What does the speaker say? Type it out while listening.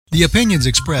The opinions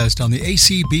expressed on the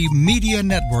ACB Media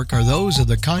Network are those of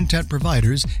the content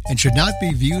providers and should not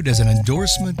be viewed as an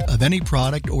endorsement of any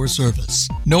product or service.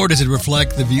 Nor does it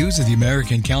reflect the views of the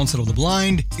American Council of the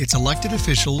Blind, its elected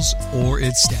officials, or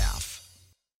its staff.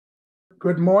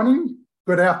 Good morning,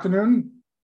 good afternoon,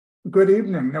 good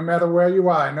evening, no matter where you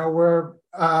are. I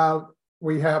know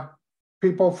we have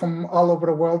people from all over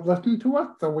the world listening to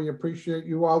us, so we appreciate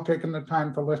you all taking the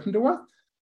time to listen to us.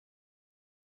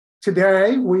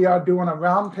 Today, we are doing a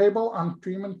roundtable on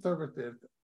streaming services,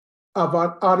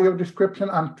 about audio description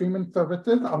on streaming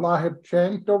services. A lot has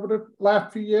changed over the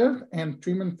last few years, and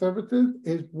streaming services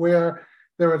is where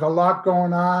there is a lot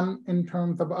going on in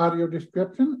terms of audio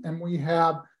description, and we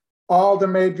have all the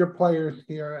major players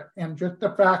here. And just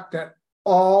the fact that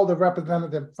all the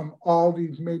representatives from all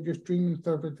these major streaming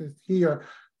services here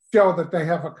show that they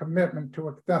have a commitment to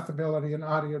accessibility and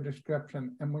audio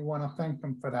description, and we want to thank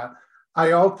them for that.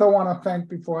 I also want to thank,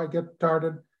 before I get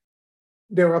started,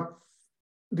 there are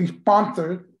the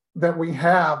sponsors that we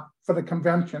have for the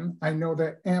convention. I know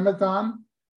that Amazon,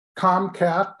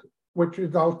 Comcast, which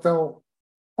is also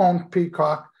owns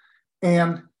Peacock,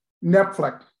 and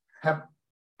Netflix have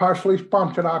partially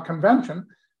sponsored our convention.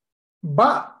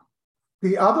 But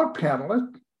the other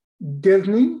panelists,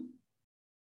 Disney,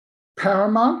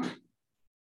 Paramount,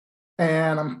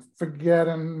 and I'm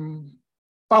forgetting,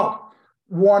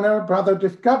 Warner Brother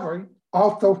Discovery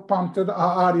also sponsored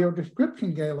our audio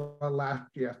description gala last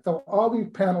year. So all these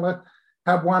panelists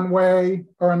have one way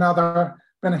or another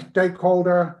been a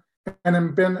stakeholder and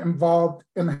have been involved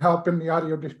in helping the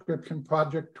audio description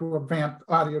project to advance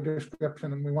audio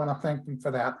description, and we want to thank them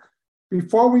for that.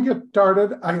 Before we get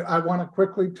started, I want to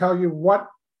quickly tell you what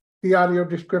the audio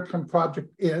description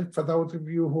project is for those of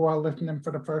you who are listening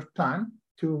for the first time,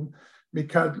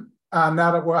 because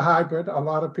now that we're hybrid, a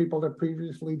lot of people that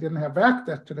previously didn't have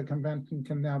access to the convention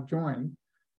can now join.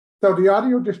 So the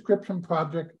Audio Description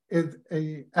Project is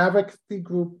an advocacy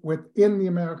group within the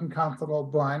American Council of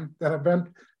the Blind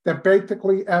that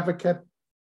basically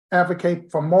advocate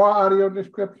for more audio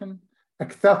description,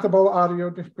 accessible audio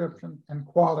description, and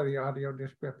quality audio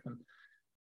description.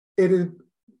 It is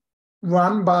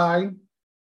run by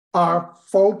our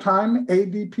full-time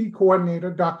ADP coordinator,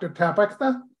 Dr.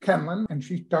 Tabitha Kenlin, and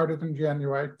she started in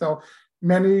January. So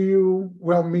many of you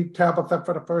will meet Tabitha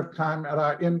for the first time at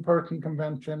our in-person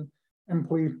convention, and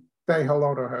please say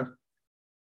hello to her.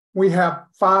 We have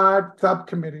 5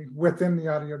 subcommittees within the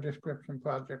Audio Description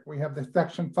Project. We have the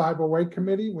Section 508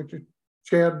 Committee, which is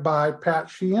chaired by Pat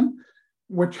Sheehan,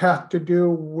 which has to do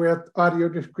with audio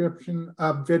description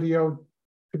of video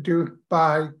produced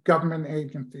by government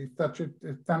agencies, such as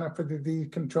the Center for Disease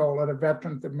Control or the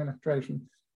Veterans Administration.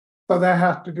 So that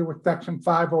has to do with Section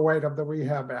 508 of the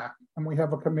Rehab Act. And we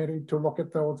have a committee to look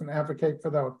at those and advocate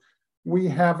for those. We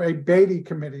have a BADIE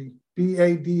committee,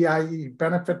 BADIE,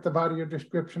 Benefits of Audio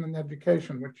Description and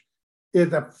Education, which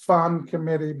is a fun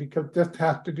committee because this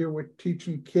has to do with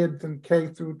teaching kids in K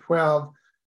through 12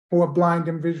 who are blind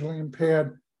and visually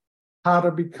impaired how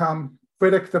to become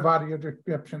critics of audio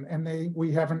description. And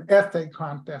we have an essay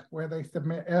contest where they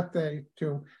submit essays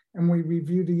to, and we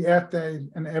review the essays,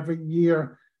 and every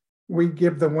year we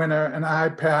give the winner an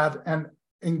iPad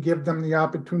and give them the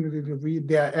opportunity to read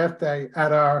their essay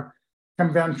at our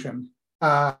convention.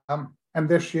 And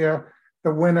this year,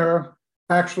 the winner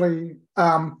actually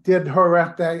did her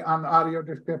essay on audio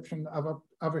description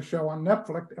of a show on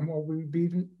Netflix, and will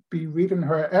be reading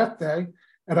her essay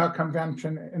at our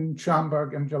convention in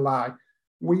Schaumburg in July.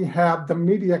 We have the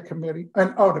media committee,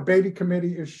 and the BADIE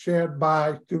committee is shared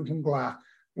by Susan Glass.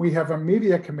 We have a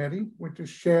media committee, which is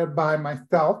shared by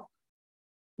myself,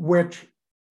 which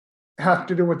has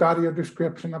to do with audio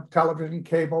description of television,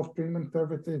 cable, streaming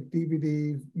services,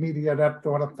 DVDs, media, that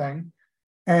sort of thing.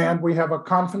 And we have a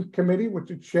conference committee, which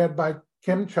is chaired by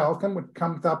Kim Chelton, which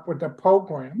comes up with a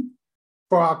program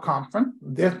for our conference,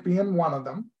 this being one of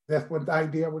them. This was the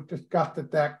idea was discussed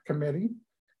at that committee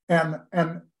and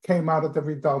came out as a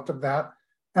result of that.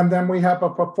 And then we have a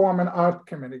performing arts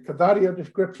committee, because audio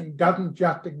description doesn't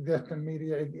just exist in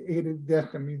media, it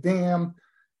exists in museums,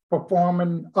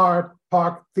 performing art,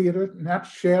 park, theaters, and that's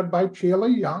shared by Sheila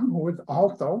Young, who is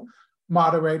also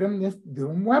moderating this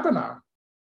Zoom webinar.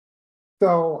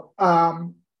 So,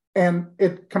 and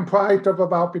it's comprised of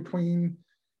about between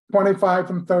 25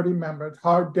 and 30 members,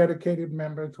 hard dedicated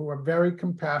members who are very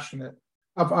compassionate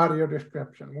of audio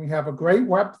description. We have a great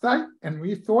website and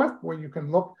resource where you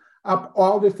can look up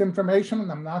all this information,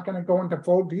 and I'm not going to go into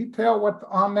full detail what's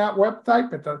on that website,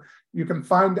 but you can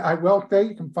find, I will say,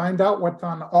 you can find out what's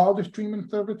on all the streaming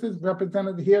services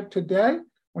represented here today,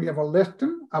 We have a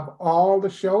listing of all the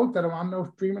shows that are on those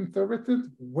streaming services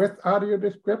with audio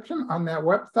description on that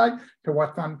website, to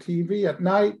what's on TV at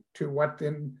night, to what's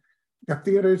in the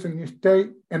theaters in your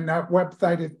state. And that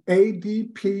website is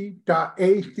adp.acb.org,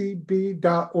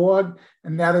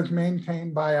 and that is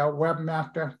maintained by our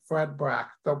webmaster, Fred Brack.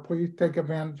 So please take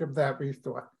advantage of that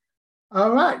resource.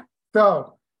 All right,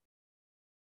 so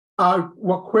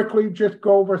we'll quickly just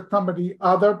go over some of the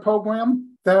other programs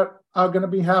that are going to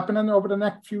be happening over the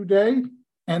next few days.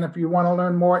 And if you want to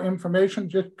learn more information,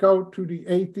 just go to the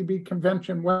ACB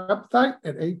Convention website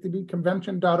at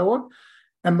acbconvention.org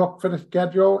and look for the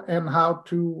schedule and how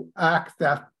to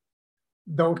access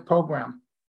those programs.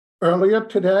 Earlier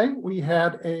today, we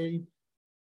had a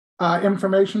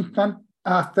information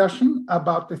session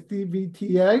about the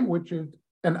CVTA, which is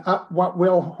what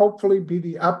will hopefully be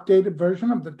the updated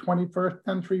version of the 21st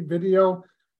Century Video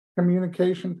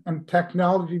Communications and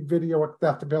Technology Video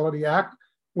Accessibility Act,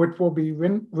 which will be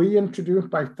reintroduced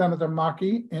by Senator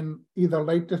Markey in either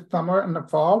late this summer and the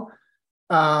fall.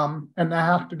 And that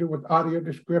has to do with audio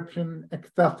description,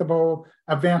 accessible,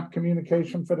 advanced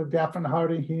communication for the deaf and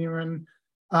hard of hearing,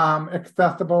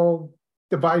 accessible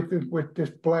devices with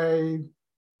displays,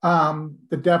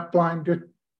 the deaf-blind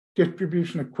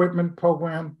distribution equipment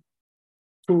program,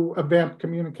 to advanced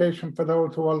communication for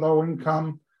those who are low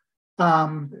income.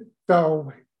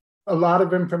 So a lot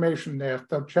of information there.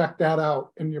 So check that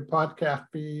out in your podcast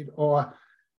feed, or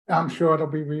I'm sure it'll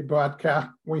be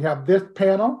rebroadcast. We have this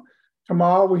panel.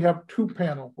 Tomorrow we have two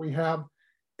panels. We have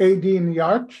AD in the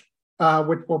Arts,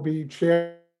 which will be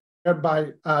chaired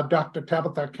by Dr.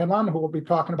 Tabitha Kinlan, who will be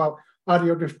talking about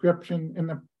audio description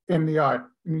in the art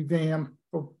museum,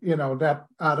 that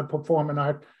the performing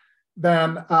art.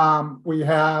 Then we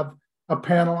have a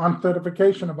panel on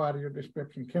certification of audio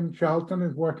description. Kim Charlton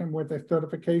is working with a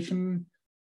certification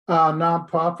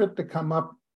nonprofit to come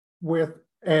up with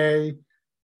a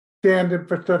standard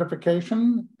for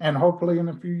certification, and hopefully in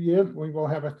a few years we will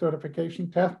have a certification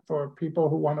test for people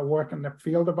who want to work in the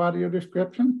field of audio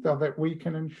description, so that we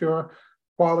can ensure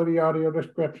quality audio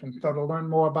description. So to learn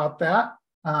more about that,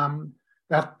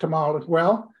 that's tomorrow as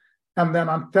well. And then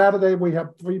on Saturday we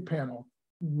have three panels.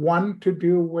 One to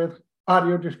do with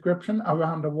audio description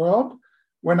around the world.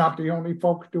 We're not the only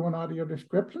folks doing audio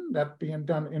description. That's being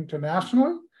done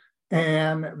internationally.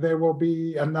 And there will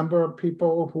be a number of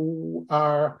people who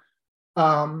are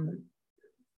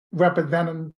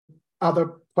representing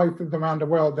other places around the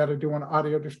world that are doing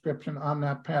audio description on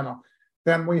that panel.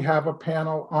 Then we have a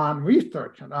panel on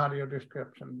research and audio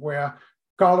description, where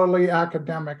scholarly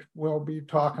academics will be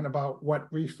talking about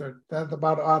what research says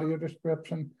about audio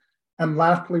description. And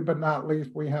lastly, but not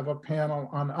least, we have a panel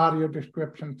on audio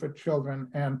description for children.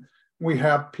 And we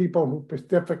have people who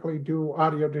specifically do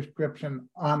audio description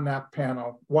on that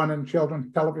panel, one in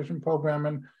children's television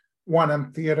programming, one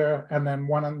in theater, and then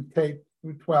one in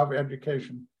K-12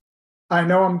 education. I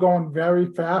know I'm going very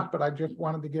fast, but I just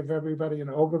wanted to give everybody an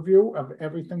overview of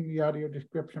everything the Audio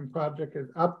Description Project is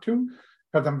up to,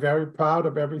 because I'm very proud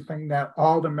of everything that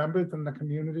all the members in the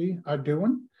community are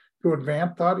doing to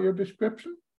advance audio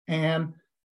description. And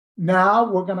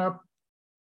now we're going to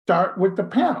start with the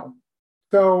panel.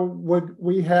 So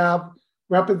we have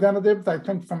representatives, I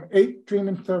think, from 8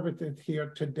 streaming services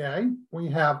here today. We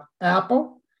have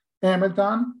Apple,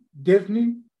 Amazon,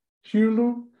 Disney,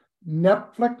 HULU,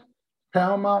 Netflix,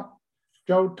 Paramount,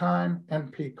 Showtime,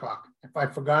 and Peacock. If I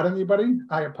forgot anybody,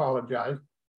 I apologize.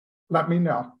 Let me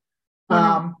know.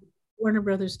 Warner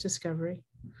Brothers Discovery.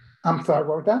 I'm sorry,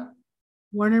 what was that?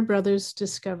 Warner Brothers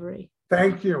Discovery.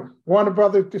 Thank you. Warner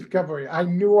Brothers Discovery. I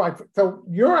knew so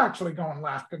you're actually going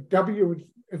last, because W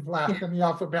is last in the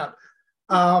alphabet.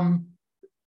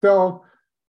 So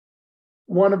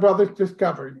Warner Brothers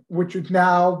Discovery, which is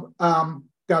now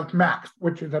does Max,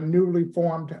 which is a newly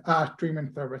formed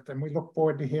streaming service, and we look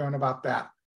forward to hearing about that.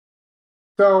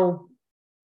 So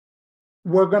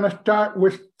we're going to start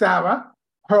with Sarah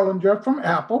Herlinger from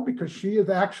Apple, because she is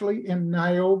actually in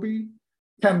Nairobi,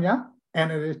 Kenya,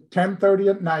 and it is 10:30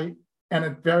 at night, and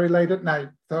it's very late at night.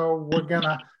 So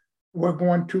we're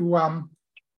going to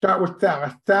start with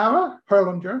Sarah. Sarah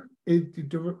Herlinger is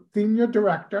the Senior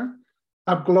Director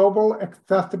of Global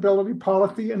Accessibility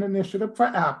Policy and Initiative for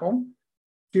Apple.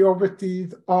 She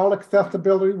oversees all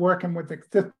accessibility, working with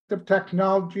assistive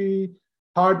technology,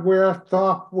 hardware,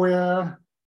 software,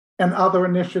 and other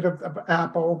initiatives of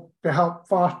Apple to help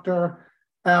foster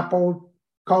Apple's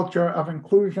culture of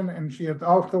inclusion. And she is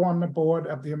also on the board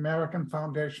of the American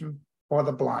Foundation for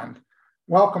the Blind.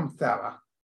 Welcome, Sarah.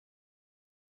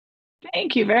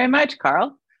 Thank you very much,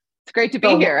 Carl. It's great to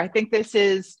be here. I think this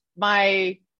is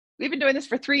we've been doing this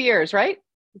for 3 years, right?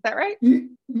 Is that right?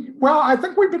 Well, I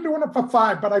think we've been doing it for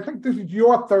 5, but I think this is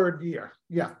your 3rd year.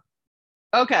 Yeah.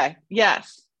 Okay.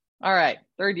 Yes. All right.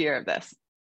 3rd year of this.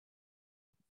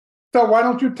 So why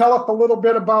don't you tell us a little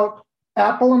bit about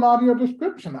Apple and audio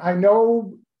description? I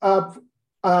know it's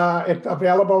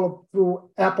available through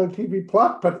Apple TV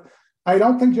Plus, but I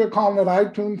don't think you're calling it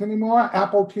iTunes anymore,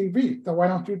 Apple TV. So why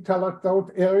don't you tell us those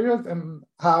areas and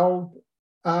how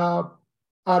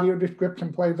audio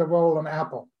description plays a role in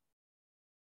Apple?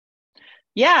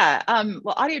 Yeah,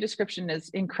 well, audio description is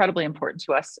incredibly important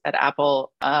to us at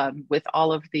Apple with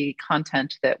all of the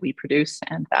content that we produce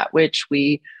and that which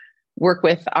we work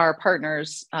with our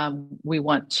partners. We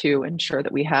want to ensure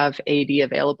that we have AD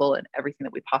available in everything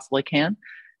that we possibly can.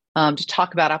 To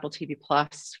talk about Apple TV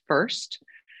Plus first,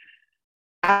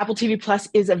 Apple TV Plus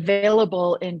is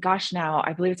available in, now,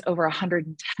 I believe it's over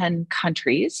 110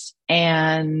 countries.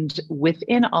 And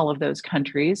within all of those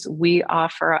countries, we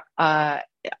offer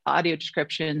audio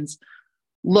descriptions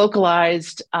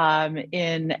localized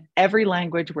in every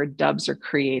language where dubs are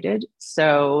created.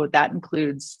 So that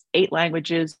includes 8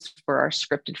 languages for our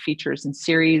scripted features and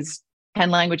series,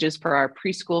 10 languages for our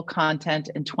preschool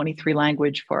content, and 23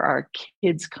 language for our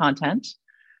kids content.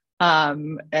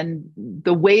 And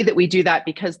the way that we do that,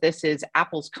 because this is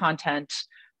Apple's content,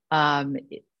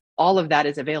 all of that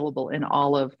is available in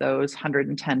all of those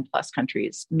 110 plus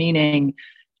countries, meaning,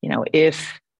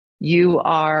 if you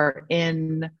are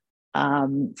in,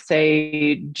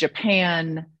 say,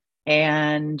 Japan,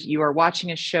 and you are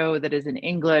watching a show that is in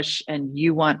English and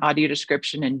you want audio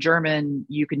description in German,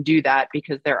 you can do that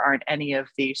because there aren't any of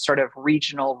the sort of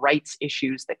regional rights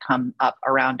issues that come up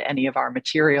around any of our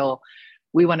material.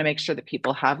 We want to make sure that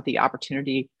people have the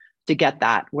opportunity to get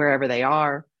that wherever they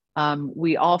are.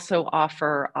 We also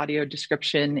offer audio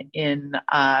description in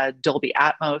Dolby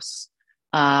Atmos,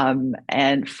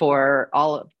 and for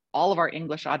all of our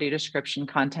English audio description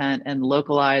content, and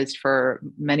localized for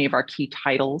many of our key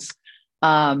titles.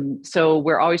 So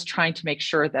we're always trying to make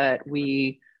sure that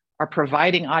we are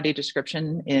providing audio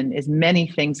description in as many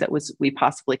things that we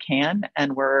possibly can.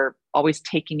 And we're always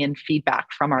taking in feedback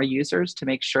from our users to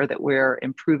make sure that we're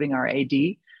improving our AD.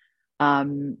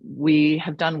 We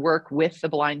have done work with the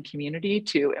blind community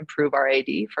to improve our AD.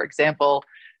 For example,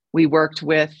 we worked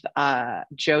with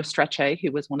Joe Strechay,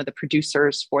 who was one of the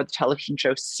producers for the television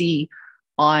show C,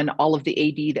 on all of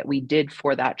the AD that we did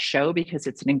for that show, because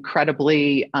it's an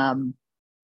incredibly,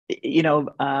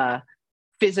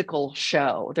 physical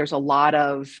show. There's a lot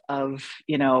of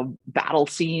battle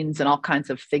scenes and all kinds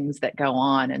of things that go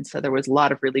on. And so there was a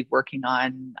lot of really working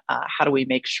on how do we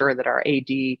make sure that our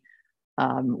AD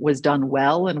was done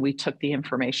well. And we took the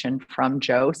information from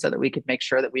Joe so that we could make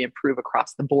sure that we improve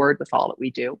across the board with all that we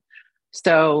do.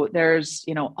 So there's,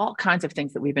 all kinds of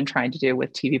things that we've been trying to do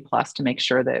with TV Plus to make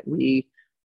sure that we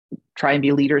try and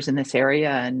be leaders in this area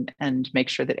and make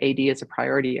sure that AD is a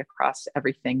priority across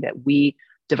everything that we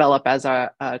develop as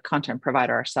a content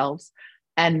provider ourselves.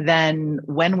 And then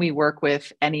when we work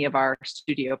with any of our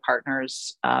studio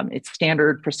partners, it's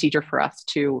standard procedure for us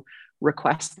to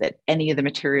request that any of the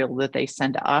material that they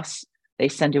send to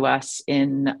us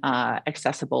in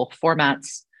accessible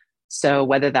formats. So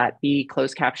whether that be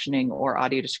closed captioning or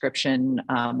audio description,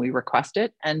 we request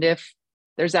it. And if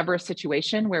there's ever a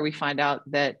situation where we find out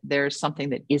that there's something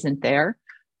that isn't there,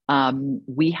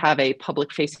 we have a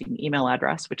public facing email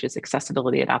address, which is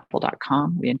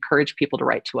accessibility@apple.com. We encourage people to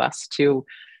write to us to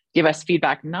give us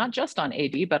feedback, not just on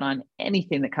AD, but on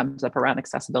anything that comes up around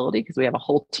accessibility, because we have a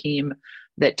whole team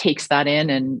that takes that in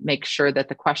and makes sure that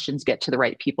the questions get to the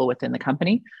right people within the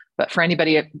company. But for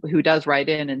anybody who does write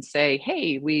in and say,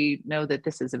 hey, we know that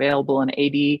this is available in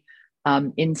AD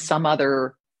in some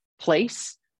other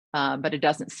place, but it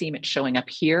doesn't seem it's showing up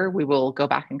here, we will go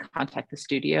back and contact the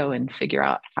studio and figure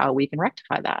out how we can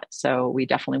rectify that. So we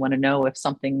definitely want to know if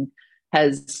something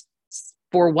has,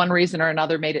 for one reason or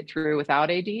another, made it through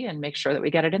without AD, and make sure that we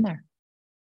get it in there.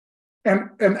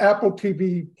 And Apple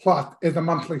TV Plus is a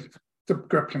monthly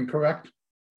subscription, correct?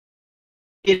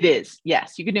 It is,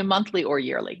 yes. You can do monthly or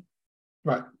yearly.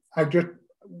 Right. I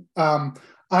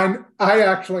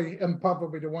actually am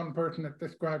probably the one person that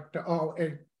described to all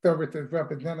 8 services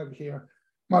represented here.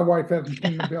 My wife hasn't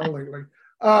seen the bill lately.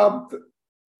 But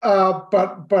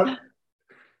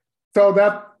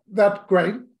so that's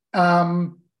great.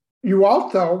 You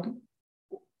also,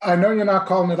 I know you're not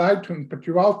calling it iTunes, but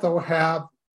you also have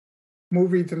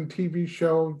movies and TV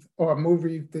shows or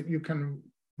movies that you can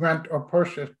rent or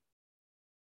purchase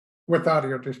with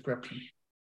audio description.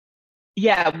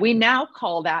 Yeah, we now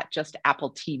call that just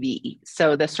Apple TV.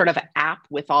 So the sort of app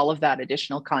with all of that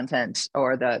additional content,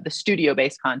 or the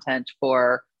studio-based content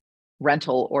for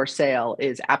rental or sale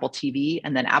is Apple TV,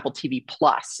 and then Apple TV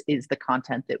Plus is the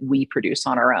content that we produce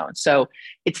on our own. So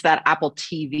it's that Apple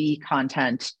TV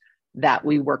content that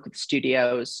we work with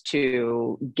studios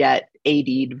to get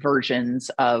AD'd versions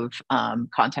of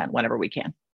content whenever we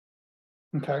can.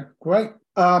 Okay, great.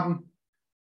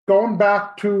 Going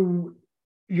back to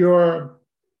where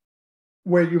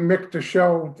you mix the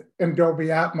show in Dolby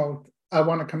Atmos, I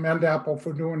want to commend Apple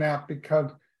for doing that,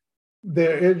 because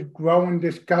there is growing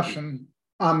discussion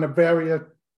on the various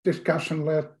discussion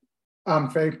lists on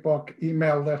Facebook,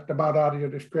 email list about audio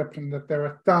description, that there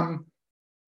are some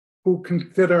who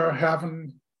consider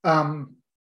having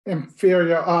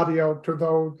inferior audio to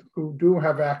those who do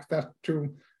have access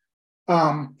to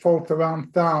full surround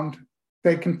sound.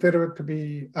 They consider it to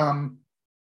be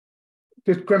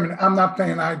discriminate. I'm not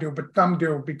saying I do, but some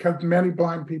do, because many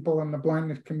blind people in the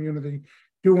blindness community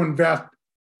do invest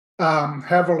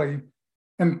heavily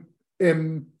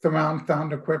in surround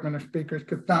sound equipment or speakers,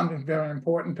 because sound is very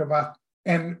important to us.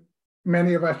 And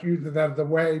many of us use it as a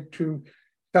way to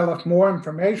tell us more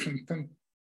information,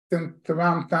 since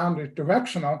surround sound is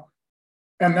directional.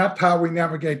 And that's how we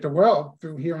navigate the world,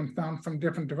 through hearing sound from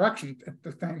different directions. It's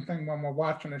the same thing when we're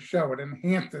watching a show. It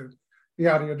enhances the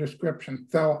audio description.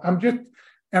 So I'm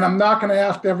not going to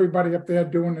ask everybody if they're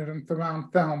doing it in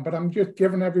surround sound, but I'm just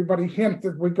giving everybody hints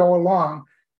as we go along.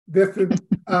 This is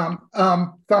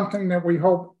something that we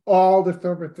hope all the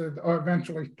services are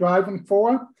eventually striving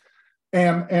for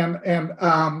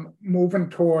and moving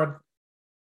toward.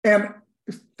 And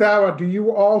Sarah, do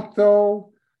you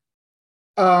also,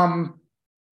 I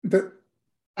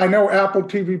know Apple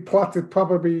TV Plus is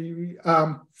probably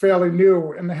fairly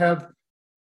new and has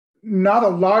not a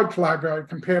large library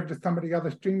compared to some of the other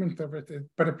streaming services,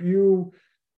 but if you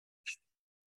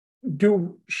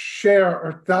do share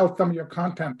or sell some of your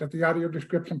content, does the audio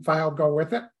description file go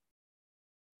with it?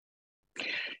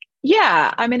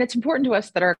 Yeah, I mean, it's important to us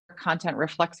that our content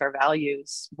reflects our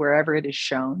values wherever it is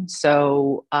shown.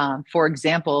 So, for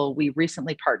example, we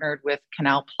recently partnered with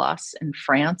Canal Plus in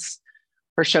France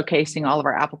for showcasing all of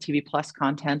our Apple TV Plus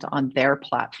content on their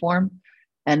platform.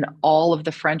 And all of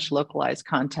the French localized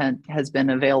content has been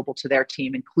available to their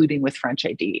team, including with French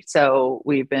AD. So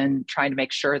we've been trying to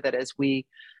make sure that as we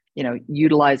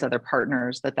utilize other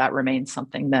partners, that remains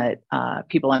something that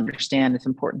people understand is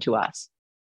important to us.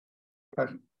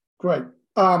 Okay, great.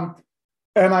 And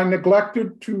I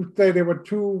neglected to say there were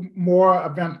two more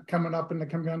events coming up in the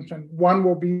convention. One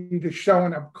will be the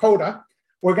showing of Coda.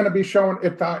 We're going to be showing,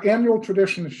 it's our annual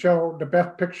tradition to show the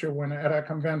best picture winner at our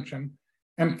convention.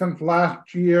 And since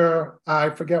last year, I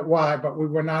forget why, but we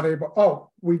were not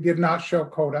able, we did not show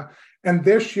Coda. And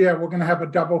this year, we're going to have a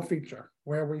double feature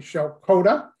where we show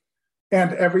Coda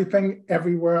and Everything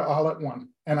Everywhere All at Once.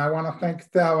 And I want to thank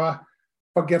Sarah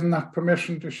for giving us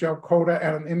permission to show Coda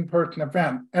at an in-person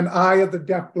event. And I, as a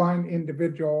deafblind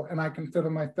individual, and I consider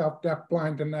myself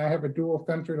deafblind, and I have a dual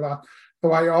sensory loss,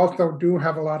 so I also do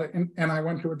have a lot of, and I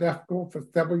went to a deaf school for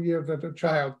several years as a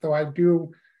child, so I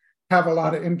do have a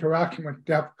lot of interaction with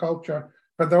deaf culture.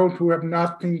 For those who have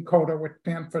not seen Coda, which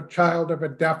stands for Child of a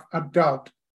Deaf Adult,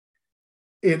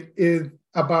 it is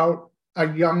about a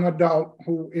young adult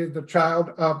who is the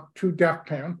child of two deaf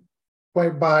parents,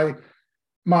 played by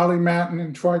Molly Mattin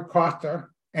and Troy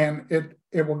Coster, and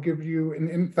it will give you an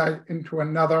insight into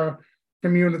another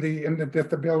community in the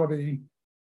disability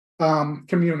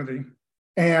community.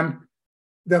 And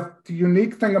the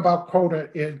unique thing about Coda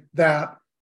is that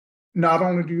not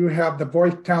only do you have the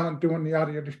voice talent doing the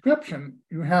audio description,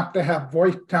 you have to have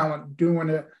voice talent doing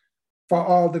it for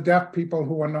all the deaf people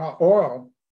who are not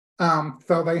oral.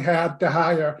 So they had to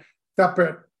hire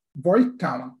separate voice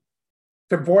talent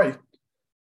to voice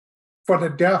for the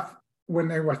deaf when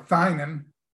they were signing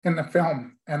in the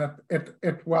film, and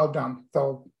it's well done.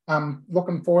 So I'm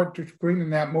looking forward to screening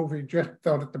that movie just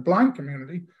so that the blind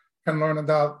community can learn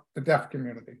about the deaf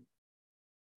community.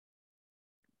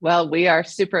 Well, we are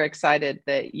super excited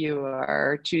that you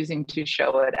are choosing to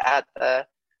show it at the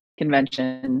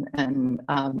convention,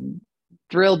 and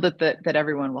thrilled that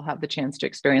everyone will have the chance to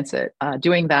experience it.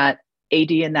 Doing that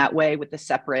AD in that way with the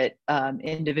separate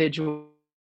individuals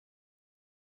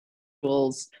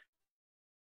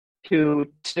who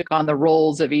took on the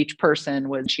roles of each person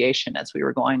was initiation as we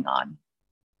were going on.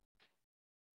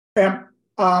 And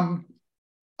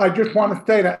I just want to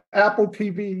say that Apple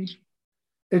TV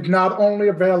is not only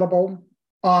available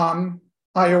on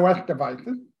iOS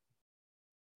devices,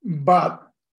 but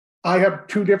I have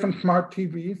two different smart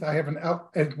TVs. I have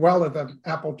as well as an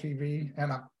Apple TV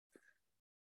and a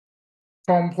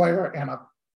phone player and a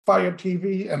Fire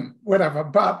TV and whatever.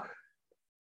 But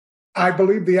I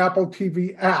believe the Apple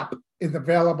TV app is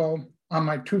available on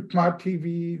my two smart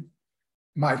TVs,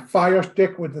 my Fire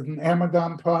Stick, which is an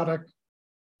Amazon product,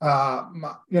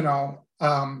 my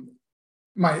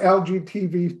LG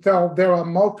TV. So there are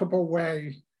multiple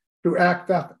ways to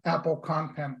access Apple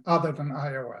content other than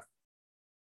iOS.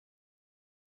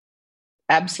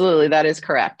 Absolutely, that is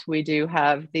correct. We do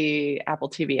have the Apple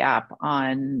TV app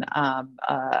on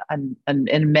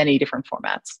in many different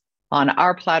formats on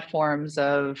our platforms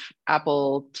of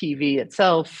Apple TV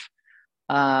itself,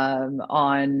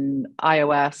 on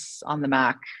iOS, on the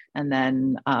Mac, and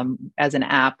then as an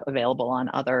app available on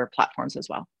other platforms as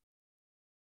well.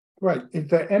 Right. Is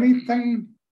there anything?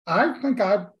 I think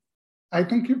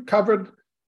you've covered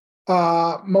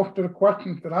most of the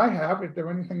questions that I have. Is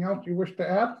there anything else you wish to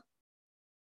add?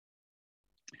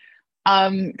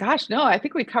 Gosh, no, I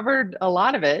think we covered a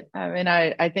lot of it. I mean,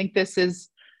 I think this is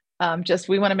just,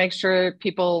 we want to make sure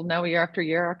people know year after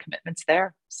year our commitment's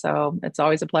there. So it's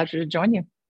always a pleasure to join you.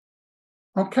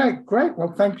 Okay, great.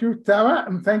 Well, thank you, Sarah,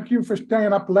 and thank you for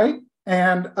staying up late.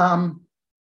 And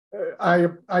I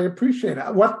appreciate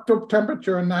it. What's the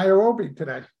temperature in Nairobi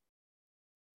today?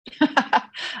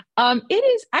 It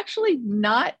is actually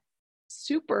not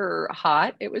super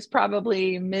hot. It was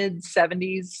probably mid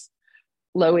 70s,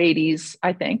 low 80s,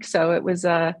 I think. So it was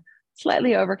a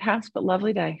slightly overcast, but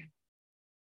lovely day.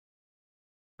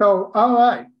 So, all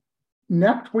right.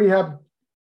 Next we have,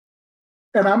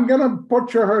 and I'm going to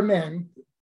butcher her name,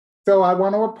 so I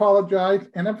want to apologize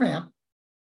in advance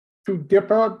to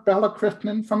Dippa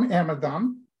Balakrishnan from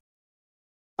Amazon.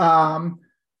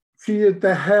 She is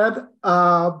the head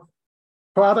of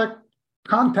product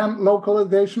content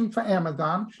localization for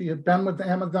Amazon. She has been with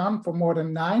Amazon for more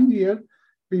than 9 years.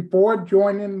 Before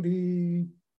joining the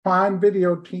Prime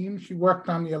Video team, she worked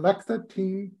on the Alexa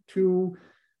team to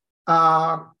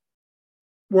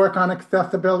work on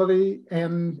accessibility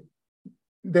and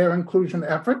their inclusion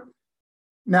effort.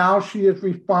 Now she is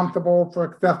responsible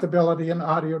for accessibility and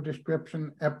audio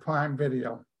description at Prime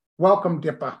Video. Welcome,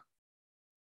 Dippa.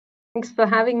 Thanks for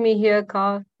having me here,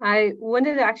 Carl. I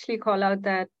wanted to actually call out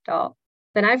that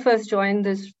when I first joined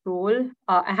this role,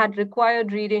 I had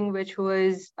required reading, which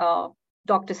was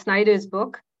Dr. Snyder's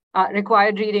book.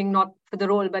 Required reading, not for the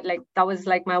role, but that was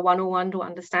like my 101 to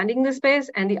understanding the space.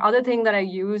 And the other thing that I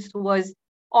used was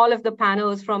all of the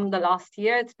panels from the last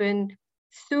year. It's been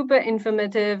super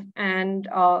informative and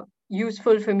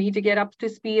useful for me to get up to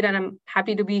speed. And I'm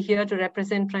happy to be here to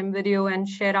represent Prime Video and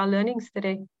share our learnings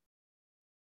today.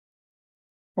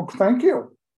 Well, thank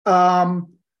you. Why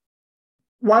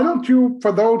don't you,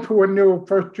 for those who are new,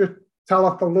 first just tell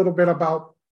us a little bit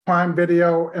about Prime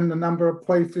Video and the number of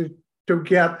places to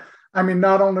get. I mean,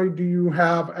 not only do you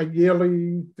have a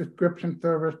yearly subscription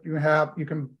service, you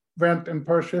can rent and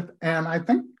purchase, and I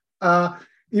think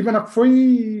even a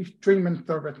free streaming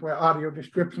service where audio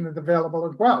description is available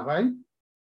as well, right?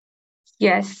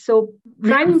 Yes. So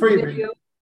Prime Video,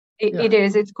 it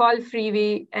is. It's called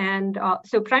Freebie, and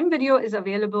so Prime Video is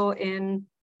available in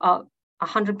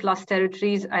 100 plus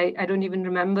territories. I don't even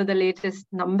remember the latest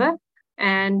number.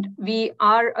 And we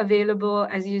are available,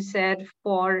 as you said,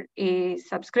 for a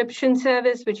subscription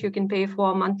service, which you can pay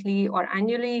for monthly or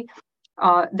annually.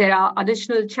 There are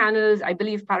additional channels. I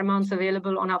believe Paramount's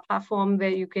available on our platform where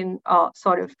you can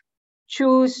sort of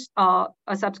choose a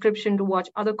subscription to watch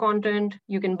other content.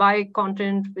 You can buy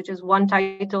content, which is one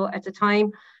title at a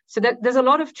time. So there's a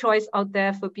lot of choice out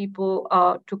there for people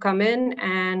to come in,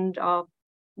 and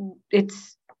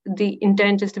the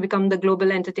intent is to become the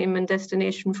global entertainment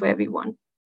destination for everyone.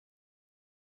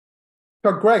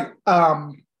 So great.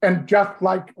 And just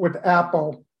like with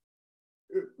Apple,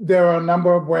 there are a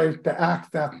number of ways to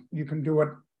access. You can do it.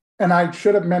 And I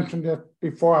should have mentioned it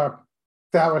before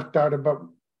Sarah started, but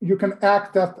you can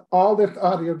access all this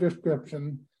audio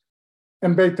description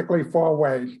in basically 4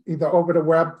 ways, either over the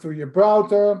web through your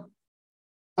browser,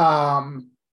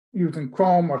 using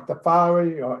Chrome or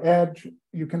Safari or Edge.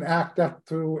 You can access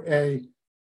through a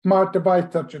smart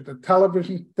device such as a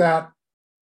television set,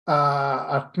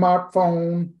 a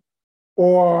smartphone,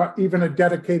 or even a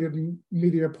dedicated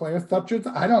media player such as,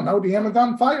 I don't know, the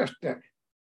Amazon Fire Stick.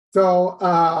 So,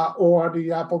 or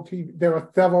the Apple TV. There are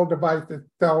several devices.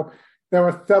 So there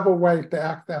are several ways to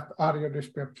access audio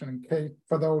description in case,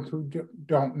 for those who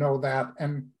don't know that.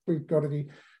 And please go to the,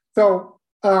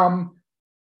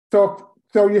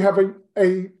 so you have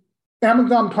a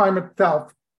Amazon Prime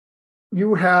itself.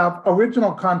 You have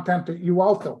original content that you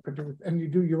also produce, and you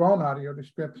do your own audio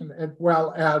description as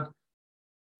well as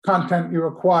content you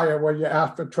acquire where you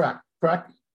ask for track,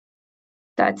 correct?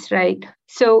 That's right.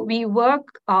 So we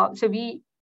work, we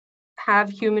have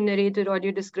human narrated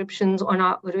audio descriptions on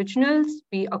our originals.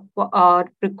 We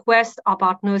request our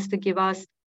partners to give us,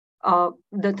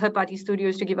 the third-party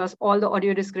studios to give us all the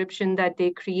audio description that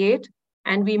they create.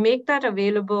 And we make that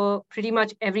available pretty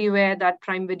much everywhere that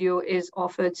Prime Video is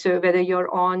offered. So whether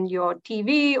you're on your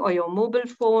TV or your mobile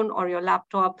phone or your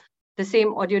laptop, the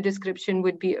same audio description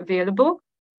would be available.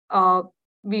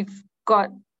 We've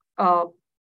got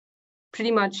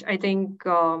pretty much, I think,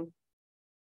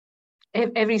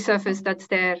 every surface that's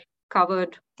there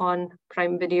covered on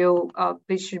Prime Video.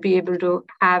 We should be able to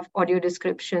have audio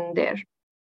description there.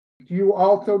 Do you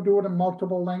also do it in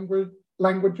multiple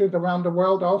languages around the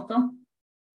world also?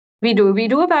 We do. We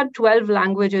do about 12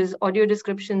 languages, audio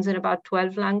descriptions in about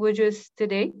 12 languages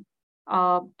today.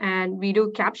 And we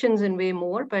do captions in way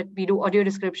more, but we do audio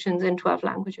descriptions in 12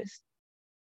 languages.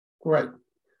 Great.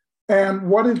 And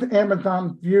what is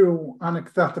Amazon's view on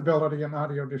accessibility and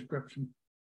audio description?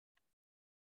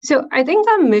 So I think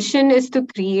our mission is to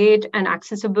create an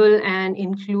accessible and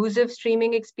inclusive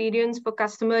streaming experience for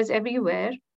customers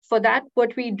everywhere. For that,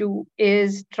 what we do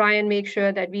is try and make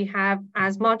sure that we have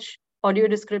as much audio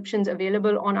descriptions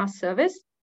available on our service.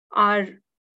 Our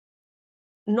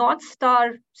North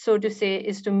Star, so to say,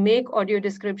 is to make audio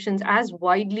descriptions as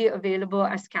widely available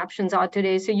as captions are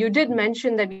today. So you did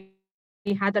mention that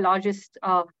we had the largest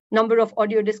number of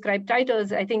audio described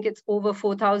titles. I think it's over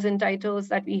 4,000 titles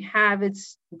that we have.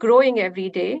 It's growing every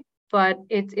day, but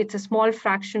it's a small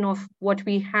fraction of what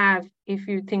we have. If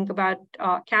you think about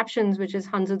captions, which is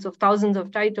hundreds of thousands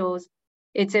of titles,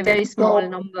 it's a very small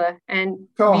number. And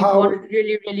we want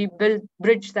to really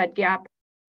bridge that gap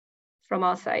from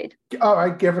our side. All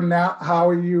right, given that, how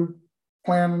are you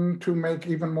planning to make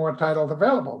even more titles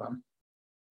available then?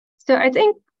 So I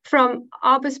think from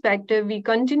our perspective, we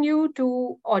continue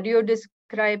to audio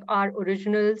describe our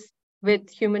originals with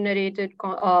human narrated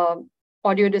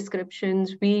audio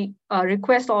descriptions. We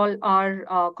request all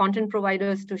our content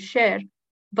providers to share,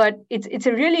 but it's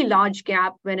a really large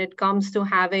gap when it comes to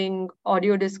having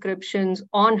audio descriptions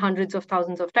on hundreds of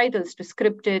thousands of titles to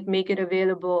script it, make it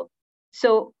available.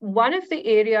 So one of the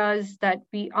areas that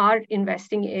we are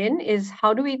investing in is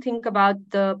how do we think about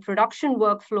the production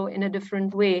workflow in a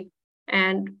different way?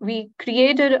 And we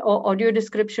created an audio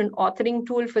description authoring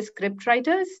tool for script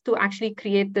writers to actually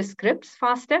create the scripts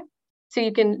faster. So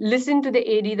you can listen to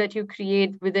the AD that you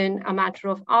create within a matter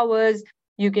of hours.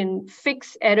 You can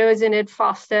fix errors in it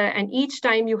faster. And each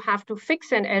time you have to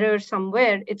fix an error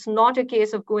somewhere, it's not a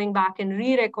case of going back and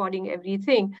re-recording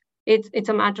everything. It's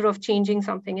a matter of changing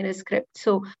something in a script.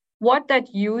 So what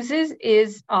that uses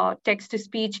is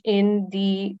text-to-speech in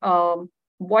the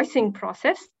voicing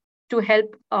process to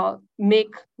help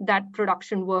make that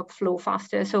production workflow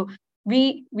faster. So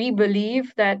we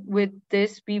believe that with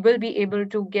this, we will be able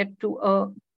to get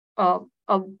to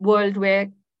a world where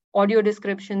audio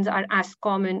descriptions are as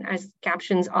common as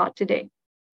captions are today.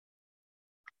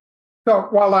 So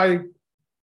while I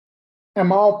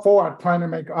am all for trying to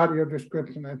make audio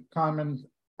description as common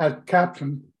as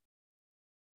captions,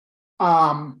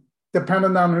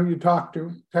 depending on who you talk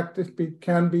to, text-to-speech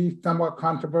can be somewhat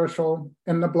controversial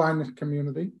in the blindness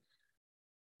community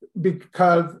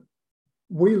because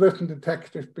we listen to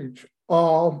text-to-speech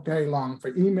all day long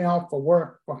for email, for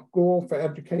work, for school, for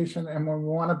education. And when we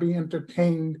want to be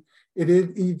entertained, it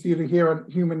is easy to hear a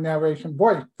human narration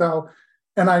voice. So,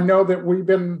 and I know that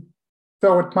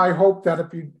so it's my hope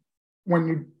that when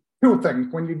you do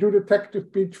the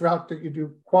text-to-speech route, that you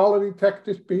do quality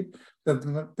text-to-speech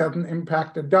that doesn't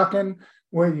impact the ducking,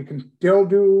 where you can still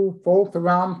do full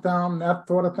surround sound, that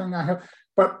sort of thing.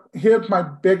 But here's my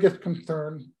biggest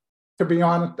concern, to be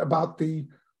honest, about the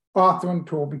authoring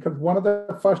tool, because one of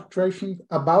the frustrations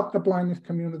about the blindness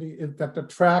community is that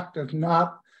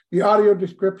the audio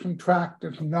description track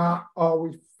does not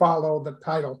always follow the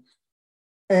title.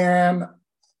 And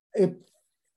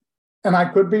I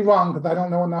could be wrong because I don't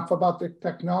know enough about the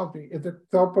technology. Is it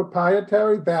so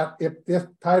proprietary that if this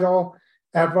title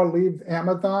ever leaves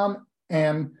Amazon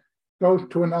and goes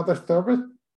to another service,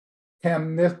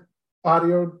 can this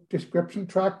audio description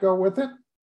track go with it?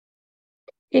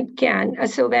 It can.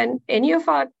 So when any of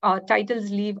our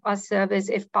titles leave our service,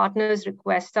 if partners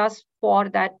request us for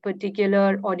that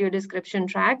particular audio description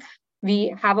track,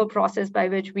 we have a process by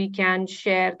which we can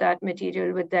share that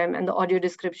material with them, and the audio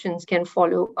descriptions can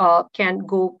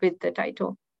go with the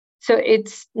title. So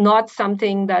it's not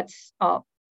something that's,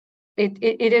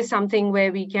 it is something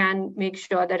where we can make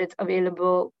sure that it's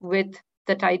available with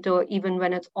the title, even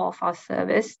when it's off our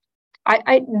service.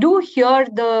 I do hear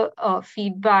the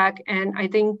feedback, and I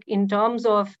think in terms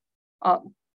of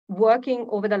working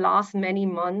over the last many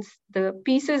months, the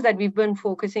pieces that we've been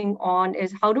focusing on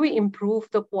is how do we improve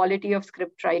the quality of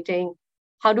script writing?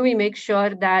 How do we make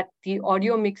sure that the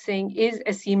audio mixing is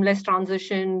a seamless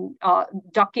transition?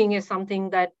 Ducking is something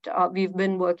that we've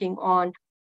been working on.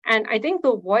 And I think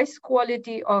the voice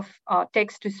quality of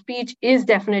text-to-speech is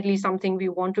definitely something we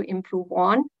want to improve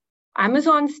on.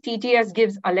 Amazon's TTS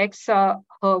gives Alexa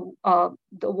the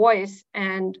voice,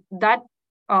 and that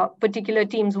particular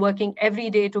team's working every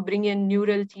day to bring in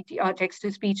neural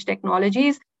text-to-speech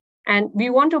technologies. And we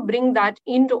want to bring that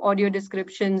into audio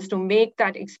descriptions to make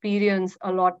that experience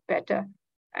a lot better.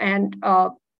 And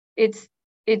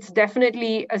it's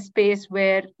definitely a space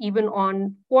where even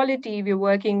on quality, we're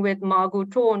working with Margot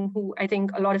Tone, who I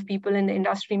think a lot of people in the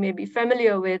industry may be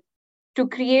familiar with, to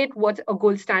create what's a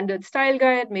gold standard style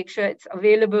guide, make sure it's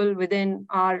available within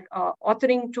our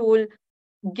authoring tool,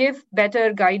 give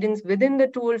better guidance within the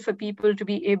tool for people to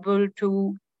be able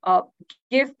to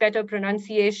give better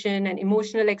pronunciation and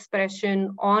emotional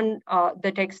expression on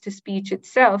the text-to-speech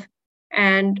itself.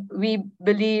 And we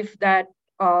believe that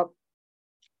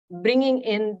bringing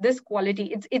in this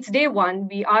quality, it's day one,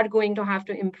 we are going to have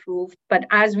to improve. But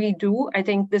as we do, I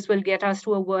think this will get us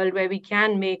to a world where we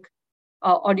can make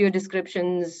audio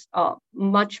descriptions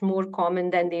much more common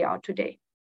than they are today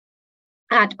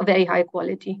at a very high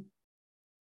quality.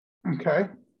 Okay.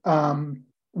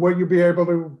 Will you be able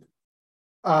to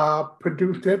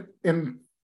produce it in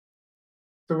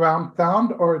surround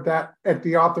sound, or that at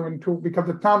the authoring tool? Because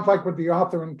it sounds like with the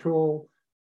authoring tool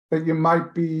that you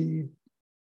might be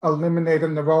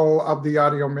eliminating the role of the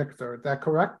audio mixer. Is that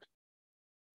correct?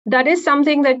 That is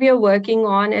something that we are working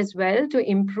on as well to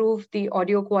improve the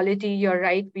audio quality. You're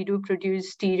right, we do produce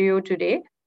stereo today,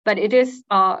 but it is,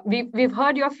 we've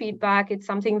heard your feedback. It's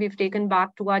something we've taken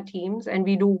back to our teams, and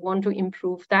we do want to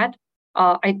improve that.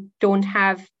 I don't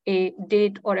have a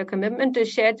date or a commitment to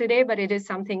share today, but it is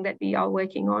something that we are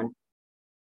working on.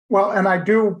 Well, and I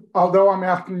do, although I'm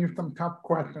asking you some tough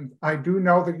questions, I do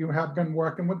know that you have been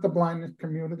working with the blindness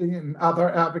community and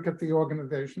other advocacy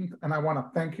organizations, and I want to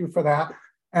thank you for that.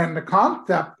 And the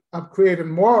concept of creating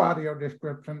more audio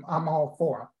description, I'm all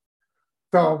for.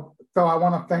 So I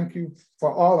want to thank you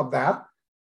for all of that.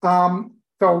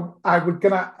 So I was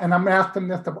gonna, and I'm asking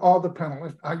this of all the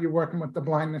panelists, are you working with the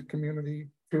blindness community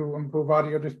to improve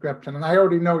audio description? And I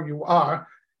already know you are.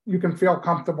 You can feel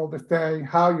comfortable to say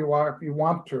how you are if you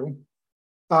want to.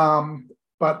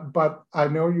 But I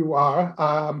know you are.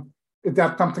 Is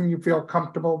that something you feel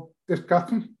comfortable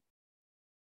discussing?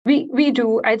 We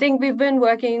do. I think we've been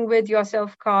working with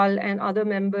yourself, Carl, and other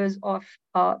members of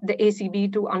the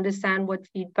ACB to understand what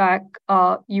feedback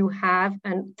you have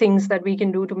and things that we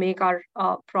can do to make our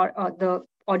the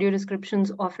audio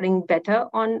descriptions offering better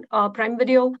on Prime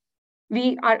Video.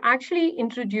 We are actually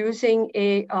introducing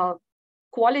a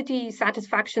quality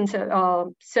satisfaction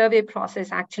survey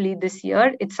process actually this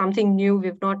year. It's something new.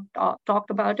 We've not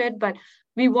talked about it, but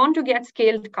we want to get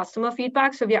scaled customer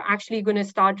feedback. So we are actually going to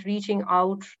start reaching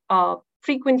out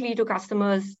frequently to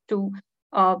customers to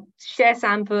share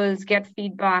samples, get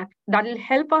feedback. That'll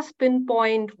help us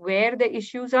pinpoint where the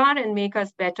issues are and make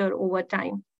us better over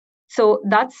time. So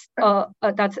that's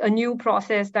a new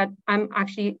process that I'm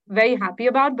actually very happy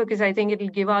about, because I think it'll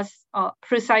give us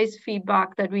precise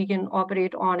feedback that we can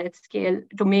operate on at scale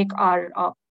to make our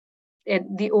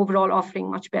the overall offering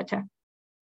much better.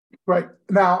 Right.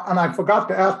 Now, and I forgot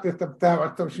to ask this of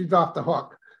Sarah, so she's off the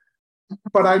hook.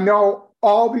 But I know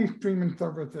all these streaming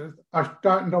services are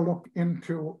starting to look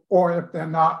into, or if they're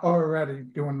not already,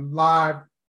 doing live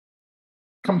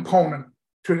component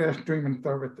to their streaming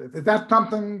services. Is that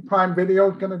something Prime Video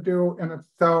is going to do? And if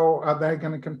so, are they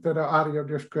going to consider audio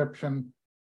description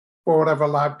for whatever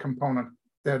live component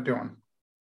they're doing?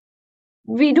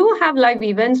 We do have live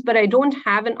events, but I don't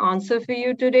have an answer for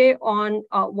you today on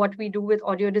what we do with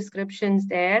audio descriptions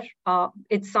there.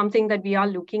 It's something that we are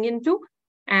looking into,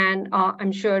 and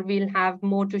I'm sure we'll have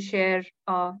more to share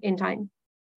in time.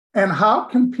 And how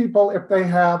can people, if they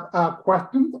have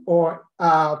questions or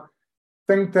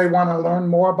think they want to learn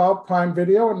more about Prime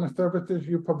Video and the services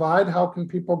you provide, how can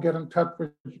people get in touch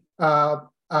with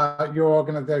your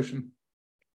organization?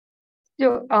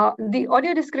 So the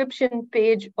audio description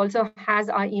page also has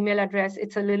our email address.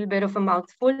 It's a little bit of a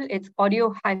mouthful. It's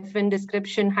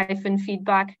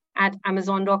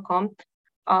audio-description-feedback@amazon.com.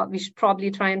 We should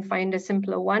probably try and find a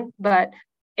simpler one, but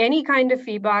any kind of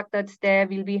feedback that's there,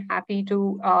 we'll be happy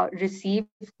to receive.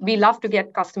 We love to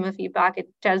get customer feedback. It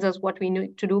tells us what we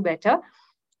need to do better.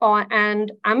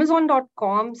 And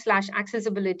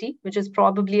amazon.com/accessibility, which is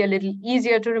probably a little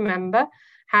easier to remember,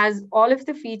 has all of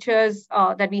the features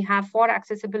that we have for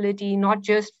accessibility, not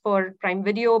just for Prime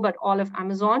Video, but all of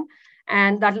Amazon.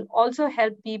 And that'll also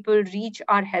help people reach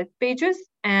our help pages.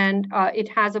 And it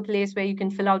has a place where you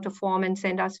can fill out a form and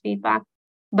send us feedback.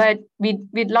 But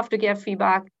we'd love to get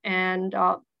feedback. And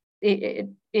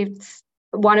it's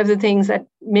one of the things that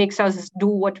makes us do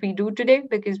what we do today,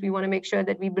 because we want to make sure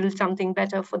that we build something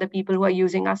better for the people who are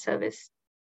using our service.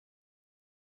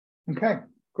 Okay,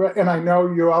 great. And I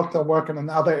know you're also working in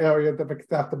other areas of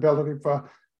accessibility for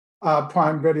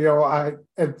Prime Video.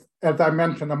 As I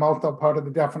mentioned, I'm also part of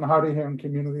the deaf and hard of hearing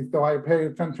community, so I pay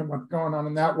attention to what's going on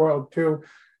in that world too.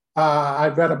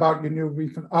 I've read about your new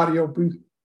recent audio boost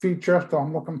feature, so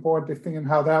I'm looking forward to seeing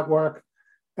how that works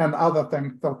and other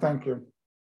things, so thank you.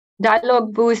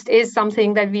 Dialogue Boost is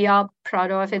something that we are proud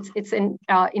of. It's an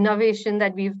innovation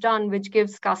that we've done, which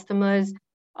gives customers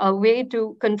a way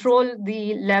to control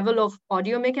the level of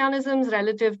audio mechanisms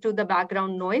relative to the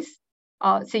background noise.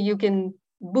 So you can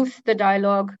boost the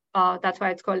dialogue. That's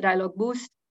why it's called Dialogue Boost.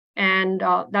 And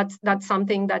that's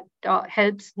something that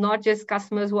helps not just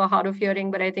customers who are hard of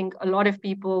hearing, but I think a lot of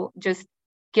people just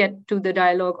get to the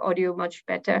dialogue audio much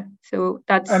better. So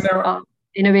that's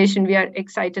innovation we are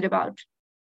excited about.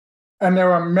 And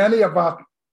there are many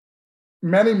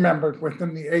members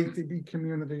within the ACB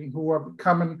community who are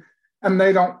coming, and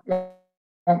they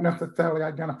won't necessarily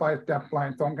identify as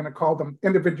deafblind. So I'm going to call them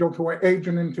individuals who are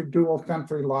aging into dual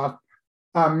sensory loss.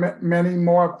 Many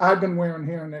more. I've been wearing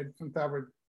hearing aids since I was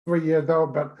 3 years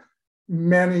old, but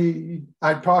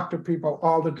I talk to people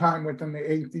all the time within the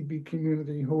ACB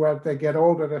community who, as they get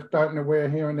older, they're starting to wear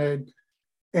hearing aids.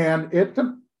 And it's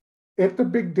a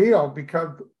big deal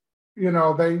because, you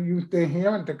know, they use their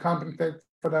hearing to compensate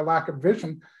for their lack of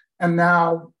vision. And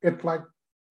now it's like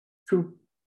 2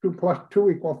 +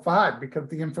 2 = 5 because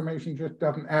the information just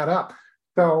doesn't add up.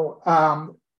 So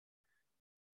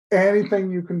anything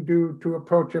you can do to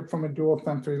approach it from a dual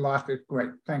sensory loss is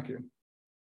great. Thank you.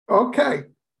 Okay,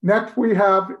 next we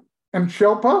have, and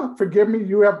Shilpa, forgive me,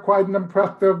 you have quite an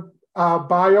impressive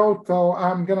bio, so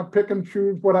I'm gonna pick and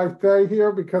choose what I say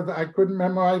here because I couldn't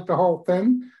memorize the whole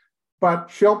thing. But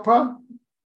Shilpa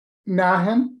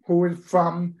Nahan, who is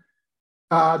from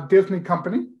Disney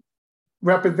Company,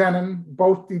 representing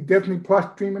both the Disney Plus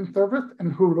streaming service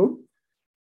and HULU.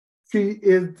 She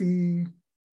is the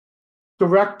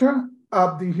director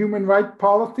of the human rights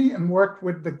policy and worked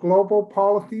with the global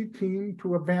policy team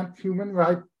to advance human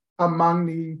rights among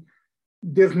the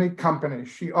Disney companies.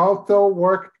 She also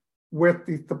worked with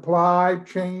the supply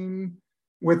chain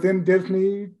within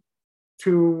Disney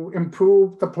to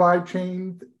improve supply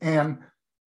chains and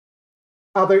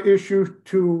other issues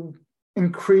to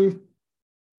increase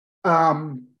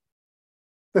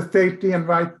the safety and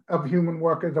rights of human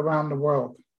workers around the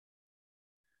world.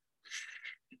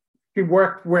 She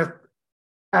worked with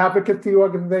advocacy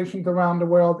organizations around the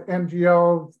world,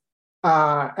 NGOs,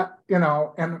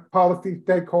 and policy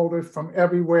stakeholders from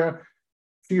everywhere.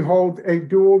 She holds a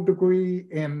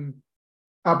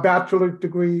bachelor's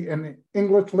degree in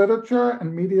English literature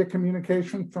and media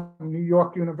communication from New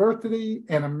York University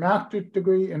and a master's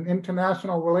degree in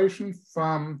international relations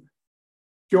from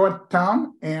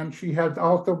Georgetown. And she has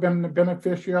also been the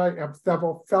beneficiary of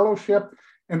several fellowships.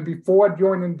 And before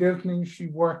joining Disney, she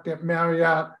worked at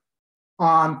Marriott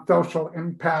on social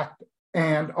impact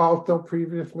and also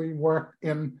previously worked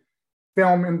in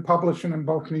film and publishing in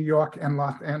both New York and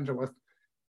Los Angeles.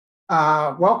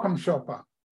 Welcome, Shilpa.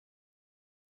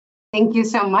 Thank you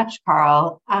so much,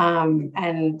 Carl.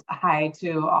 And hi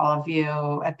to all of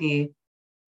you at the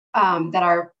that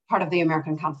are part of the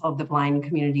American Council of the Blind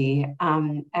community.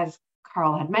 As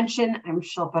Carl had mentioned, I'm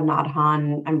Shilpa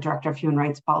Nahan. I'm Director of Human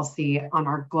Rights Policy on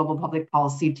our Global Public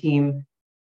Policy team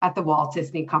at the Walt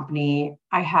Disney Company.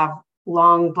 I have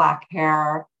long black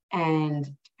hair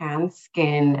and tan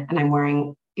skin, and I'm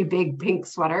wearing a big pink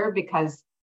sweater because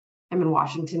I'm in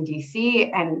Washington,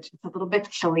 D.C., and it's a little bit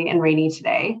chilly and rainy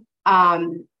today.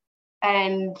 And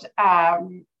I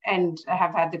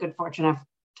have had the good fortune of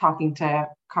talking to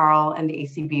Carl and the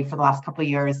ACB for the last couple of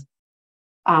years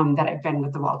that I've been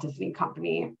with the Walt Disney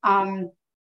Company. And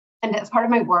as part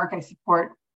of my work, I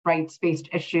support rights-based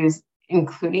issues,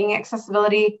 including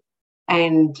accessibility.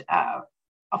 And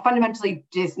fundamentally,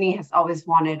 Disney has always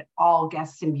wanted all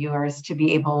guests and viewers to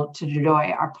be able to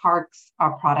enjoy our parks,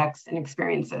 our products, and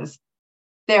experiences.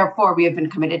 Therefore, we have been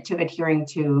committed to adhering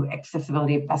to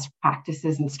accessibility best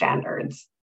practices and standards.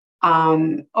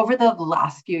 Over the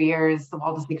last few years, the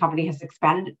Walt Disney Company has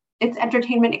expanded its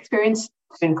entertainment experience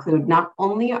to include not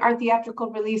only our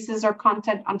theatrical releases or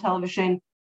content on television,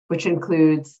 which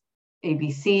includes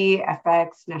ABC,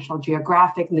 FX, National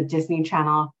Geographic, and the Disney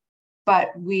Channel,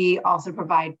 but we also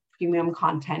provide premium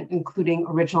content, including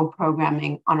original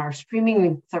programming on our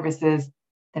streaming services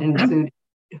that include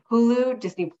Hulu,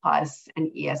 Disney Plus,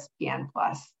 and ESPN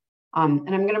Plus. And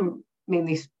I'm going to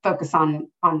mainly focus on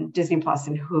Disney Plus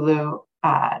and Hulu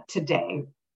today.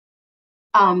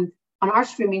 On our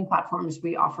streaming platforms,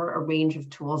 we offer a range of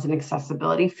tools and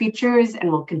accessibility features,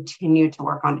 and we'll continue to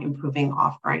work on improving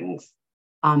offerings.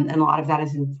 And a lot of that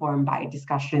is informed by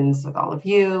discussions with all of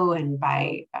you and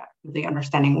by really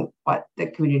understanding what the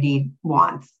community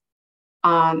wants.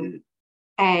 And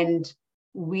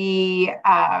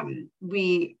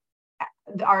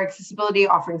our accessibility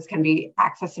offerings can be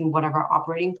accessed in whatever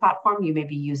operating platform you may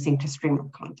be using to stream your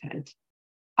content.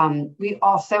 We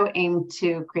also aim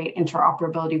to create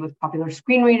interoperability with popular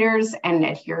screen readers and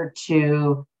adhere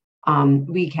to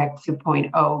WCAG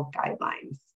 2.0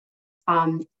 guidelines.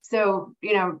 So,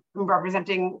 I'm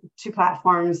representing two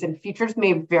platforms, and features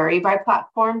may vary by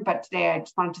platform, but today I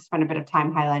just wanted to spend a bit of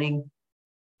time highlighting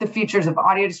the features of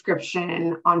audio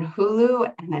description on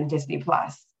Hulu and then Disney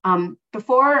Plus.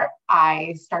 Before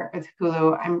I start with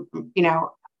Hulu,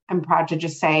 I'm proud to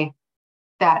just say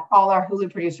that all our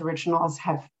Hulu produced originals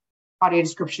have audio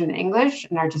description in English,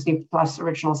 and our Disney Plus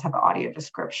originals have audio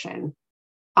description.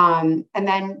 And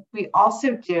then we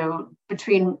also do,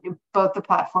 between both the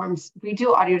platforms, we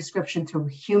do audio description through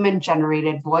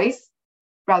human-generated voice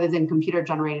rather than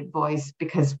computer-generated voice,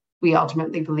 because we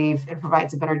ultimately believe it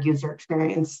provides a better user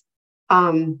experience.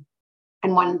 And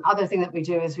one other thing that we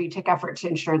do is we take effort to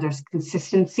ensure there's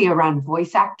consistency around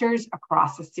voice actors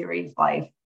across a series' life.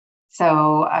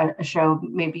 So a show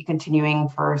may be continuing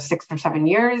for 6 or 7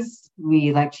 years.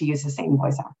 We like to use the same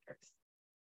voice actors.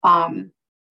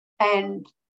 And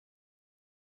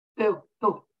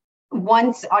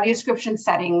once audio description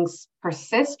settings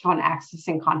persist when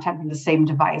accessing content from the same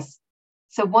device.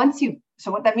 So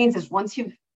what that means is once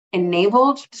you've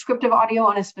enabled descriptive audio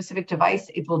on a specific device,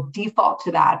 it will default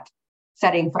to that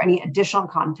setting for any additional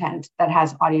content that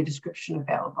has audio description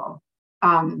available.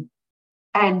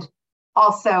 And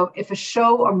also, if a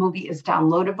show or movie is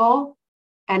downloadable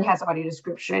and has audio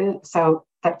description, so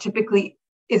that typically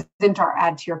isn't our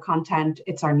ad tier content,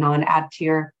 it's our non-ad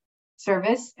tier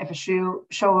service. If a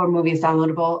show or movie is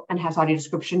downloadable and has audio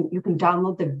description, you can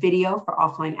download the video for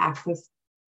offline access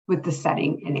with the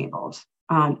setting enabled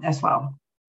as well.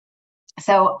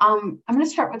 So I'm going to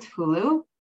start with Hulu.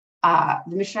 The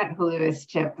mission at Hulu is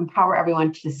to empower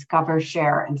everyone to discover,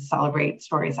 share, and celebrate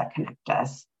stories that connect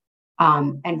us.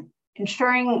 And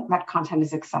ensuring that content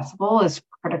is accessible is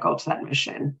critical to that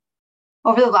mission.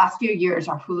 Over the last few years,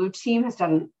 our Hulu team has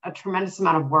done a tremendous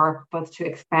amount of work, both to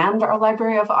expand our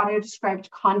library of audio described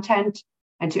content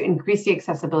and to increase the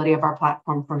accessibility of our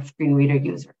platform for screen reader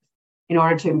users in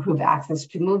order to improve access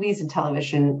to movies and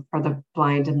television for the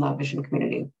blind and low vision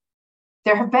community.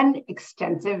 There have been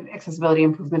extensive accessibility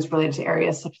improvements related to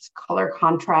areas such as color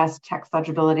contrast, text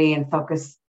legibility, and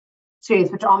focus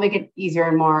states, which all make it easier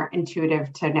and more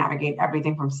intuitive to navigate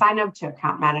everything from sign up to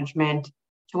account management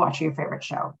to watching your favorite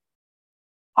show.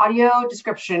 Audio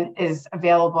description is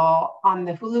available on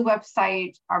the Hulu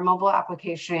website, our mobile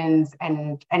applications,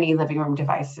 and any living room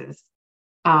devices.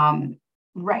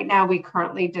 Right now, we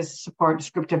currently just support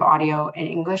descriptive audio in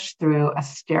English through a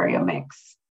stereo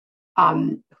mix.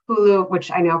 Hulu,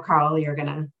 which I know, Carl, you're going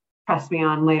to press me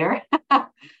on later.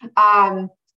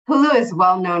 Hulu is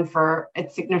well known for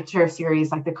its signature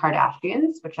series like The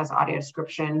Kardashians, which has audio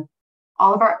description.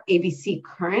 All of our ABC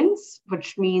currents,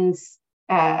 which means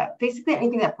basically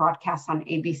anything that broadcasts on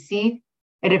ABC,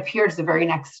 it appears the very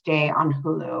next day on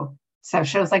Hulu. So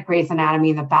shows like Grey's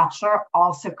Anatomy and The Bachelor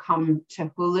also come to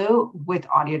Hulu with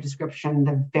audio description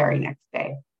the very next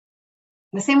day.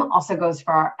 The same also goes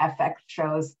for our FX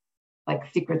shows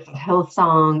like Secrets of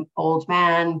Hillsong, Old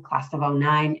Man, Class of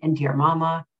 '09, and Dear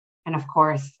Mama. And of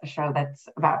course, a show that's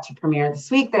about to premiere this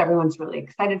week that everyone's really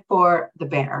excited for, The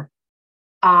Bear.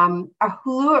 Our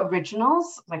Hulu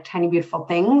originals, like Tiny Beautiful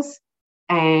Things,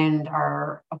 and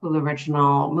our Hulu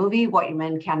original movie, What You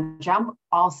Men Can Jump,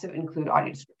 also include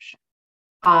audio description.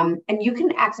 And you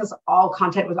can access all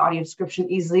content with audio description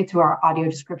easily through our audio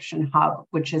description hub,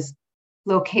 which is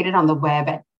located on the web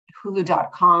at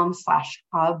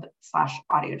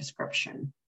hulu.com/hub/audio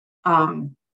description.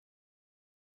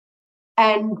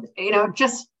 And,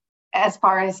 just as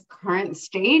far as current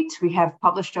state, we have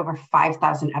published over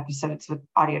 5,000 episodes with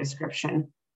audio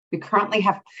description. We currently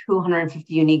have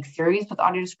 250 unique series with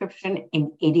audio description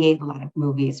in 88 live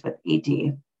movies with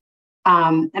AD.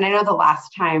 And I know the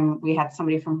last time we had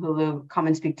somebody from Hulu come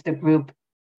and speak to the group,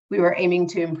 we were aiming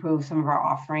to improve some of our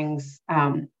offerings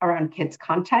around kids'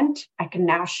 content. I can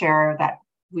now share that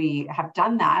we have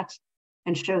done that.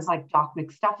 and shows like Doc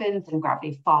McStuffins and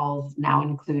Gravity Falls now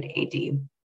include AD.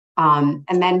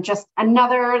 And then just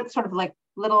another sort of like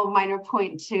little minor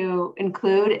point to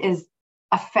include is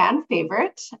a fan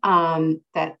favorite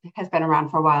that has been around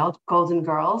for a while, Golden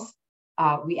Girls.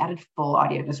 We added full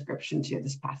audio description to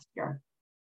this past year.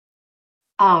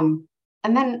 And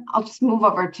then I'll just move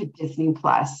over to Disney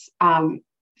Plus.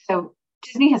 So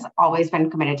Disney has always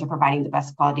been committed to providing the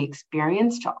best quality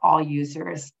experience to all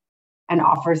users and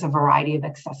offers a variety of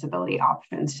accessibility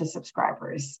options to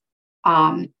subscribers.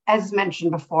 As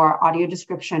mentioned before, audio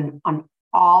description on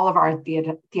all of our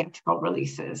theatrical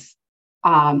releases.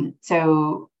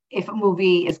 So if a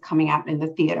movie is coming out in the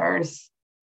theaters,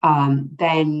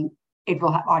 then it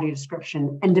will have audio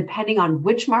description. And depending on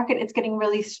which market it's getting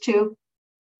released to,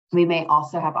 we may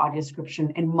also have audio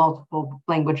description in multiple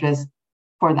languages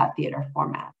for that theater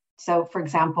format. So for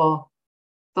example,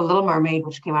 The Little Mermaid,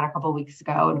 which came out a couple of weeks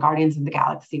ago, and Guardians of the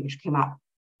Galaxy, which came out,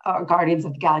 Guardians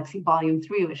of the Galaxy Volume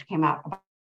 3, which came out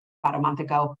about a month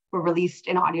ago, were released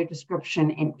in audio description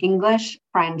in English,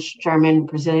 French, German,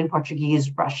 Brazilian,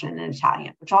 Portuguese, Russian, and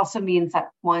Italian, which also means that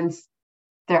once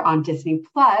they're on Disney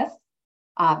Plus,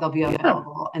 they'll be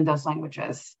available in those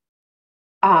languages.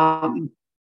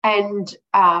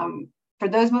 For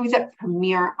those movies that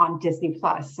premiere on Disney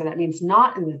Plus, so that means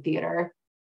not in the theater,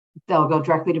 they'll go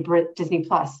directly to Disney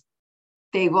Plus.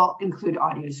 They will include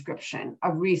audio description.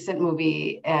 A recent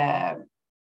movie that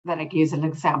I can use as an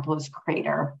example is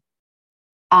Crater.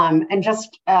 And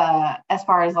just as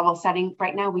far as level setting,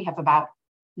 right now we have about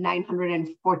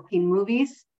 914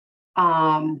 movies,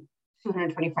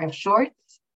 225 shorts,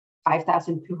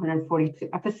 5,242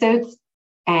 episodes,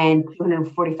 and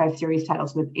 245 series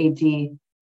titles with AD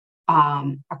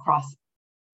across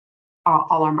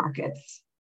all our markets.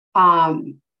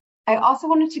 I also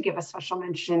wanted to give a special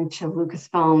mention to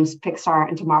Lucasfilms, Pixar,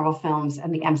 and to Marvel Films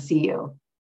and the MCU.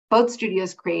 Both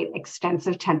studios create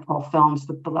extensive tentpole films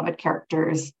with beloved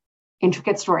characters,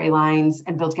 intricate storylines,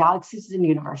 and build galaxies and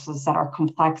universes that are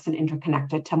complex and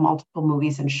interconnected to multiple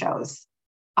movies and shows.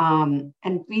 And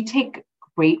we take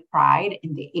great pride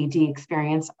in the AD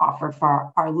experience offered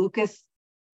for our Lucas,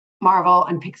 Marvel,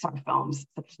 and Pixar films,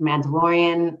 such as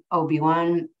Mandalorian,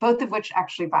 Obi-Wan, both of which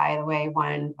actually, by the way,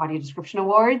 won audio description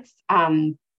awards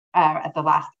at the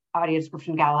last audio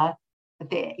description gala that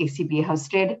the ACB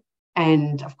hosted,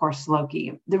 and of course,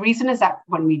 Loki. The reason is that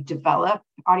when we develop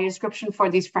audio description for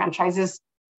these franchises,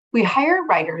 we hire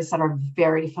writers that are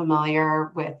very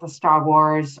familiar with the Star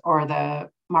Wars or the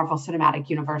Marvel Cinematic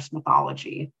Universe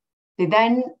mythology. They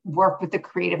then work with the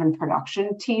creative and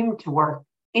production team to work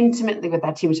intimately with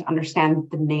that team to understand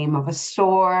the name of a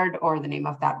sword or the name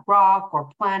of that rock or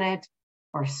planet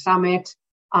or summit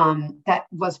that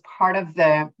was part of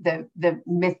the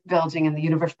myth building and the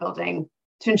universe building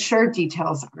to ensure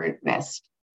details aren't missed.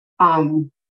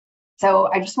 So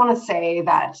I just want to say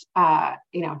that,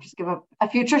 just give a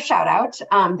future shout out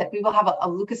that we will have a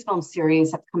Lucasfilm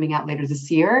series that's coming out later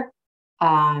this year,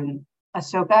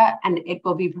 Ahsoka, and it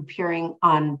will be premiering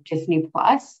on Disney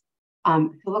Plus.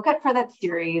 To look out for that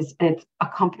series and its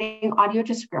accompanying audio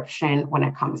description when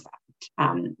it comes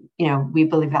out. We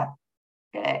believe that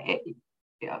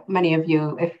many of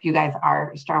you, if you guys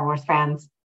are Star Wars fans,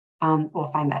 will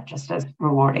find that just as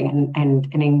rewarding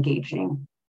and engaging.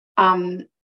 And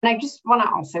I just want to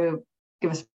also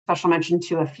give a special mention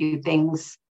to a few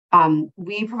things.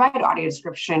 We provide audio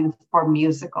description for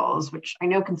musicals, which I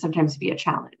know can sometimes be a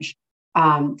challenge.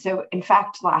 So in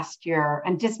fact, last year,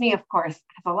 and Disney, of course,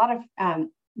 has a lot of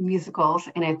musicals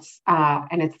in its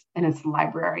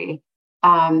library.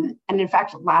 And in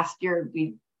fact, last year,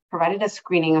 we provided a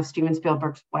screening of Steven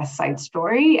Spielberg's West Side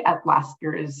Story at last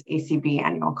year's ACB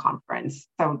annual conference.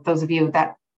 So those of you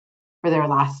that were there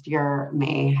last year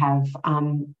may have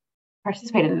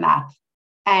participated in that.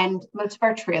 And most of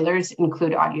our trailers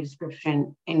include audio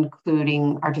description,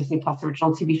 including our Disney Plus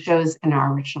original TV shows and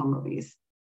our original movies.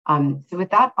 So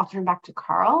with that, I'll turn back to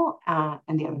Carl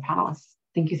and the other panelists.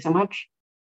 Thank you so much.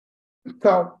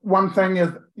 So one thing is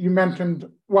you mentioned,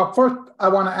 well, first I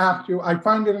want to ask you, I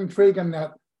find it intriguing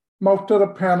that most of the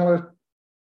panelists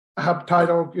have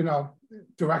titles,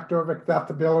 Director of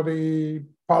Accessibility,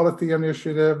 Policy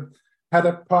Initiative, Head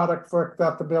of Product for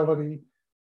Accessibility.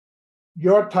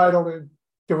 Your title is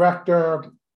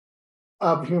Director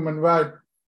of Human Rights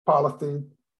Policy.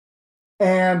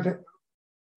 And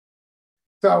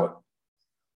so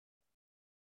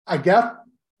I guess,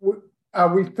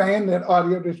 are we saying that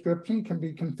audio description can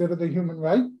be considered a human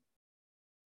right?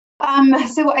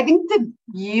 So I think the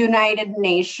United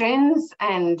Nations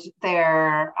and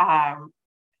their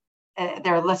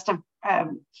list of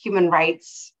human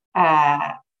rights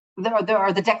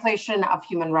the Declaration of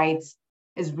Human Rights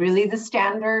is really the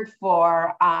standard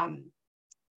for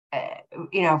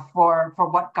for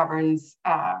what governs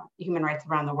human rights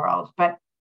around the world. But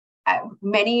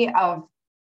many of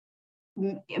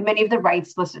the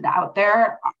rights listed out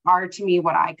there are, to me,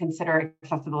 what I consider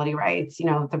accessibility rights.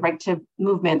 The right to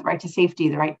movement, the right to safety,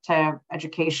 the right to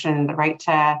education, the right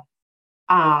to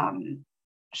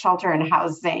shelter and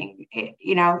housing.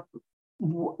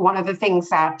 One of the things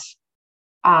that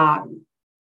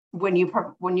when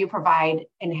you provide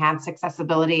enhanced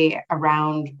accessibility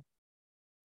around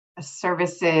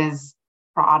services,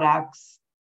 products,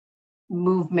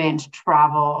 movement,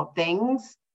 travel,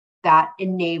 things that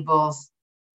enables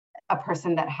a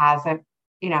person that has a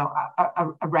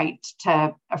right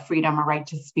to a freedom, a right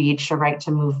to speech, a right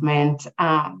to movement,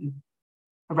 a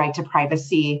right to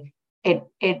privacy. It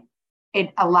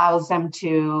allows them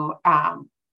to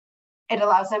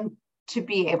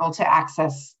be able to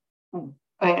access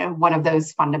one of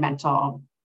those fundamental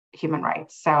human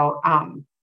rights. So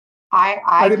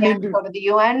I can't go to the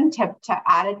UN to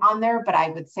add it on there, but I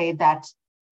would say that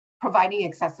providing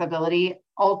accessibility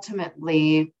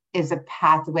ultimately is a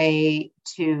pathway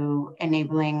to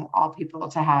enabling all people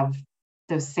to have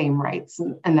those same rights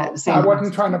and that same. I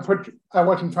wasn't trying to put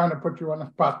you on the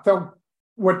spot. So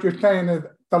what you're saying is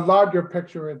the larger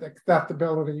picture is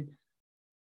accessibility,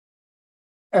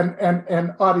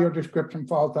 and audio description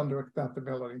falls under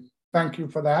accessibility. Thank you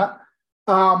for that.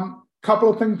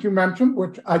 Couple of things you mentioned,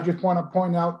 which I just want to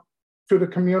point out to the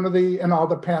community and all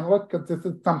the panelists, because this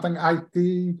is something I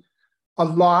see a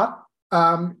lot.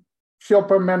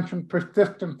 Shilpa mentioned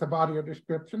persistence of audio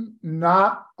description.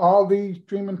 Not all these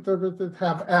streaming services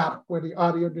have apps where the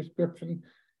audio description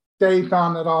stays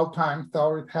on at all times. So I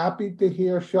was happy to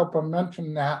hear Shilpa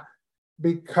mention that,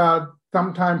 because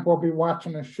sometimes we'll be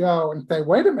watching a show and say,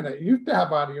 wait a minute, it used to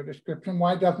have audio description.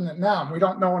 Why doesn't it now? And we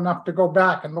don't know enough to go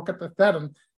back and look at the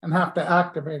settings and have to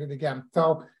activate it again.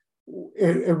 So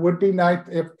it would be nice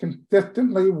if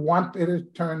consistently, once it is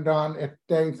turned on, it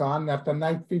stays on. That's a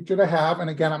nice feature to have. And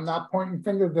again, I'm not pointing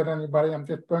fingers at anybody. I'm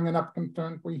just bringing up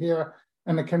concerns we hear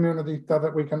in the community so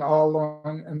that we can all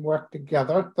learn and work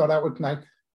together. So that was nice.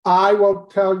 I will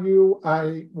tell you,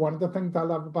 one of the things I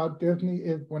love about Disney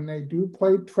is when they do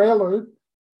play trailers.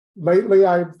 Lately,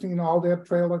 I've seen all their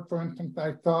trailers. For instance,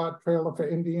 I saw a trailer for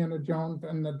Indiana Jones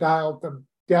and the Dials of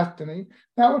Destiny.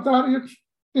 That was audio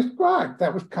described.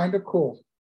 That was kind of cool.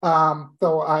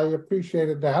 So I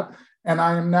appreciated that. And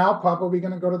I am now probably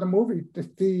going to go to the movies to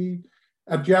see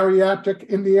a geriatric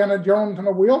Indiana Jones in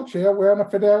a wheelchair wearing a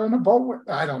fedora and a bow.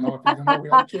 I don't know if he's in a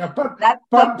wheelchair,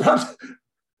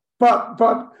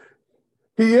 but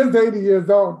he is 80 years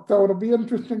old, so it'll be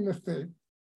interesting to see.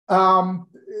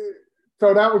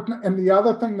 So that was, and the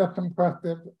other thing that's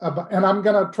impressive about, and I'm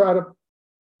going to try to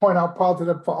point out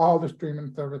positive for all the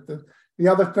streaming services. The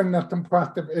other thing that's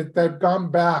impressive is they've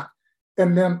gone back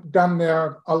and then done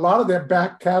a lot of their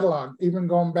back catalog, even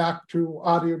going back to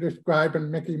audio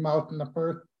describing Mickey Mouse in the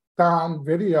first sound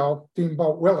video,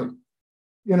 Steamboat Willie,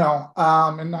 in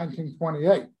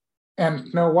 1928, and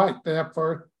Snow White, their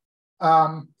first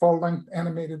full-length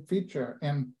animated feature,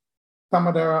 and some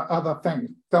of their other things.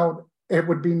 So it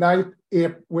would be nice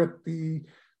if, with the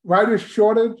writer's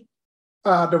shortage,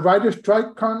 the writer's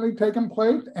strike currently taking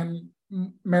place, and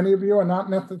many of you are not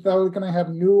necessarily going to have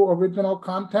new original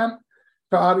content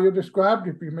to audio described,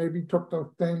 if you maybe took those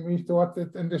same resources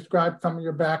and described some of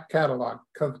your back catalog,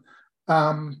 because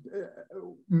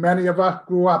many of us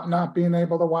grew up not being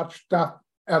able to watch stuff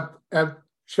as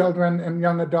children and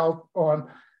young adults,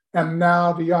 and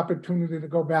now the opportunity to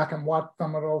go back and watch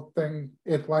some of those things,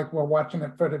 it's like we're watching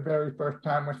it for the very first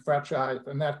time with fresh eyes,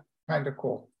 and that's kind of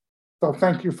cool. So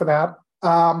thank you for that.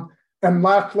 And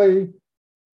lastly,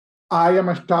 I am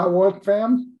a Star Wars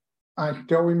fan. I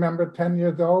still remember 10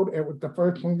 years old. It was the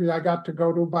first movie I got to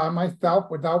go to by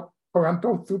myself without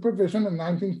parental supervision in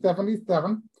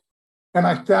 1977. And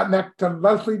I sat next to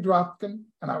Leslie Dropkin,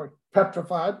 and I was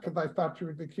petrified because I thought she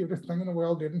was the cutest thing in the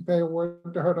world, didn't say a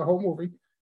word to her the whole movie.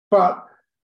 But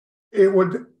it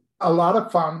was a lot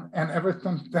of fun. And ever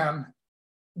since then,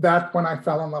 that's when I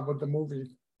fell in love with the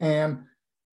movies. And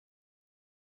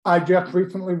I just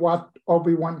recently watched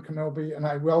Obi-Wan Kenobi, and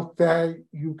I will say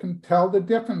you can tell the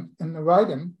difference in the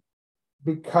writing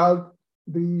because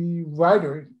the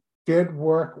writers did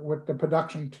work with the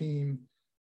production team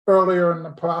earlier in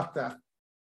the process.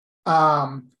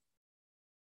 And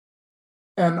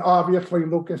obviously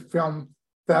Lucasfilm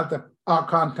said that our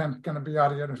content's going to be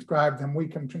audio described and we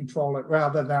can control it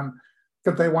rather than,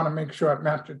 because they want to make sure it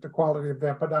matches the quality of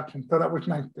their production. So that was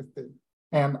nice to see.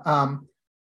 And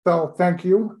so thank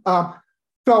you.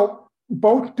 So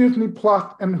both Disney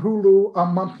Plus and Hulu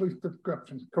are monthly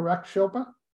subscriptions, correct, Shilpa?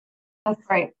 That's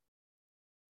right.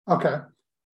 Okay.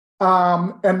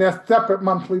 And they're separate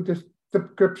monthly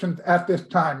subscriptions at this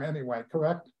time anyway,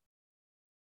 correct?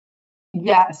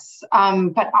 Yes,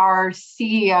 but our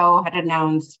CEO had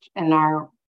announced in our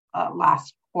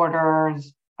last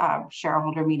quarter's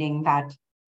shareholder meeting that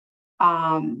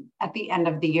at the end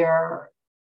of the year,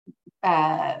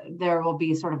 there will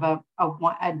be sort of a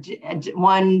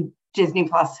one Disney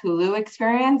Plus Hulu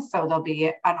experience. So there'll be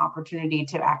an opportunity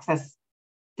to access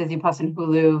Disney Plus and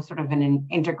Hulu sort of in an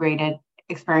integrated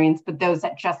experience. But those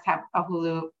that just have a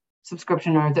Hulu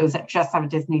subscription or those that just have a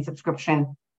Disney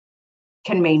subscription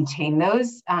can maintain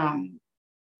those.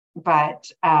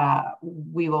 But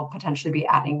we will potentially be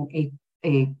adding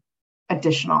a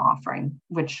additional offering,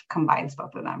 which combines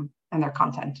both of them and their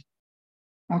content.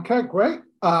 Okay, great.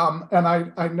 And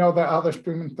I know that other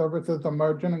streaming services are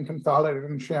merging and consolidating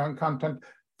and sharing content.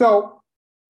 So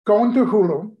going to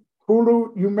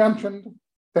Hulu, you mentioned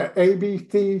that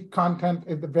ABC content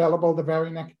is available the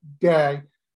very next day,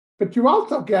 but you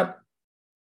also get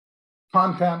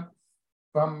content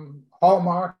from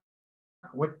Hallmark,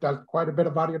 which does quite a bit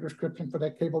of audio description for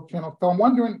their cable channel. So I'm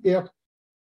wondering if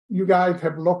you guys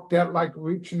have looked at like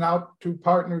reaching out to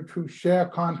partners who share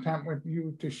content with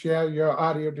you to share your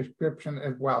audio description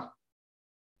as well.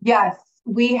 Yes,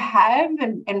 we have,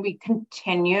 and we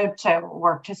continue to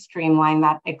work to streamline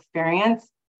that experience.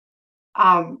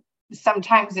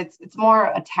 Sometimes it's more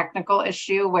a technical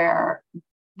issue where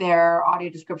their audio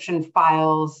description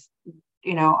files,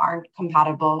 aren't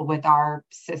compatible with our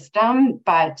system,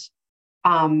 but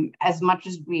as much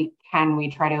as we can, we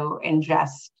try to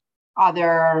ingest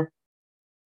other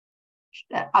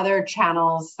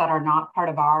channels that are not part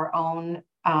of our own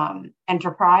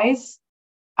enterprise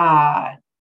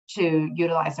to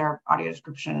utilize our audio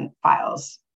description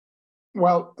files.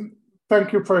 Well,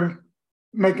 thank you for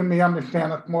making me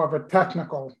understand it's more of a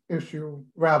technical issue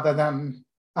rather than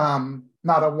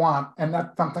not a want. And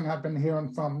that's something I've been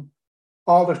hearing from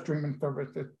all the streaming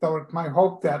services. So it's my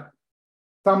hope that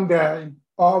someday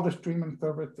all the streaming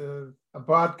services, a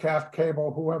broadcast,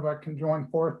 cable, whoever can join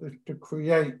forces to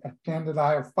create a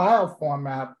standardized file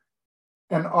format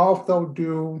and also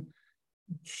do,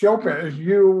 Shilpa, as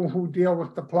you who deal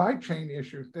with supply chain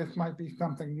issues, this might be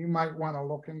something you might want to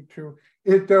look into.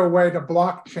 Is there a way to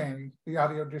blockchain the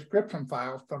audio description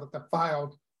files so that the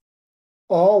files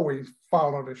always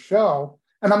follow the show?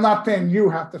 And I'm not saying you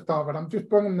have to solve it. I'm just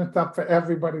bringing this up for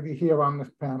everybody to hear on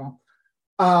this panel.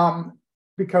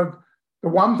 Because the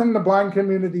one thing the blind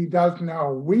community does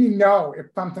know, we know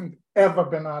if something's ever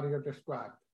been audio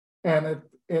described. And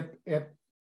it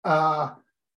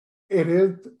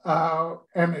is,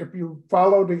 and if you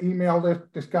follow the email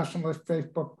list, discussion list,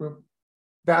 Facebook group,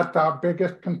 that's our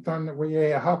biggest concern that we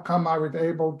hear. How come I was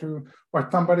able to, or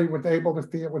somebody was able to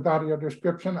see it with audio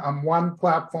description on one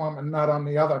platform and not on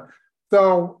the other?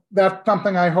 So that's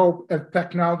something I hope as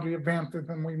technology advances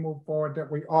and we move forward that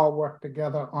we all work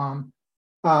together on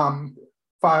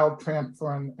file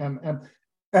transfer.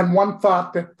 And one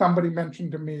thought that somebody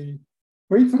mentioned to me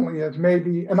recently is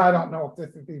maybe, and I don't know if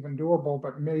this is even doable,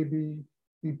 but maybe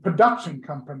the production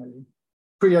company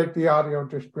create the audio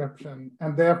description,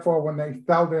 and therefore when they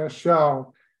sell their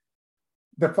show,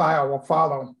 the file will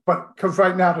follow. But because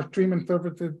right now the streaming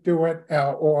services do it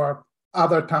or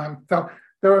other times. So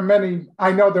there are many,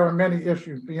 I know there are many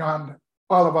issues beyond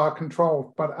all of our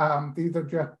controls, but these are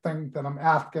just things that I'm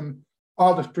asking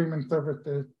all the streaming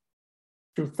services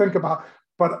to think about.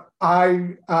 But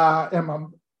I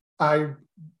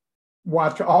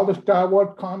watch all the Star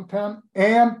Wars content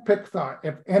and Pixar.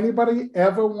 If anybody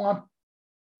ever wants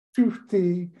to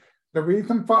see the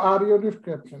reason for audio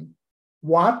description,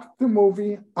 watch the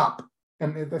movie Up.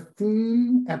 And there's a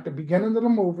scene at the beginning of the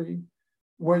movie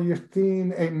where you're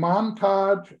seeing a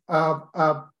montage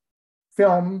of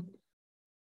film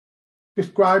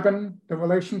describing the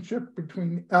relationship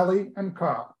between Ellie and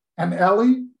Carl. And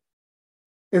Ellie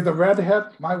is a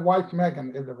redhead. My wife,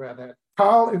 Megan, is a redhead.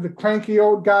 Carl is a cranky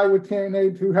old guy with hearing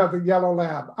aids who has a yellow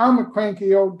lab. I'm a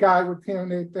cranky old guy with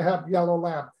hearing aids that have yellow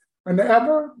lab.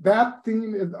 Whenever that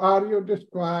scene is audio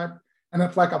described, and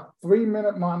it's like a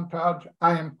 3-minute montage,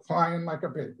 I am crying like a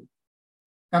baby.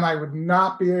 And I would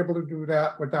not be able to do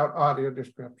that without audio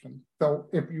description. So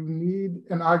if you need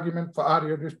an argument for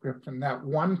audio description, that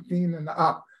one scene in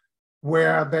Up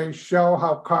where they show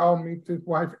how Carl meets his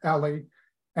wife, Ellie,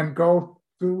 and go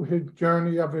through his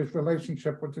journey of his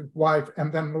relationship with his wife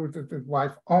and then loses his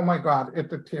wife. Oh my God,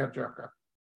 it's a tearjerker.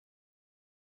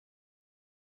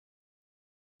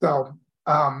 So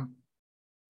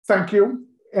thank you.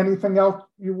 Anything else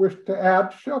you wish to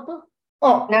add, Shilpa?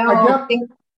 Oh, no,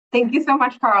 thank you so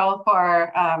much, Carl,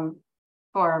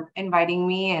 for inviting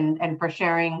me and for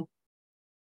sharing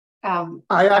some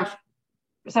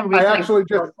research.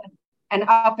 And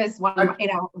Up is one,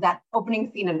 that opening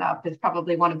scene in Up is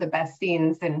probably one of the best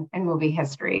scenes in movie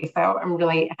history. So I'm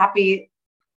really happy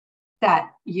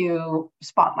that you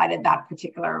spotlighted that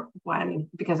particular one,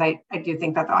 because I do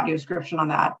think that the audio description on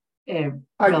that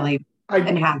really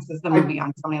enhances the movie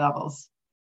on so many levels.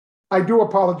 I do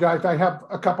apologize. I have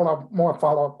a couple of more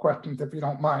follow-up questions, if you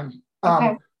don't mind.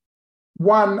 Okay.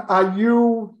 One,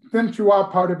 since you are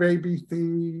part of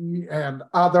ABC and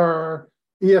other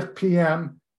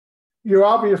ESPN, you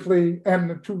obviously, and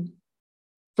the two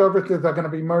services are going to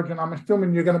be merging. I'm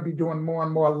assuming you're going to be doing more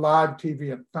and more live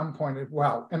TV at some point as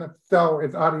well. And if so,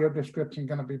 is audio description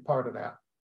going to be part of that?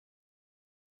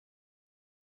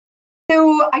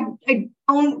 So I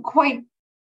don't quite,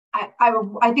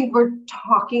 I think we're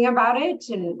talking about it,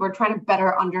 and we're trying to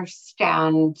better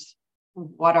understand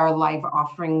what our live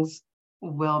offerings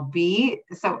will be.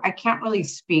 So I can't really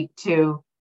speak to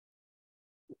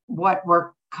what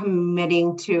we're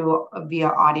committing to via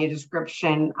audio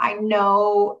description. I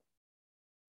know,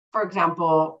 for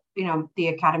example, the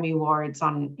Academy Awards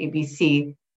on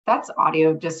ABC, that's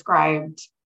audio described.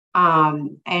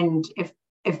 And if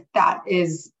that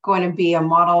is going to be a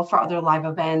model for other live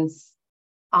events,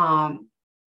 what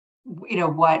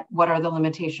are the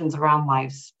limitations around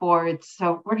live sports?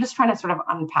 So we're just trying to sort of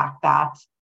unpack that.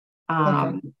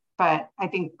 Okay. But I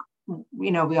think,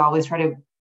 we always try to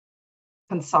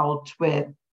consult with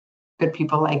good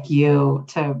people like you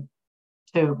to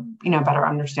better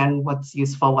understand what's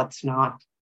useful, what's not.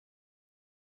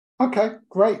 Okay,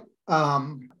 great.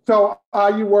 So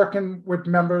are you working with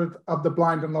members of the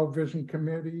blind and low vision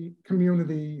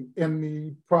community in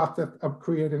the process of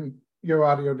creating your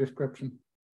audio description?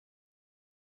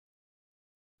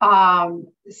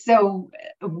 So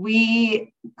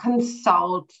we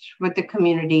consult with the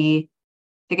community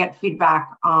to get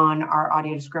feedback on our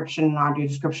audio description and audio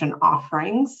description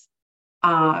offerings.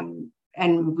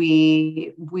 And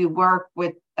we work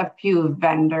with a few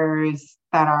vendors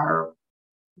that are,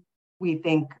 we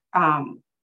think,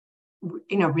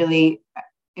 really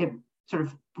sort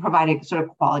of providing sort of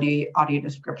quality audio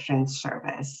description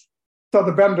service. So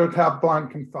the vendors have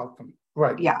blind consultants,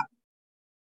 right? Yeah.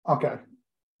 Okay,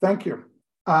 thank you.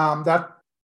 That's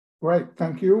great,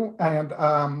 thank you.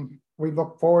 And we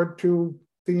look forward to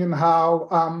seeing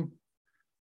how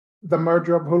the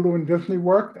merger of Hulu and Disney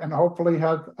worked, and hopefully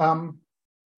has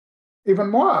even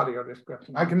more audio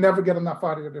description. I can never get enough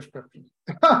audio description.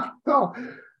 So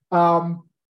I'm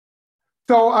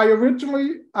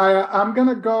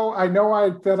gonna go, I know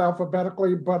I said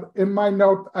alphabetically, but in my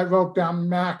notes, I wrote down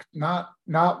Max, not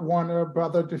Warner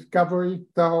Brother Discovery.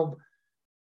 So,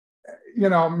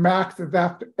 Max is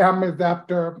after, M is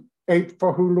after H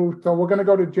for Hulu. So we're gonna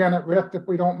go to Janet Ritt if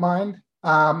we don't mind,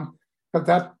 because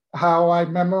that's how I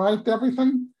memorized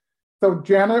everything. So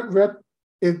Janet Ritt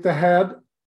is the head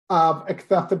of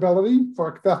accessibility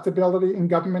in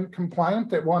government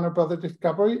compliance at Warner Brother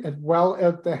Discovery, as well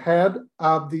as the head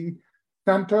of the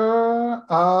Center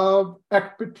of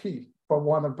Expertise for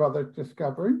Warner Brother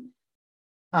Discovery.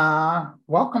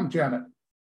 Welcome, Janet.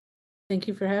 Thank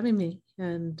you for having me,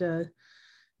 and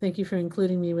thank you for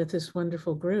including me with this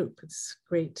wonderful group. It's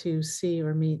great to see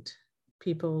or meet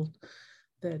people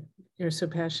that are so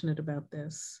passionate about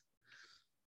this.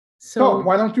 So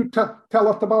why don't you tell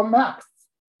us about Max?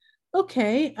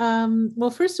 Okay.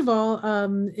 Well, first of all,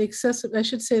 I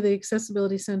should say the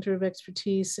Accessibility Center of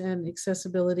Expertise and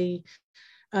Accessibility,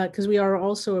 because we are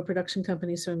also a production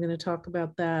company. So I'm going to talk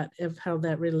about that, of how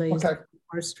that relates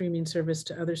our streaming service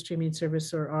to other streaming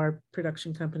service, or our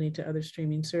production company to other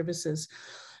streaming services.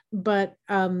 But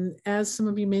as some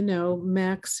of you may know,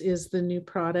 Max is the new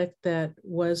product that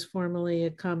was formerly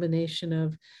a combination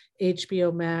of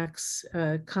HBO Max,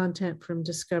 content from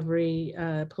Discovery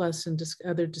Plus and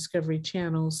other Discovery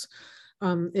channels.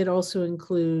 It also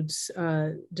includes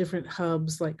different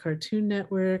hubs like Cartoon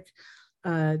Network,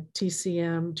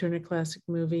 TCM, Turner Classic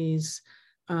Movies,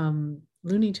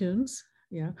 Looney Tunes,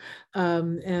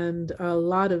 and a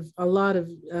lot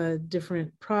of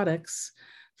different products.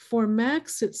 For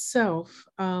Max itself,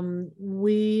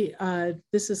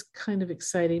 this is kind of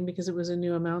exciting because it was a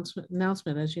new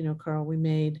announcement, as you know, Carl, we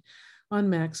made on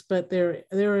Max, but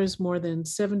there is more than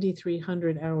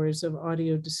 7,300 hours of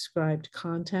audio described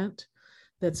content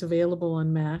that's available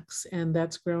on Max, and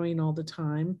that's growing all the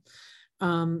time.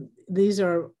 These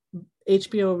are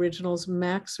HBO originals,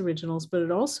 Max originals, but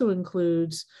it also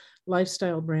includes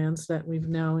lifestyle brands that we've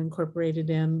now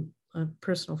incorporated in, a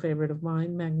personal favorite of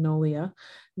mine, Magnolia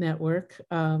Network.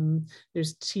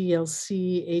 There's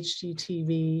TLC,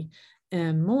 HGTV,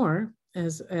 and more,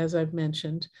 as I've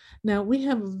mentioned. Now, we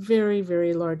have a very,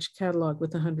 very large catalog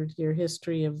with a 100-year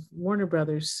history of Warner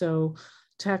Brothers, so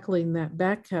tackling that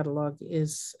back catalog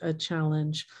is a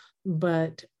challenge,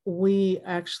 but we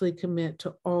actually commit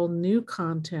to all new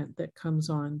content that comes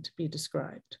on to be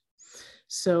described.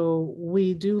 So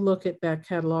we do look at back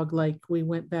catalog, like we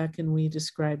went back and we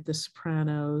described The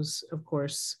Sopranos, of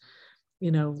course,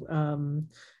 you know,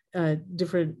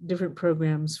 different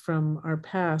programs from our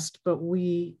past, but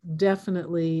we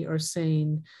definitely are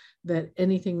saying that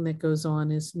anything that goes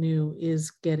on is new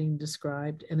is getting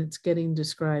described, and it's getting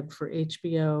described for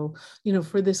HBO, you know,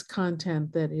 for this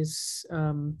content that is,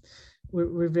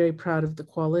 we're very proud of the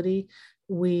quality.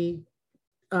 We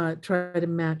try to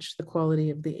match the quality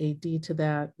of the AD to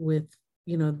that with,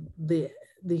 you know, the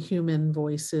human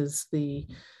voices, the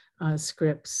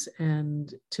scripts,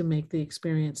 and to make the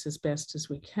experience as best as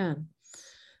we can.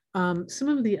 Some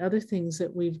of the other things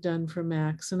that we've done for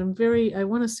Max, and I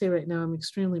want to say right now, I'm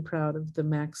extremely proud of the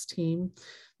Max team.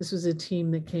 This was a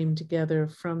team that came together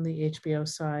from the HBO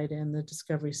side and the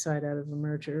Discovery side out of a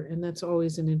merger, and that's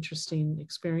always an interesting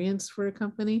experience for a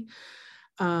company.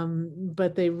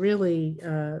 But they really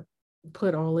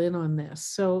put all in on this.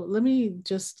 So let me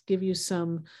just give you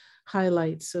some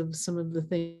highlights of some of the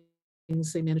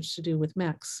things they managed to do with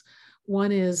Max.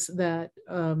 One is that,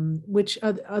 which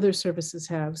other services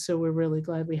have, so we're really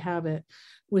glad we have it,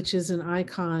 which is an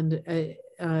icon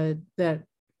that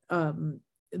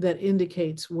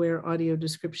indicates where audio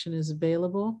description is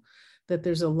available, that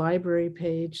there's a library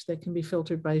page that can be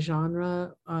filtered by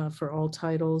genre for all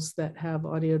titles that have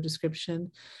audio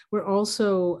description. We're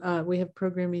also, we have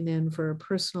programming in for a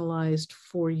personalized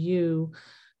for you,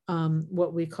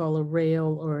 what we call a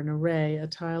rail or an array, a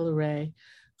tile array,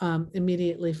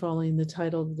 immediately following the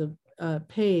title of the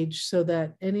page, so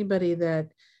that anybody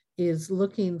that is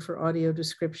looking for audio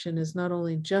description is not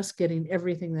only just getting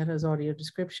everything that has audio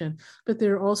description, but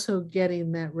they're also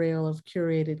getting that rail of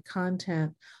curated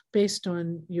content based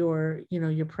on your, you know,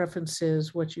 your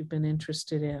preferences, what you've been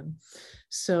interested in.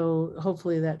 So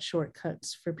hopefully that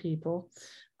shortcuts for people.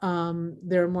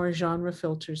 There are more genre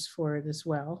filters for it as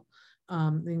well.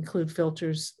 They include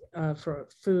filters for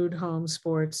food, home,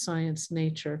 sports, science,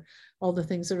 nature, all the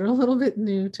things that are a little bit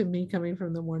new to me coming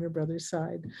from the Warner Brothers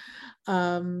side.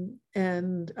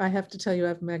 And I have to tell you, I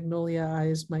have Magnolia Eye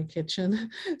as my kitchen.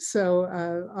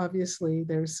 So obviously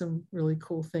there's some really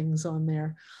cool things on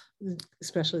there,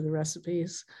 especially the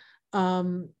recipes.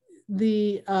 The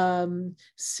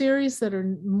series that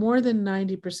are more than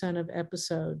 90% of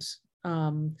episodes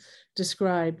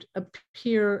described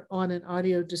appear on an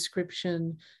audio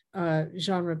description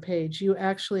genre page. You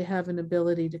actually have an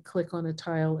ability to click on a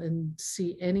tile and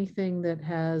see anything that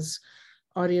has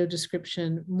audio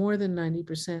description more than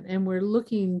 90%. And we're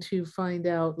looking to find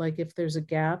out, like, if there's a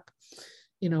gap,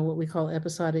 you know, what we call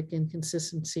episodic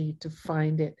inconsistency, to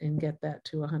find it and get that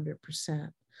to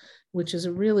 100%, which is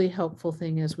a really helpful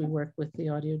thing as we work with the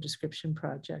Audio Description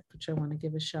Project, which I want to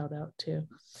give a shout out to.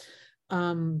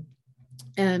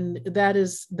 And that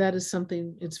is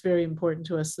something, it's very important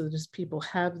to us, so that as people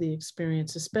have the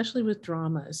experience, especially with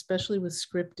drama, especially with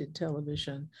scripted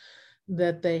television,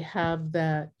 that they have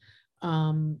that,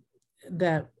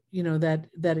 you know,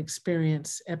 that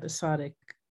experience, episodic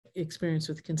experience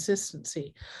with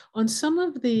consistency. On some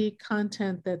of the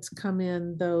content that's come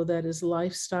in, though, that is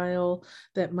lifestyle,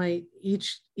 that might,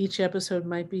 each episode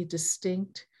might be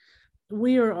distinct.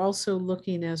 We are also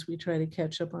looking, as we try to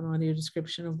catch up on audio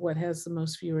description, of what has the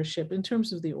most viewership in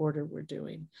terms of the order we're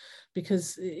doing,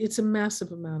 because it's a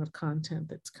massive amount of content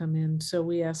that's come in. So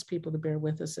we ask people to bear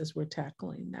with us as we're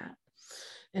tackling that.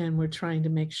 And we're trying to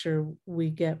make sure we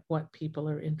get what people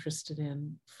are interested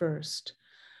in first.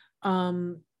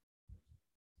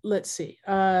 Let's see.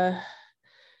 On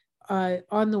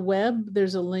the web,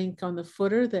 there's a link on the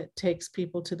footer that takes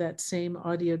people to that same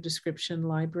audio description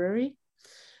library.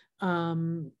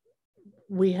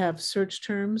 We have search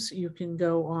terms. You can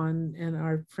go on, and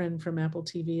our friend from Apple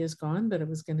TV is gone, but I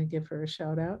was going to give her a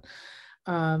shout out.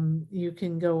 You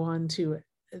can go on to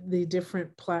the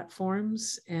different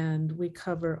platforms, and we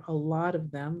cover a lot of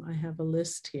them. I have a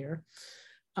list here.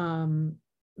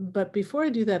 But before I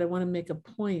do that, I want to make a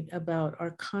point about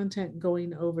our content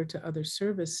going over to other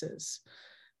services,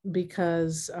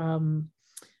 because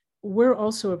we're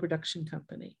also a production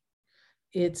company.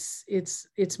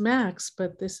 It's Max,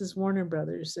 but this is Warner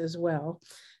Brothers as well.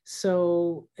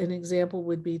 So an example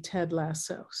would be Ted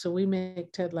Lasso. So we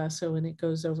make Ted Lasso and it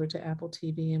goes over to Apple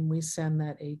TV, and we send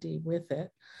that AD with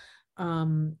it.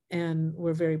 and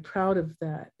we're very proud of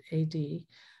that, AD.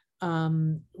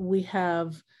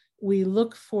 We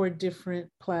look for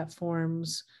different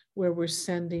platforms where we're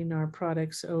sending our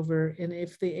products over, and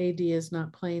if the AD is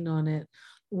not playing on it,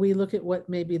 we look at what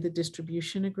maybe the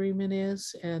distribution agreement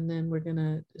is, and then we're going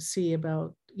to see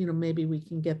about, maybe we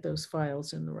can get those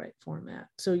files in the right format.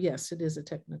 So yes, it is a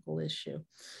technical issue.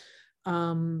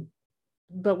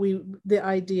 But the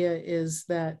idea is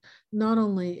that not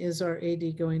only is our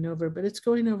AD going over, but it's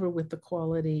going over with the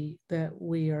quality that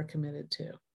we are committed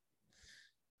to.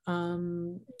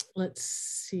 Let's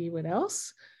see what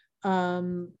else.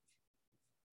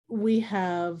 We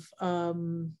have,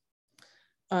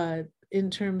 in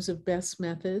terms of best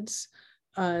methods,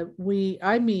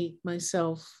 I meet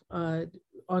myself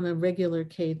on a regular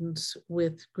cadence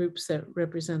with groups that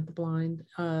represent the blind.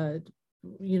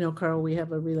 Carl, we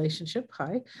have a relationship,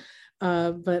 hi.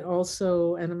 But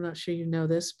also, and I'm not sure you know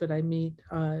this, but I meet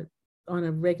on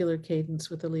a regular cadence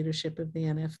with the leadership of the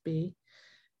NFB,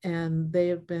 and they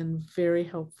have been very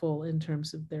helpful in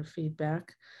terms of their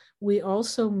feedback. We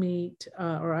also meet,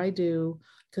 or I do,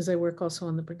 because I work also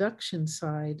on the production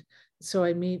side, so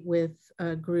I meet with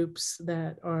groups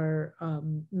that are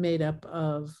made up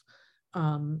of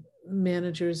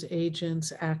managers,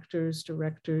 agents, actors,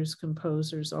 directors,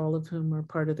 composers, all of whom are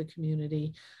part of the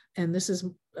community. And this is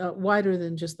wider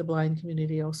than just the blind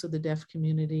community, also the deaf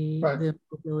community, right, the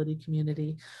mobility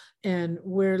community. And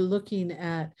we're looking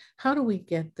at how do we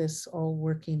get this all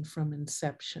working from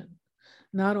inception?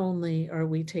 Not only are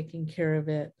we taking care of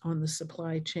it on the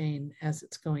supply chain as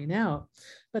it's going out,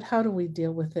 but how do we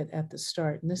deal with it at the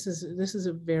start? And this is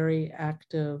a very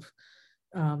active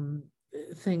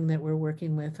thing that we're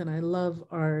working with. And I love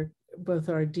both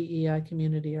our DEI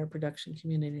community, our production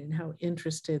community, and how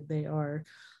interested they are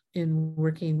in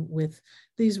working with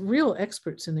these real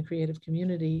experts in the creative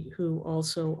community who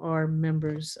also are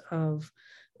members of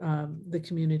the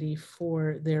community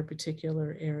for their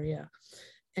particular area.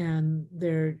 And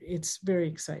it's very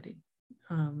exciting.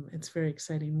 It's very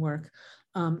exciting work.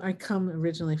 I come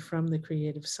originally from the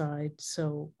creative side,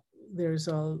 so there's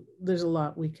a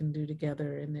lot we can do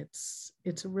together, and it's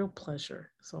a real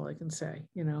pleasure. That's all I can say.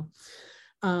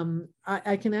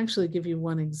 I can actually give you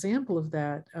one example of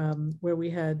that, where we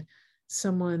had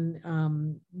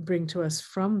someone bring to us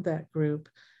from that group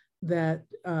that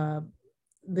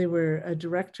they were a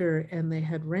director and they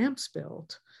had ramps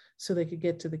built so they could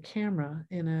get to the camera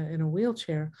in a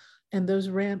wheelchair. And those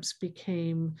ramps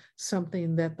became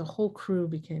something that the whole crew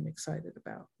became excited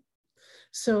about.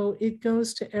 So it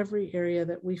goes to every area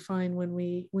that we find when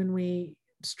we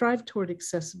strive toward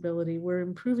accessibility, we're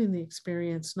improving the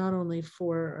experience not only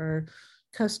for our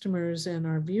customers and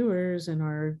our viewers and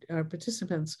our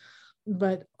participants,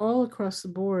 but all across the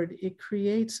board, it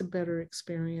creates a better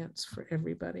experience for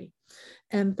everybody.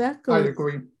 And that goes— I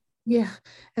agree. Yeah,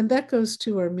 and that goes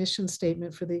to our mission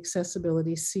statement for the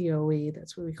accessibility COE.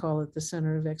 That's what we call it, the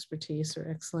Center of Expertise or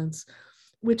Excellence,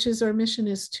 which is our mission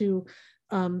is to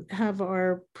have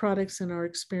our products and our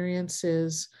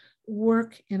experiences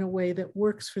work in a way that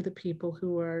works for the people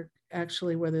who are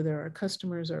actually, whether they're our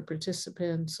customers, our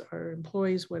participants, our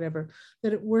employees, whatever,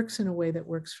 that it works in a way that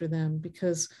works for them,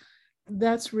 because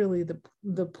that's really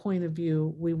the point of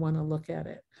view we want to look at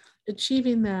it.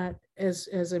 Achieving that, as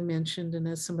I mentioned, and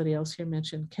as somebody else here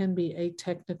mentioned, can be a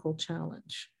technical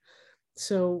challenge.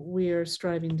 So we are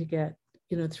striving to get,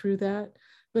 through that.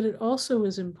 But it also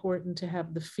is important to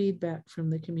have the feedback from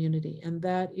the community, and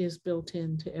that is built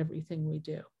into everything we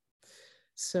do.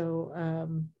 So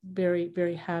very,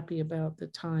 very happy about the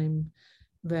time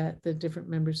that the different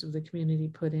members of the community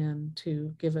put in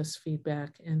to give us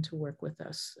feedback and to work with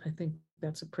us. I think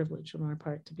that's a privilege on our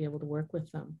part to be able to work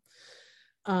with them.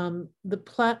 The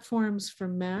platforms for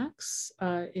Max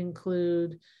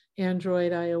include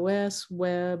Android, iOS,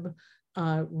 web,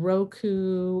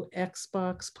 Roku,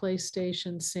 Xbox,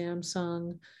 PlayStation,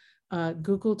 Samsung,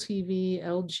 Google TV,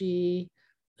 LG.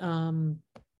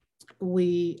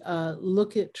 We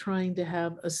look at trying to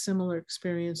have a similar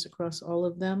experience across all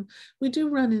of them. We do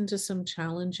run into some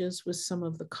challenges with some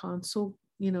of the console,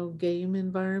 game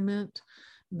environment,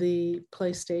 the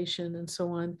PlayStation and so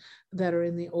on, that are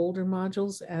in the older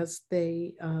modules as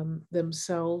they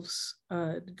themselves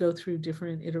go through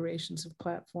different iterations of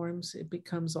platforms. It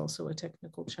becomes also a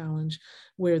technical challenge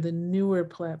where the newer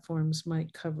platforms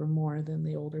might cover more than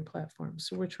the older platforms.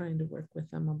 So we're trying to work with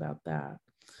them about that.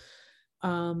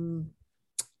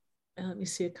 Let me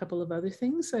see a couple of other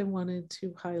things I wanted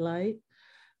to highlight.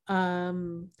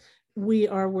 We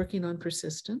are working on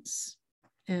persistence,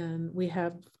 and we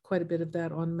have quite a bit of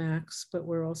that on Max, but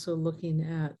we're also looking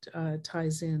at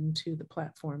ties into the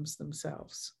platforms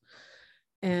themselves.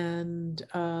 And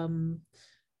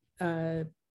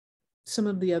some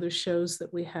of the other shows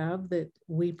that we have that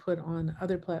we put on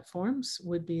other platforms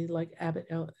would be like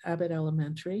Abbott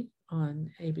Elementary on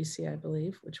ABC, I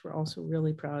believe, which we're also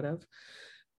really proud of.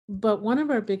 But one of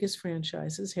our biggest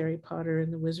franchises, Harry Potter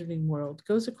and the Wizarding World,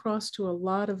 goes across to a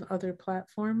lot of other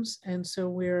platforms. And so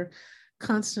we're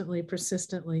constantly,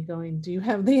 persistently going, do you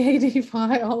have the AD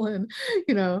file? And,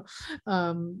 you know,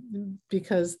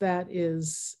 because that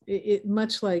is it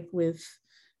much like with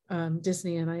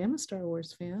Disney, and I am a Star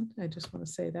Wars fan, I just want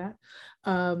to say that,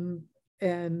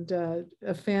 and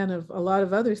a fan of a lot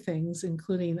of other things,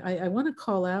 including, I want to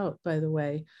call out, by the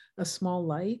way, A Small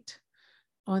Light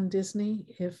on Disney,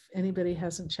 if anybody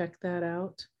hasn't checked that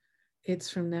out. It's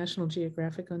from National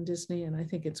Geographic on Disney, and I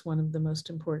think it's one of the most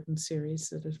important series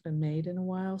that has been made in a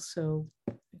while, so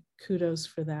kudos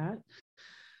for that.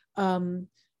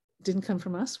 Didn't come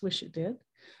from us, wish it did.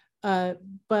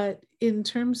 But in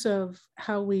terms of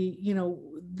how we, you know,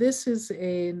 this is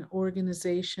an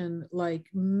organization like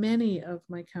many of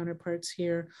my counterparts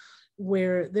here,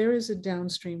 where there is a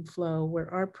downstream flow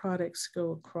where our products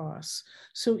go across.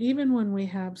 So even when we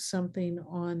have something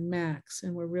on Max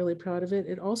and we're really proud of it,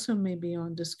 it also may be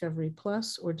on Discovery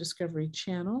Plus or Discovery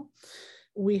Channel.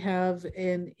 We have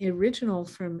an original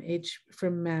from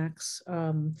Max,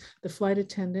 The Flight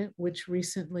Attendant, which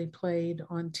recently played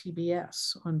on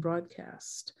TBS on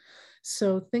broadcast.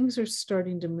 So things are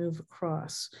starting to move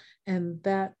across, and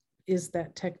that is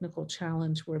that technical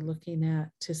challenge we're looking at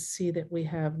to see that we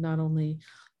have not only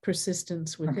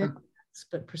persistence within,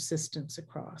 but persistence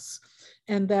across.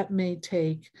 And that may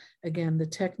take, again, the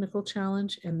technical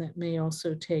challenge, and that may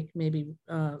also take maybe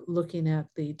looking at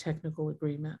the technical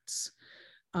agreements.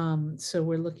 So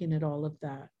we're looking at all of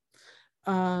that.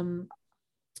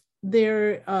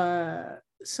 There are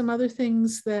some other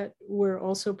things that we're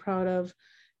also proud of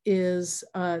is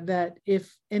that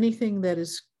if anything that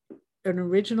is an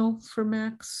original for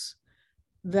Max,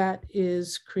 that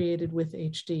is created with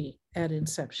HD at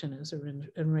inception as an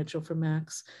original for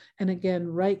Max. And again,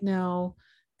 right now,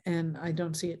 and I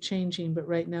don't see it changing, but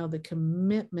right now the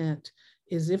commitment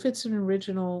is if it's an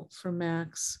original for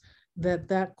Max,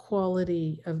 that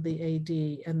quality of the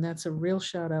AD, and that's a real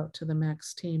shout out to the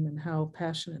Max team and how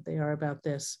passionate they are about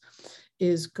this,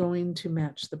 is going to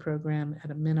match the program at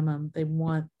a minimum. They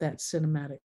want that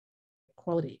cinematic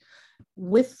quality,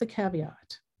 with the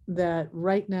caveat that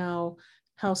right now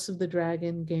House of the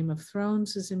Dragon, Game of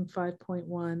Thrones is in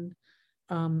 5.1.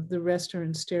 The rest are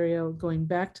in stereo. Going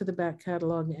back to the back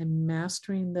catalog and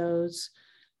mastering those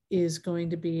is going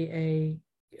to be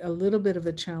a little bit of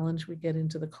a challenge. We get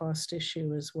into the cost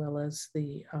issue as well as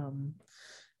the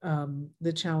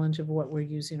challenge of what we're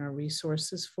using our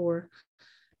resources for.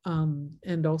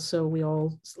 And also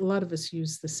a lot of us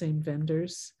use the same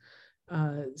vendors.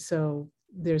 So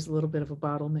there's a little bit of a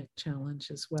bottleneck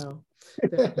challenge as well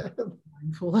that we're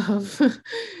mindful of.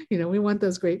 You know, we want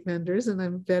those great vendors, and I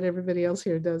bet everybody else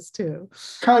here does too.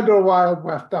 Kind of Wild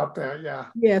West out there, yeah.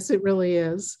 Yes, it really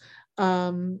is.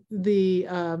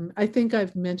 I think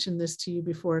I've mentioned this to you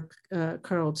before,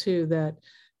 Carl, too, that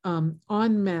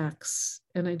on Max,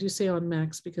 and I do say on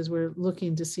Max because we're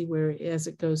looking to see where, as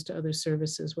it goes to other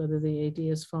services, whether the AD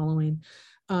is following.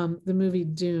 The movie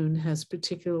Dune has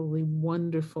particularly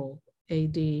wonderful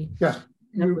AD. Yeah,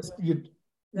 I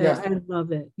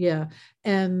love it. Yeah,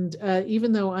 and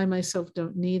even though I myself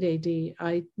don't need AD,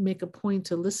 I make a point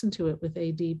to listen to it with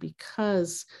AD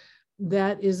because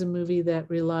that is a movie that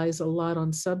relies a lot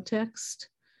on subtext,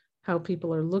 how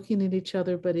people are looking at each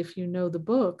other. But if you know the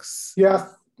books,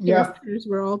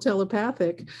 we're all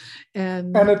telepathic,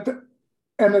 and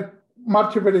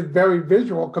much of it is very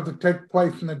visual because it takes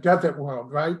place in the desert world,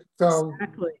 right? So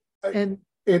exactly,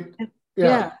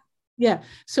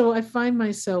 So I find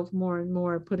myself more and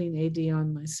more putting AD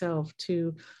on myself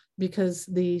too, because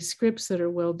the scripts that are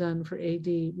well done for AD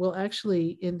will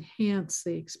actually enhance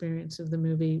the experience of the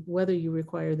movie, whether you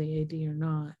require the AD or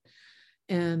not.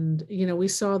 And, you know, we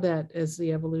saw that as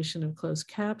the evolution of closed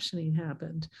captioning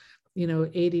happened. You know,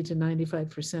 80 to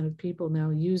 95% of people now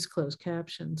use closed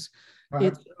captions. Right.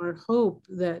 It's our hope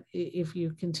that if we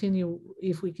continue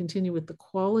with the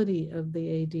quality of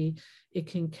the AD, it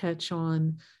can catch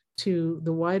on to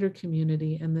the wider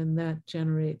community, and then that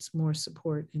generates more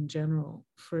support in general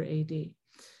for AD,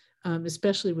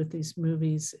 especially with these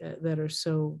movies that are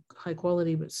so high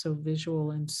quality but so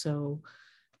visual and so,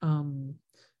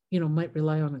 might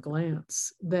rely on a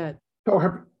glance. That so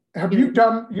have you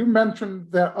done? You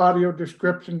mentioned the audio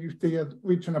description you see as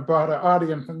reaching a broader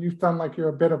audience, and you sound like you're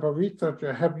a bit of a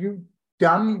researcher. Have you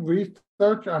done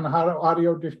research on how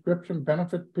audio description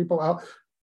benefits people out?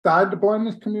 outside the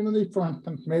blindness community, for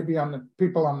instance, maybe on the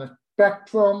people on the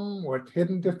spectrum with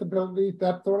hidden disabilities,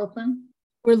 that sort of thing?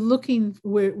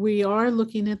 We are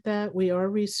looking at that. We are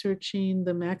researching.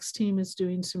 The Max team is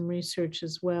doing some research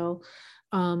as well.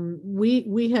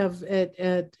 We have at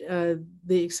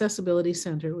the Accessibility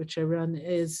Center, which I run,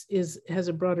 has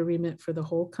a broader remit for the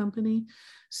whole company.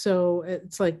 So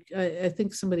it's like, I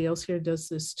think somebody else here does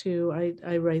this too.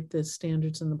 I write the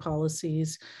standards and the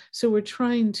policies. So we're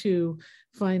trying to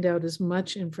find out as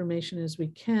much information as we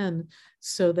can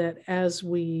so that as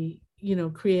we,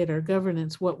 create our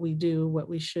governance, what we do, what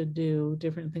we should do,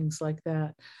 different things like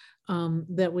that,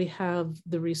 that we have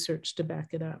the research to back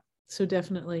it up. So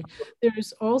definitely, there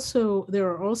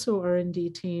are also R&D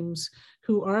teams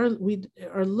who are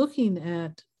looking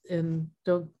at, and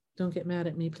don't get mad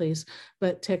at me, please,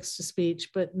 but text to speech,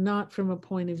 but not from a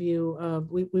point of view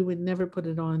of we would never put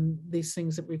it on these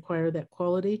things that require that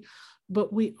quality,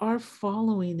 but we are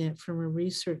following it from a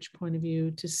research point of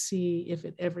view to see if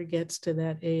it ever gets to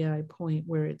that AI point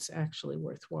where it's actually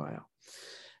worthwhile.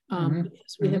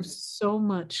 Because we have so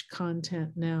much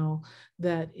content now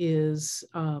that is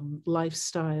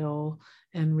lifestyle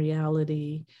and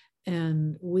reality,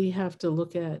 and we have to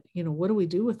look at, what do we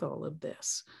do with all of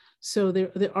this? So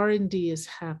the R&D is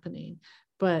happening,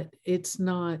 but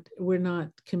we're not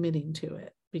committing to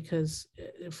it, because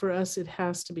for us, it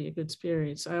has to be a good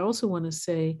experience. I also want to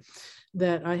say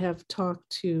that I have talked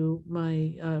to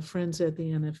my friends at the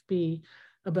NFB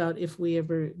about if we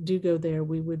ever do go there,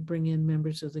 we would bring in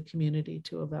members of the community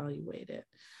to evaluate it.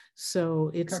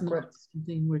 So it's not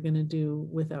something we're going to do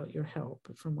without your help,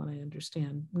 from what I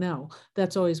understand. Now,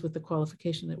 that's always with the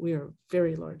qualification that we are a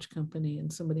very large company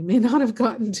and somebody may not have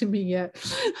gotten to me yet,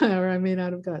 or I may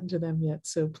not have gotten to them yet.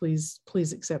 So please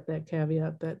accept that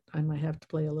caveat that I might have to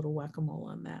play a little whack-a-mole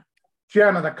on that.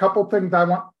 Janet, a couple things I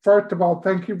want. First of all,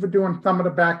 thank you for doing some of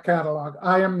the back catalog.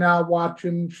 I am now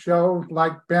watching shows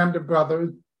like Band of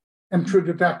Brothers and True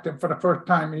Detective for the first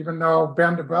time, even though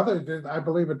Band of Brothers is, I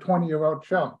believe, a 20-year-old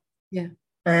show. Yeah.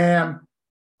 And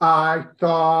I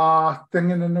saw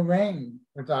Singing in the Rain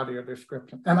with audio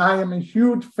description. And I am a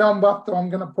huge film buff, so I'm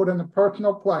going to put in a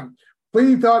personal plug.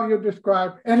 Please audio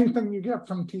describe anything you get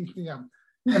from TCM.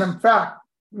 And in fact,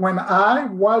 when I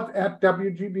was at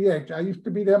WGBH, I used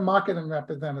to be their marketing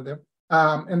representative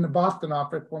in the Boston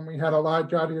office when we had a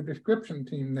large audio description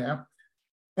team there.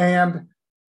 And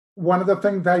one of the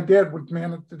things I did was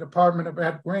manage the Department of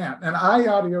Ed grant. And I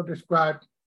audio described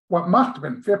what must have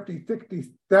been 50,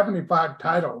 60, 75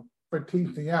 titles for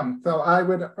TCM. So I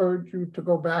would urge you to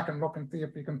go back and look and see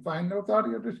if you can find those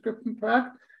audio description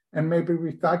tracks and maybe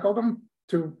recycle them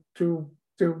to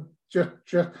just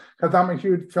because I'm a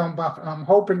huge film buff. I'm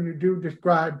hoping you do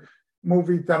describe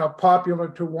movies that are popular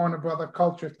to Warner Brother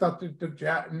culture, such as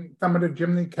some of the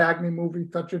Jimmy Cagney movies,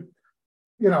 such as,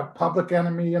 Public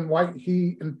Enemy and White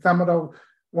Heat, and some of those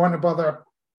Warner Brother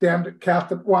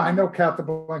I know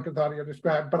Casablanca's audio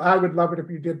described, but I would love it if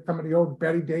you did some of the old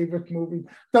Betty Davis movies.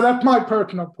 So that's my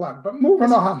personal plug, but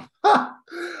moving on.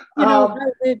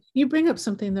 You bring up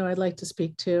something, though, I'd like to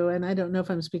speak to, and I don't know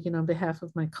if I'm speaking on behalf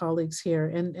of my colleagues here.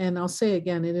 And I'll say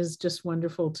again, it is just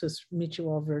wonderful to meet you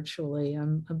all virtually.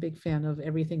 I'm a big fan of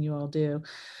everything you all do.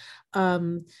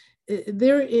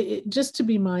 Just to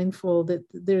be mindful that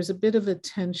there's a bit of a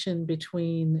tension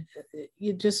between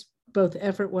both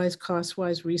effort-wise,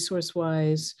 cost-wise,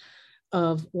 resource-wise,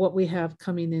 of what we have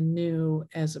coming in new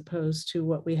as opposed to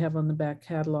what we have on the back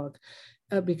catalog,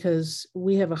 because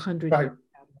we have 100 right.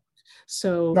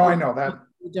 So no, I know that.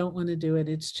 We don't want to do it.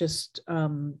 It's just,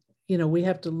 we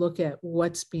have to look at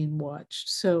what's being watched.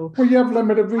 So you have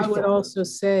limited resources. I would also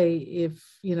say, if,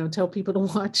 tell people to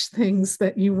watch things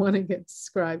that you want to get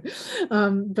subscribed.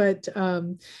 But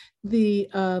the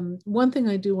one thing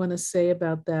I do want to say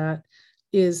about that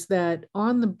is that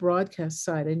on the broadcast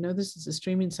side, I know this is a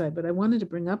streaming side, but I wanted to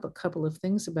bring up a couple of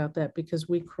things about that because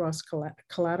we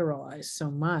cross-collateralize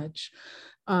so much.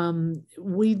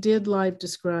 We did live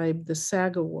describe the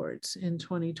SAG Awards in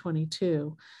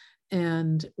 2022.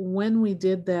 And when we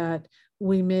did that,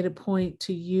 we made a point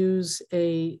to use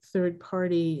a third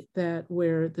party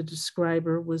where the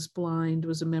describer was blind,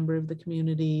 was a member of the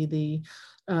community,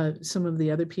 some of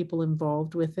the other people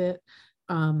involved with it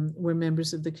were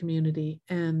members of the community,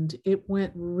 and it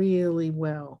went really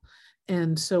well.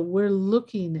 And so we're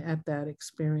looking at that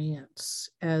experience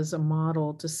as a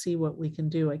model to see what we can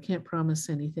do. I can't promise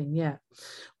anything yet.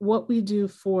 What we do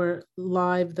for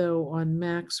live, though, on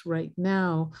Max right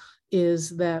now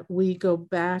is that we go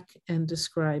back and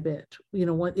describe it.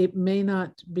 It may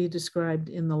not be described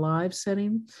in the live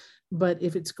setting, but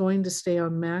if it's going to stay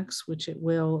on Max, which it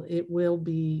will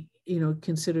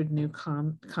considered new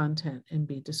content and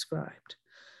be described.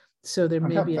 So there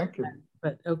may be,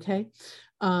 but okay.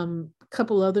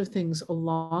 Couple other things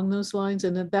along those lines,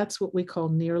 and that's what we call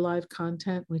near live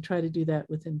content. We try to do that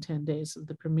within 10 days of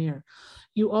the premiere.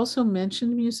 You also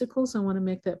mentioned musicals. I want to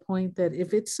make that point that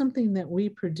if it's something that we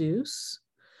produce,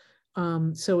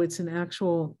 so it's an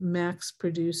actual Max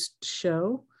produced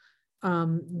show,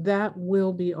 that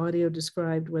will be audio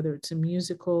described, whether it's a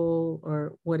musical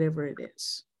or whatever it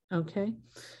is. Okay.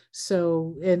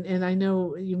 So, and I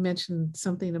know you mentioned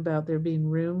something about there being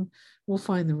room. We'll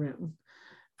find the room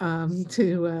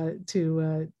to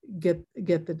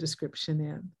get the description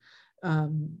in,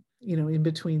 in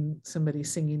between somebody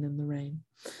singing in the rain.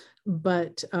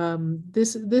 But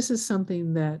this is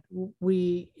something that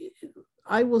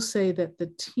I will say that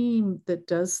the team that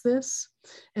does this,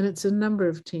 and it's a number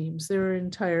of teams, there are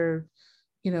entire,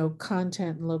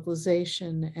 content and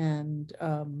localization and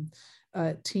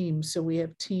teams. So we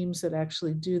have teams that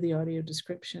actually do the audio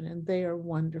description, and they are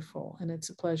wonderful, and it's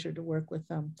a pleasure to work with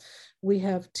them. We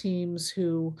have teams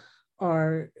who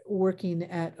are working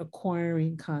at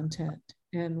acquiring content,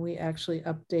 and we actually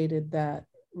updated that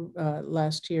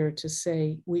last year to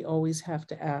say we always have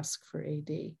to ask for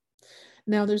AD.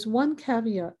 Now, there's one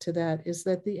caveat to that, is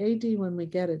that the AD, when we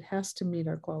get it, has to meet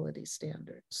our quality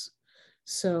standards.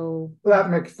 So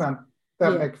that makes sense.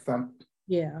 That makes sense.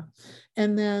 Yeah.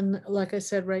 And then, like I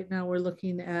said, right now we're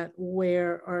looking at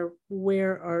where our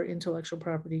intellectual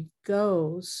property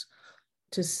goes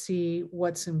to see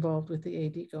what's involved with the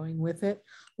AD going with it.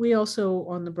 We also,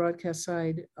 on the broadcast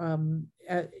side,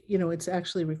 it's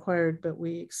actually required, but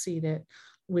we exceed it,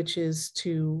 which is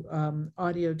to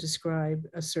audio describe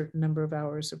a certain number of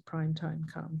hours of primetime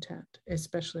content,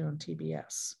 especially on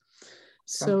TBS.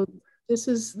 So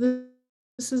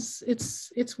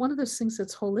it's one of those things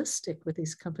that's holistic with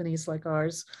these companies like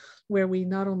ours, where we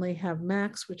not only have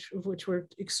Max, which we're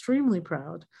extremely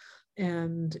proud,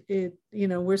 and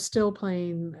we're still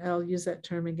playing, I'll use that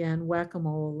term again,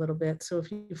 whack-a-mole a little bit. So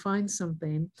if you find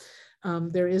something,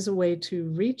 there is a way to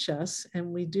reach us,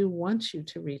 and we do want you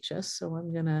to reach us. So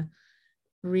I'm going to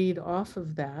read off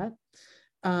of that.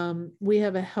 We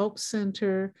have a help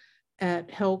center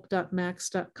at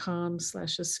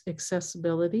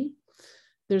help.max.com/accessibility.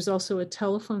 There's also a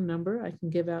telephone number I can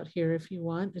give out here if you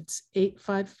want. It's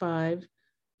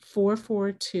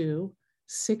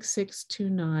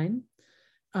 855-442-6629.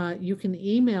 You can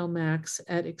email Max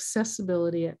at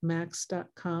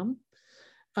accessibility@max.com.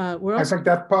 I think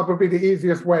that's probably the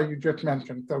easiest way you just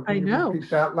mentioned. So can you repeat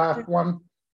that last one?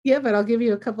 Yeah, but I'll give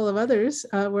you a couple of others.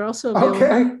 We're also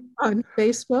available on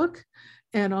Facebook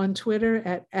and on Twitter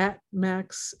at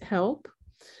 @MaxHelp.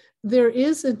 There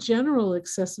is a general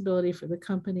accessibility for the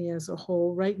company as a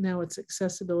whole. Right now it's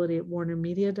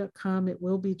accessibility@warnermedia.com. It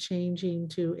will be changing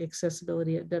to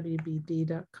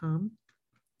accessibility@wbd.com.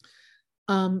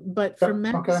 But for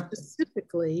Max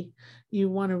specifically, you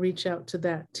want to reach out to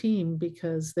that team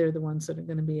because they're the ones that are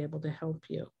going to be able to help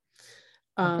you.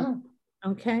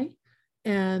 Okay.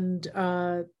 And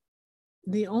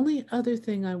the only other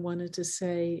thing I wanted to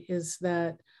say is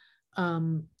that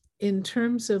in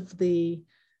terms of the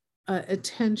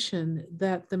attention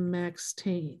that the Max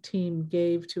team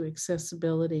gave to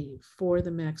accessibility for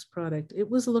the Max product, it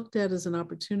was looked at as an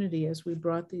opportunity as we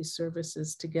brought these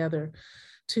services together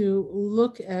to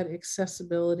look at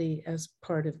accessibility as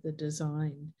part of the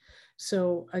design.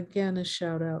 So again, a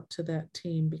shout out to that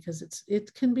team, because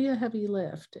it can be a heavy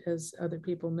lift, as other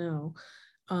people know,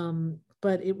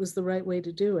 but it was the right way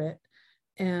to do it.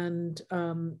 And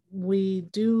we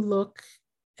do look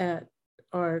at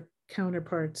our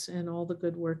counterparts and all the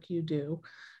good work you do,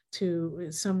 to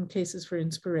some cases for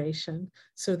inspiration.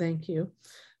 So thank you.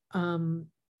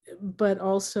 But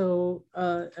also,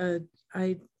 I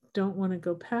don't want to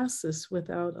go past this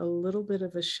without a little bit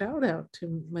of a shout out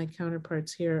to my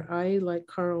counterparts here. I, like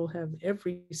Carl, have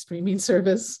every streaming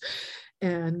service,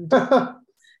 and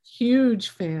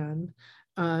huge fan.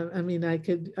 I mean, I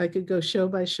could go show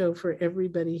by show for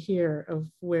everybody here of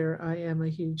where I am a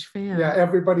huge fan. Yeah,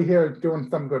 everybody here is doing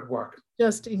some good work.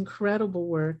 Just incredible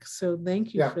work. So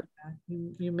thank you for that.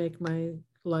 You make my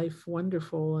life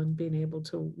wonderful, and being able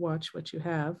to watch what you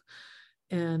have.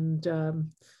 And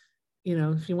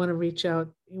if you want to reach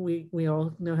out, we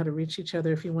all know how to reach each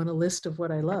other. If you want a list of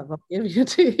what I love, I'll give it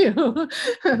to you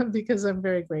because I'm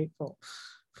very grateful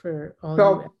for all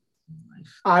you have in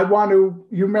life.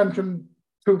 You mentioned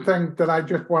two things that I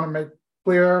just want to make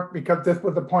clear, because this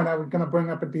was the point I was going to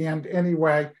bring up at the end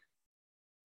anyway.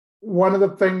 One of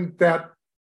the things that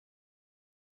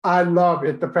I love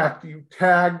is the fact that you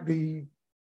tag the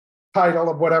title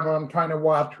of whatever I'm trying to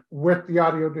watch with the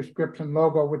audio description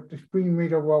logo, which the screen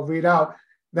reader will read out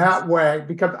that way,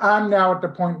 because I'm now at the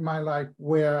point in my life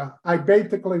where I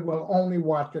basically will only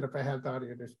watch it if it has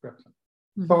audio description.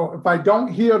 Mm-hmm. So if I don't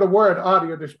hear the word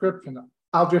audio description,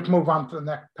 I'll just move on to the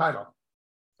next title.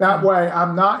 That way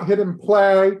I'm not hitting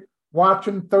play,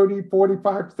 watching 30,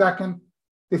 45 seconds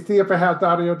to see if it has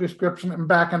audio description and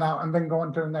backing out and then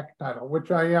going to the next title,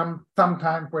 which I am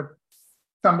sometimes with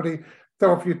somebody.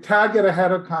 So if you tag it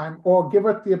ahead of time or give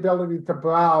us the ability to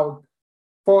browse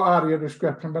for audio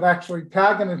description, but actually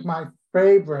tagging is my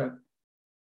favorite,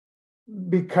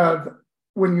 because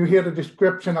when you hear the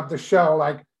description of the show,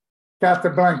 like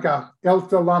Casablanca,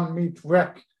 Ilsa Lund meets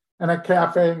Rick in a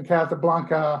cafe in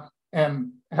Casablanca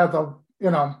and has a,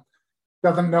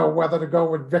 doesn't know whether to go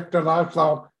with Victor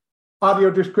Laszlo,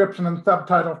 audio description and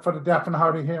subtitle for the deaf and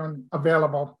hard of hearing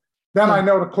available. Then I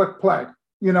know to click play.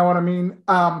 You know what I mean?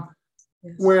 Yes.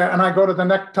 And I go to the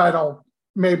next title,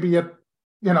 maybe at,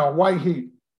 White Heat,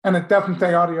 and it doesn't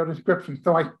say audio description.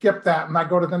 So I skip that and I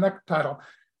go to the next title,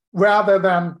 rather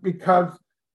than, because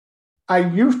I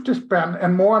used to spend,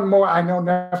 and more, I know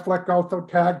Netflix also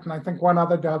tags, and I think one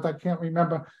other does, I can't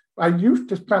remember. I used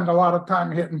to spend a lot of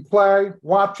time hitting play,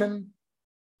 watching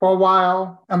for a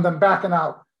while, and then backing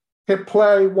out. Hit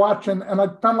play, watching, and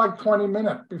I'd spend like 20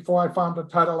 minutes before I found the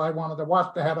title I wanted to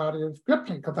watch that had audio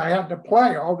description, because I had to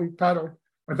play all these titles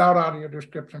without audio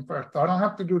description first. So I don't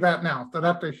have to do that now. So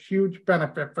that's a huge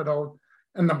benefit for those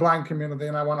in the blind community,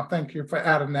 and I want to thank you for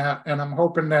adding that. And I'm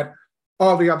hoping that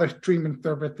all the other streaming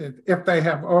services, if they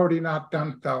have already not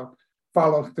done so,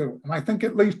 follow through. And I think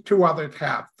at least 2 others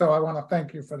have. So I want to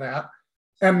thank you for that.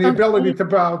 And the ability to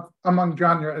browse among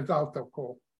genre is also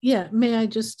cool. Yeah, may I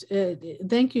just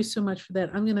thank you so much for that.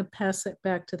 I'm going to pass it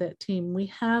back to that team. We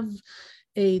have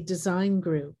a design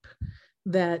group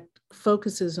that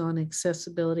focuses on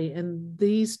accessibility, and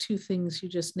these 2 things you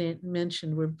just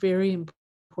mentioned were very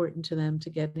important to them to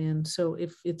get in. So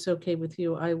if it's okay with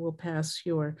you, I will pass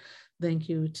your thank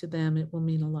you to them. It will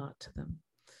mean a lot to them.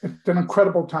 It's an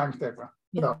incredible time, Deborah.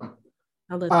 Yeah. So,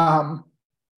 I'll let them.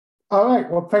 All right.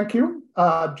 Well, thank you,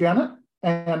 Janet.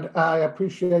 And I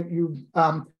appreciate you.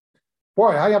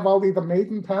 Boy, I have all these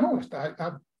amazing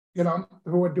panelists.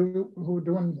 Who are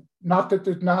doing. Not that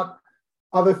there's not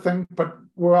other things, but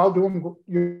you're all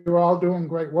doing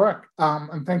great work.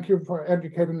 And thank you for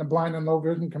educating the blind and low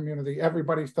vision community.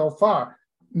 Everybody so far.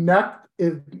 Next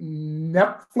is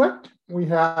Netflix. We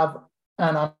have,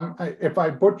 and if I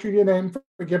butcher your name,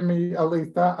 forgive me,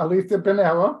 Elisa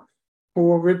Benera,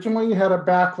 who originally had a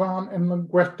background in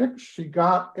linguistics. She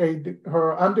got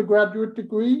her undergraduate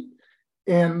degree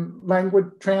in language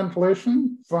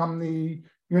translation from the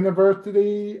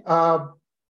University of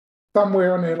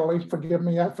somewhere in Italy, forgive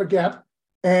me, I forget.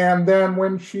 And then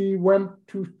when she went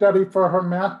to study for her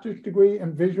master's degree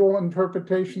in visual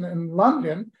interpretation in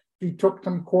London, she took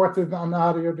some courses on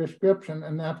audio description,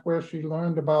 and that's where she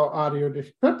learned about audio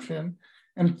description.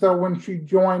 And so when she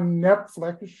joined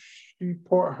Netflix, she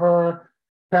put her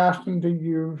passion to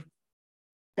use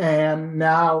and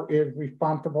now is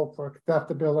responsible for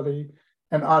accessibility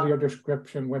and audio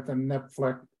description within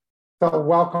Netflix. So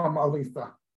welcome,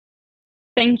 Elisa.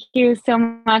 Thank you so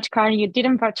much, Carl. You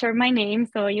didn't butcher my name,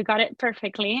 so you got it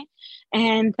perfectly.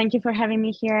 And thank you for having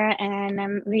me here. And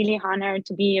I'm really honored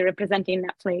to be representing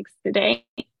Netflix today.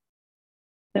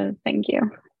 So thank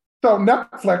you. So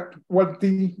Netflix was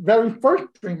the very first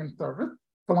streaming service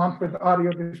to launch with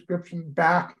audio description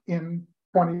back in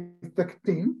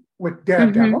 2016 with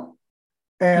Daredevil.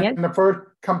 And the first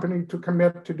company to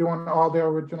commit to doing all their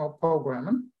original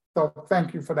programming. So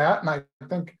thank you for that. And I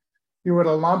think you were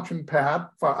the launching pad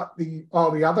for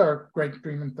all the other great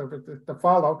streaming services to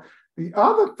follow. The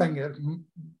other thing is,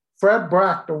 Fred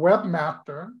Brack, the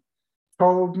webmaster,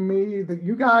 told me that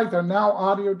you guys are now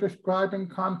audio describing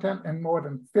content in more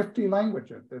than 50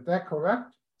 languages. Is that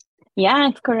correct? Yeah,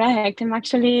 it's correct. I'm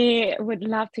actually would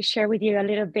love to share with you a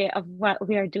little bit of what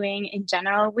we are doing in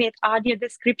general with audio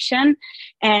description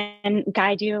and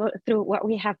guide you through what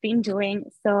we have been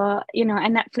doing. So, at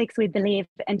Netflix, we believe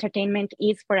entertainment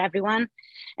is for everyone,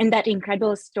 and that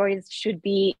incredible stories should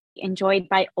be enjoyed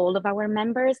by all of our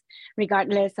members,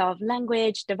 regardless of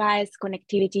language, device,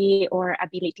 connectivity, or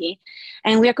ability.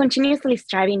 And we are continuously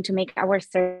striving to make our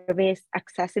service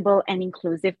accessible and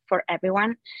inclusive for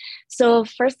everyone. So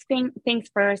first things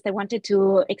first, I wanted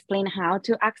to explain how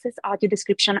to access audio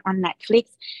description on Netflix.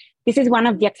 This is one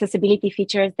of the accessibility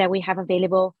features that we have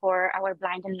available for our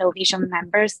blind and low vision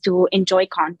members to enjoy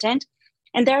content.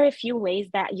 And there are a few ways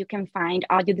that you can find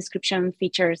audio description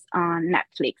features on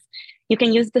Netflix. You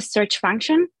can use the search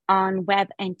function on web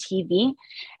and TV,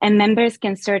 and members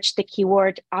can search the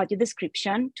keyword audio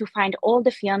description to find all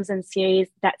the films and series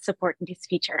that support this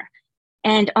feature.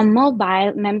 And on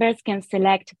mobile, members can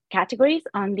select categories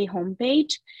on the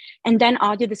homepage and then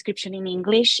audio description in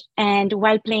English. And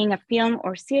while playing a film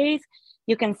or series,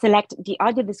 you can select the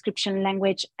audio description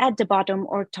language at the bottom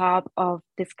or top of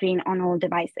the screen on all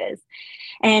devices.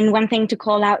 And one thing to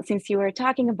call out, since you were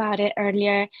talking about it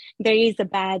earlier, there is a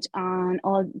badge on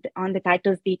the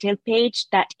title's detail page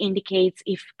that indicates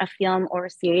if a film or a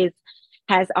series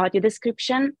has audio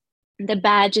description. The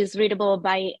badge is readable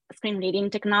by screen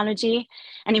reading technology.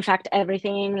 And in fact,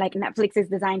 everything like Netflix is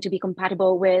designed to be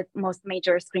compatible with most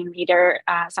major screen reader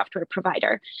software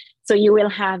provider. So you will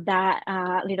have that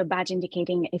little badge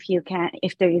indicating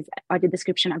if there is audio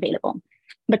description available.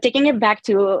 But taking it back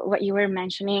to what you were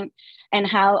mentioning and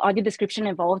how audio description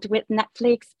evolved with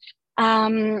Netflix,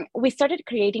 we started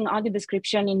creating audio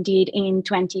description indeed in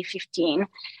 2015.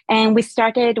 And we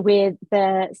started with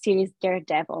the series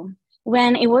Daredevil.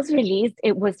 When it was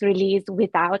released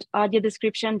without audio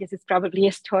description. This is probably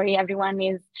a story everyone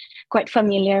is quite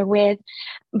familiar with.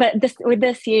 But with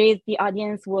the series, the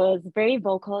audience was very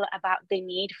vocal about the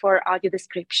need for audio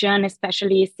description,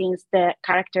 especially since the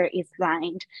character is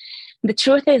blind. The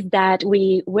truth is that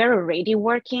we were already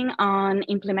working on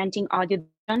implementing audio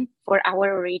for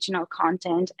our original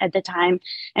content at the time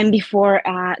and before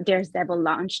Daredevil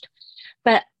launched.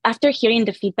 But after hearing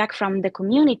the feedback from the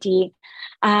community,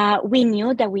 we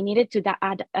knew that we needed to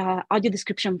add audio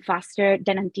description faster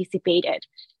than anticipated.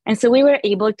 And so we were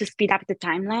able to speed up the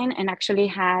timeline and actually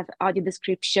have audio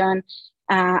description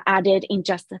added in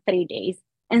just 3 days.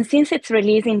 And since its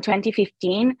release in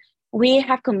 2015, we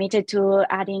have committed to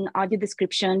adding audio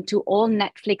description to all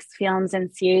Netflix films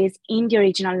and series in the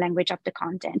original language of the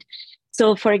content.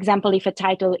 So for example, if a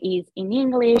title is in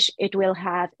English, it will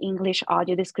have English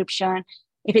audio description.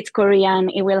 If it's Korean,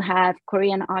 it will have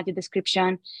Korean audio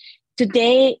description.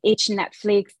 Today, each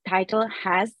Netflix title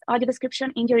has audio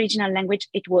description in the original language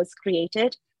it was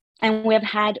created. And we have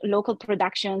had local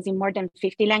productions in more than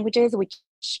 50 languages, which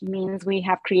means we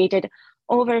have created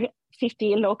over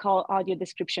 50 local audio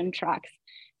description tracks.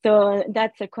 So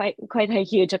that's quite a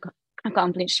huge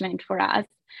accomplishment for us.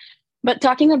 But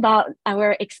talking about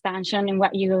our expansion and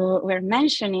what you were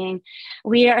mentioning,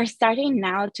 we are starting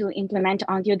now to implement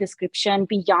audio description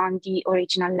beyond the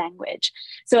original language.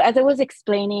 So as I was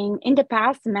explaining, in the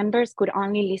past, members could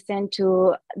only listen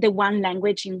to the one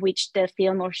language in which the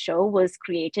film or show was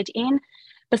created in.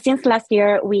 But since last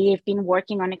year, we've been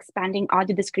working on expanding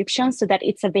audio description so that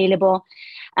it's available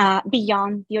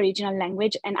beyond the original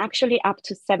language and actually up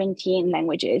to 17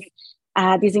 languages.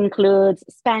 This includes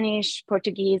Spanish,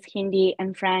 Portuguese, Hindi,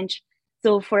 and French.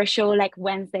 So for a show like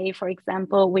Wednesday, for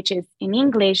example, which is in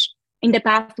English, in the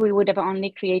past, we would have only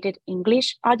created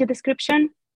English audio description,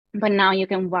 but now you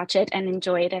can watch it and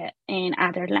enjoy it in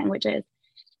other languages.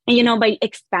 And, by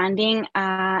expanding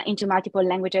into multiple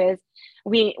languages,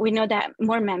 we know that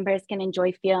more members can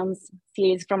enjoy films,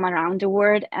 series from around the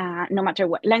world, no matter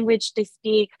what language they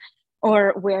speak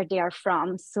or where they are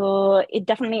from. So it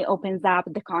definitely opens up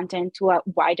the content to a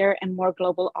wider and more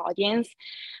global audience,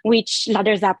 which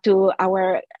ladders up to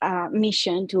our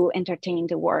mission to entertain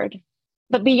the world.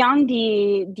 But beyond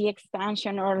the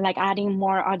expansion or like adding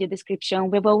more audio description,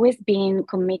 we've always been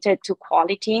committed to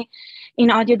quality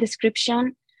in audio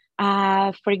description.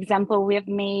 For example, we have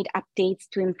made updates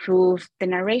to improve the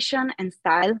narration and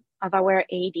style of our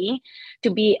AD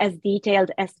to be as detailed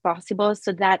as possible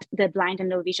so that the blind and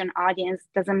low vision audience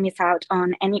doesn't miss out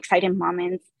on any exciting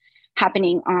moments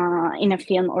happening in a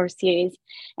film or series.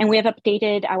 And we have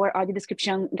updated our audio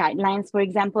description guidelines, for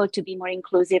example, to be more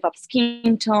inclusive of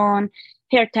skin tone,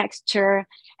 hair texture,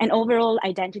 and overall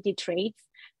identity traits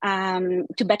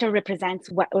to better represent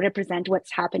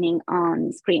what's happening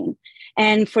on screen.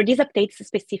 And for these updates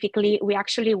specifically, we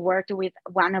actually worked with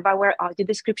one of our audio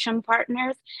description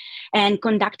partners and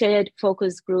conducted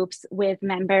focus groups with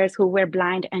members who were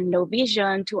blind and low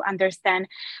vision to understand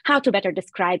how to better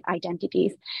describe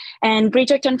identities. And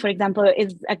Richardson, for example,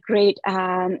 is a great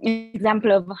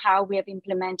example of how we have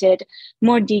implemented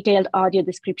more detailed audio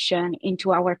description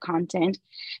into our content.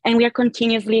 And we are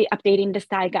continuously updating the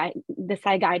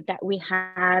style guide that we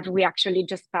have. We actually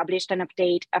just published an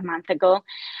update a month ago.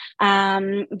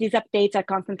 These updates are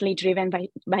constantly driven by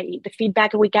the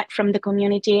feedback we get from the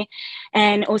community.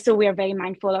 And also we are very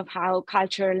mindful of how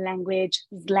culture, language,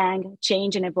 slang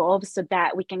change and evolve so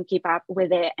that we can keep up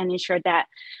with it and ensure that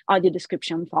audio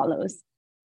description follows.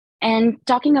 And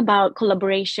talking about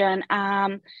collaboration,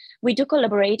 we do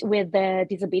collaborate with the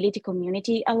disability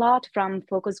community a lot, from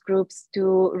focus groups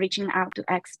to reaching out to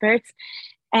experts.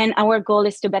 And our goal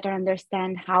is to better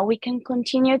understand how we can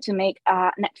continue to make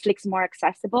Netflix more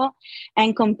accessible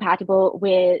and compatible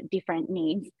with different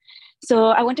needs. So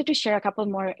I wanted to share a couple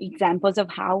more examples of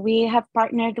how we have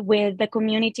partnered with the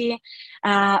community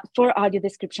for audio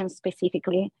description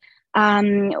specifically.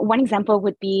 One example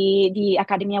would be the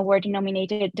Academy Award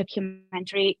nominated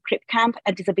documentary Crip Camp,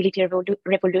 A Disability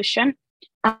Revolution.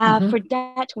 For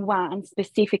that one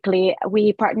specifically,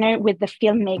 we partnered with the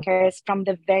filmmakers from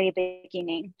the very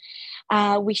beginning.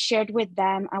 We shared with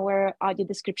them our audio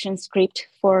description script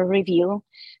for review.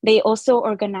 They also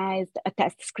organized a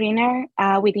test screener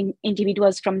with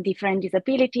individuals from different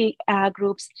disability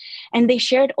groups, and they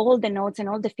shared all the notes and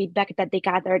all the feedback that they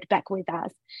gathered back with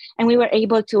us. And we were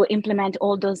able to implement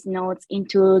all those notes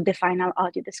into the final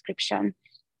audio description.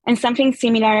 And something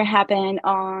similar happened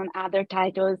on other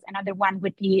titles. Another one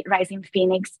would be Rising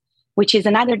Phoenix, which is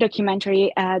another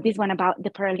documentary, this one about the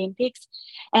Paralympics.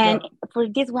 And for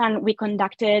this one, we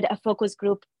conducted a focus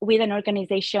group with an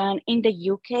organization in the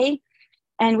UK.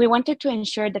 And we wanted to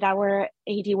ensure that our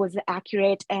AD was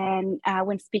accurate and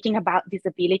when speaking about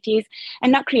disabilities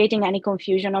and not creating any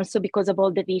confusion, also because of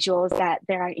all the visuals that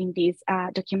there are in this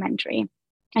documentary.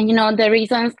 And you know, the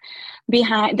reason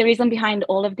behind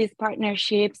all of these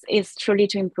partnerships is truly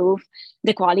to improve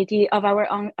the quality of our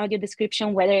audio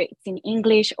description, whether it's in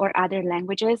English or other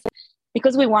languages,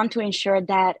 because we want to ensure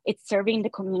that it's serving the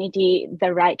community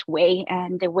the right way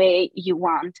and the way you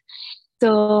want.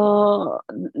 So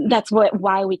that's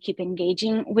why we keep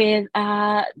engaging with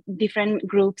different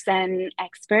groups and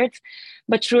experts.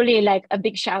 But truly, like, a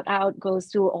big shout out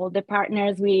goes to all the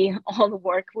partners we all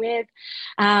work with.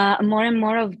 More and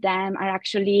more of them are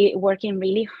actually working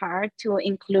really hard to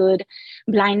include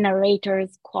blind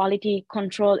narrators, quality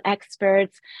control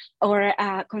experts, or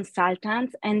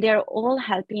consultants, and they're all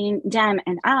helping them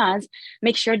and us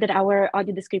make sure that our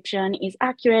audio description is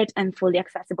accurate and fully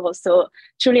accessible. So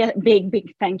truly a big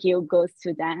thank you goes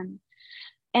to them.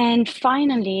 And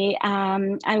finally,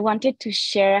 I wanted to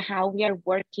share how we are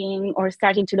working or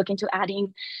starting to look into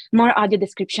adding more audio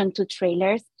description to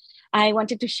trailers. I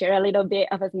wanted to share a little bit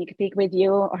of a sneak peek with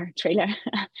you, or trailer.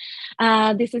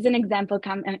 This is an example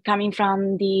coming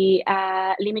from the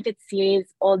limited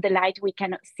series, All the Light We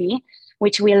Cannot See,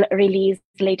 which will release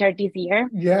later this year.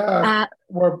 Yeah,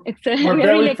 we're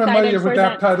very familiar with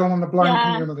that title in the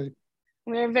blind community.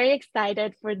 We're very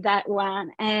excited for that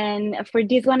one. And for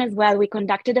this one as well, we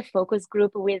conducted a focus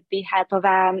group with the help of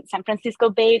a San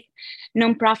Francisco-based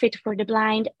nonprofit for the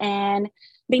blind. And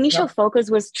the initial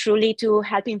focus was truly to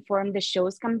help inform the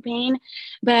show's campaign.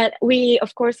 But we,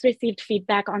 of course, received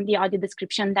feedback on the audio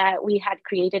description that we had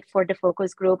created for the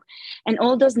focus group. And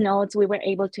all those notes we were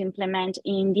able to implement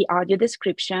in the audio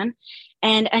description.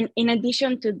 And in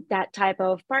addition to that type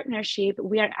of partnership,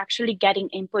 we are actually getting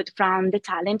input from the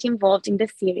talent involved in the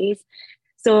series.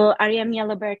 So Aria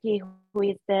Mialoberti, who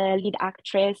is the lead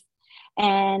actress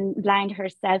and blind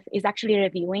herself, is actually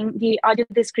reviewing the audio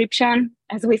description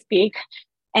as we speak.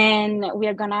 And we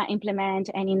are gonna implement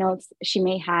any notes she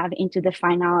may have into the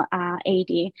final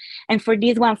AD. And for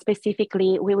this one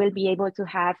specifically, we will be able to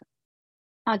have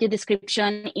audio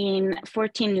description in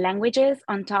 14 languages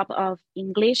on top of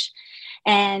English.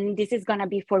 And this is gonna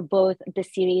be for both the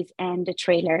series and the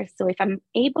trailer. So if I'm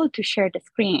able to share the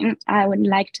screen, I would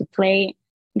like to play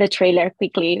the trailer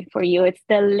quickly for you. It's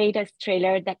the latest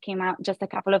trailer that came out just a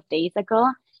couple of days ago,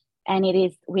 and it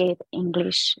is with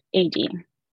English AD.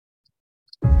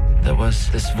 There was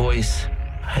this voice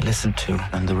I listened to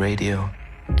on the radio.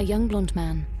 A young blonde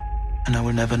man. And I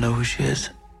will never know who she is.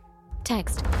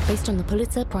 Text based on the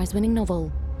Pulitzer Prize-winning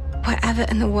novel. Wherever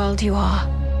in the world you are,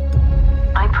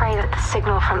 I pray that the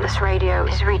signal from this radio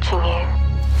is reaching you.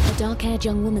 A dark-haired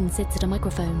young woman sits at a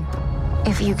microphone.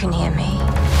 If you can hear me,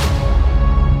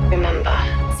 remember.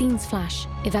 Scenes flash.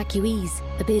 Evacuees.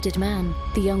 A bearded man.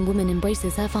 The young woman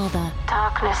embraces her father.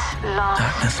 Darkness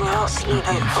lasts not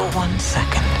even for 1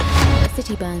 second. A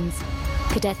city burns.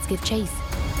 Cadets give chase.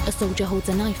 A soldier holds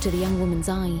a knife to the young woman's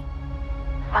eye.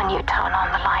 When you turn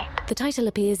on the light. The title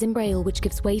appears in Braille, which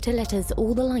gives way to letters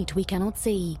All the Light We Cannot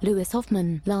See. Lewis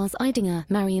Hoffman, Lars Eidinger,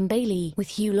 Marion Bailey, with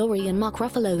Hugh Laurie and Mark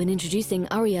Ruffalo in introducing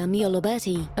Aria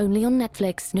Mialoberti. Only on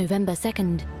Netflix, November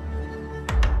 2nd.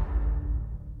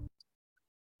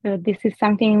 So this is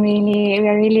something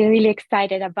we're really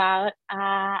excited about.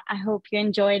 I hope you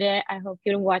enjoyed it. I hope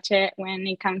you'll watch it when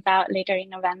it comes out later in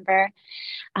November.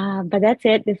 But that's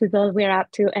it. This is all we're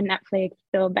up to at Netflix.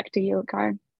 So back to you,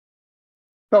 Carl.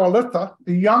 So Alyssa,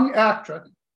 the young actress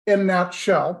in that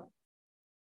show,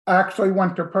 actually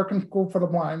went to Perkins School for the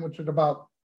Blind, which is about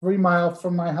 3 miles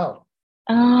from my house.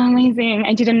 Oh, amazing.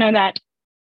 I didn't know that.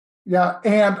 Yeah,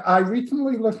 and I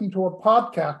recently listened to a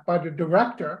podcast by the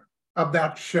director of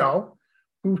that show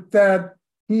who said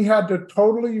he had to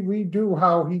totally redo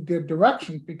how he did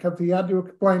directions because he had to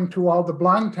explain to all the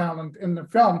blind talent in the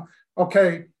film,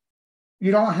 okay,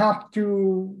 you don't have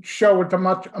to show it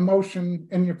much emotion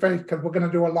in your face because we're going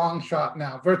to do a long shot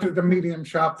now versus the medium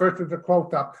shot versus the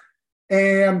close-up.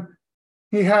 And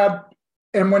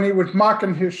when he was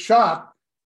marking his shot,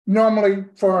 normally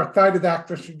for a sighted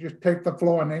actress, you just take the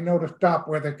floor and they know to stop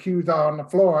where the cues are on the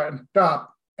floor and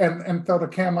stop. And so the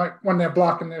camera, when they're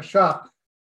blocking their shot,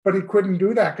 but he couldn't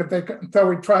do that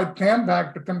so he tried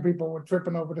sandbags, but then people were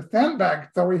tripping over the sandbags.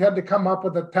 So he had to come up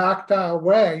with a tactile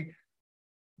way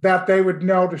that they would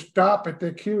know to stop at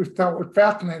their cues. So it was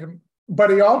fascinating. But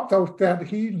he also said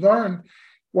he learned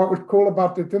what was cool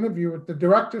about this interview. The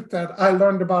director said, I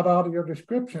learned about audio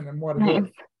description and what it is.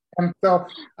 And so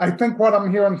I think what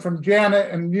I'm hearing from Janet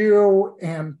and you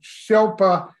and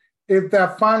Shilpa is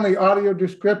that finally audio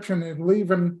description is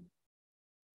leaving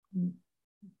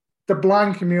the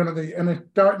blind community and it's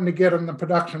starting to get in the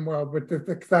production world, which is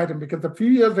exciting because a few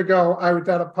years ago, I was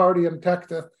at a party in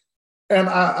Texas and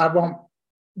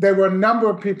there were a number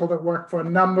of people that worked for a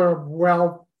number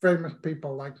of famous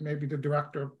people, like maybe the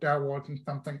director of Star Wars and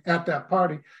something at that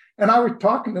party. And I was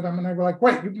talking to them and they were like,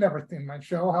 wait, you've never seen my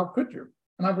show. How could you?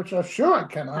 And I was like, sure I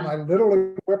can. And I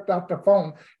literally whipped out the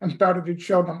phone and started to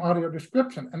show them audio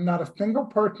description. And not a single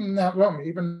person in that room,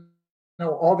 even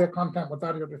though all their content was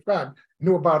audio described,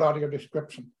 knew about audio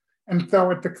description. And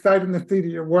so it's exciting to see that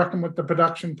you're working with the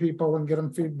production people and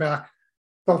getting feedback.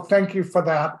 So thank you for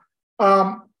that.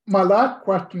 My last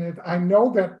question is, I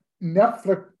know that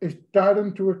Netflix is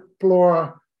starting to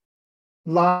explore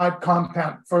live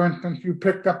content. For instance, you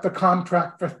picked up the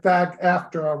contract for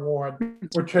SAG-AFTRA Award,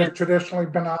 which has traditionally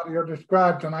been audio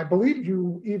described. And I believe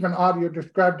you even audio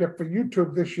described it for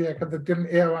YouTube this year because it didn't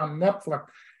air on Netflix.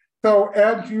 So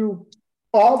as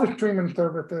all the streaming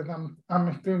services, I'm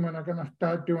assuming are going to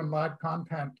start doing live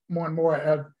content more and more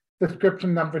as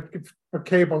subscription numbers for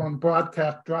cable and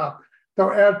broadcast drop.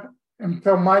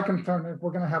 So my concern is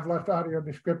we're going to have less audio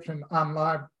description on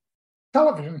live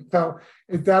television. So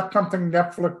is that something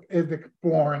Netflix is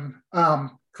exploring,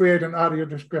 create an audio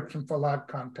description for live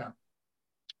content?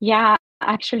 Yeah,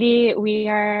 actually, we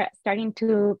are starting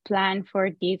to plan for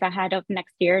these ahead of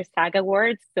next year's SAG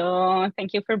Awards. So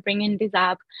thank you for bringing this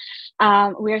up.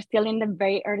 We are still in the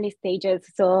very early stages,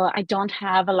 so I don't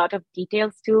have a lot of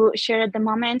details to share at the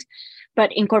moment.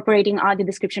 But incorporating audio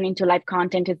description into live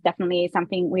content is definitely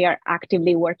something we are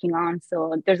actively working on.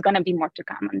 So there's going to be more to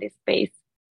come on this space.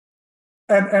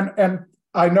 And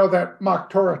I know that Mark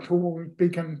Torres, who we'll be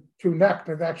speaking to next,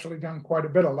 has actually done quite a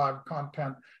bit of live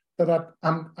content. So that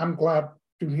I'm glad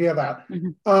to hear that.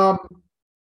 Mm-hmm.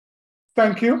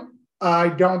 Thank you.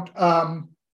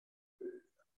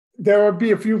 There will be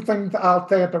a few things I'll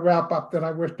say at the wrap up that I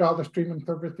wish all the streaming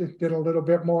services did a little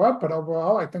bit more of, but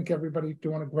overall, I think everybody's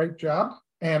doing a great job.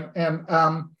 And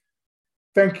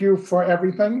thank you for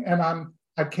everything. And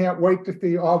I can't wait to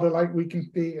see all the light we can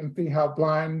see and see how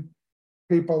blind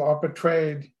people are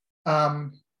portrayed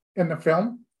in the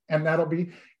film. And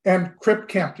and Crip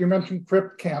Camp, you mentioned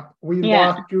Crip Camp. We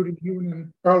lost Judy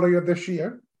Heunen earlier this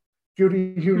year.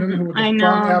 Judy Heunen, who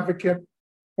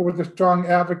was a strong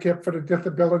advocate for the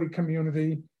disability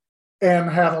community and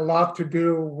had a lot to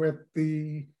do with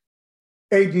the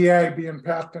ADA being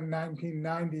passed in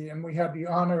 1990. And we had the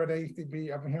honor at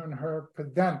ACB of hearing her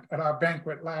present at our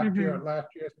banquet last year at last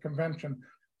year's convention.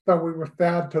 So we were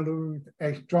sad to lose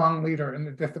a strong leader in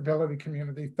the disability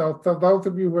community. So those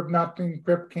of you who have not seen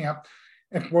Crip Camp,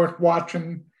 it's worth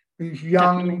watching these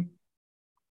young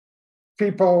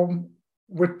people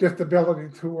with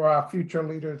disabilities who are our future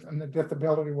leaders in the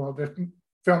disability world. This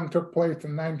film took place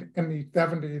in the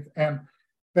 70s, and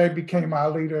they became our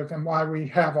leaders and why we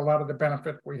have a lot of the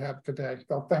benefits we have today.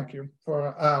 So thank you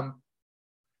for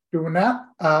doing that.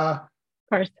 Of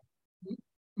course.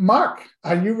 Mark,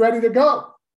 are you ready to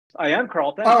go? I am,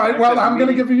 Carl. Thanks. All right, well, I'm going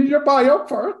to give you your bio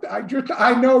first.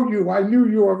 I know you. I knew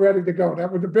you were ready to go. That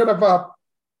was a bit of a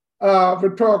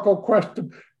rhetorical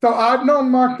question. So I've known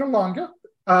Mark the longest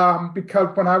because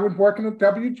when I was working at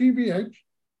WGBH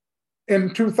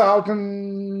in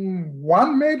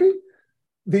 2001, maybe,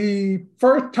 the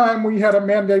first time we had a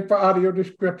mandate for audio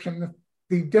description,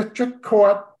 the district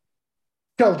court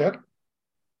killed it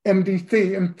in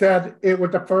DC and said it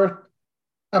was the First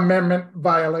Amendment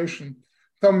violation.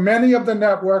 So many of the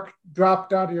networks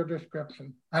dropped audio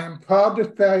description. I am proud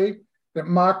to say that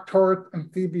Mark Torres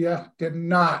and CBS did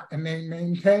not, and they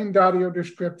maintained audio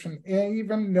description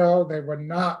even though they were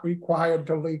not required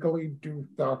to legally do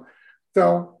so.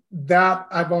 So that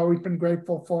I've always been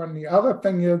grateful for. And the other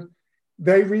thing is,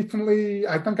 they recently,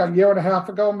 I think a year and a half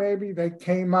ago maybe, they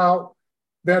came out,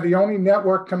 they're the only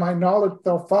network to my knowledge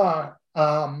so far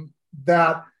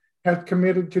that has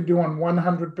committed to doing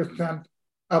 100%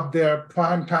 of their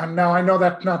prime time. Now, I know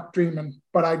that's not streaming,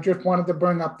 but I just wanted to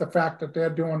bring up the fact that they're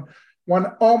doing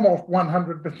almost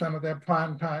 100% of their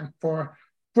prime time for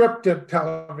scripted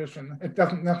television. It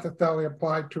doesn't necessarily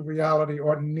apply to reality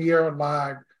or near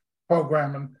live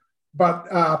programming, but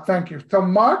thank you. So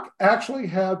Mark actually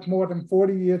has more than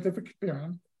 40 years of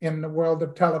experience in the world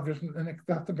of television and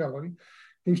accessibility.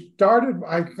 He started,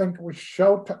 I think, with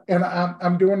Showtime, and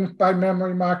I'm doing this by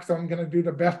memory, Mark, so I'm going to do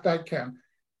the best I can.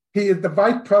 He is the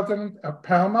vice president of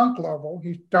Paramount Global.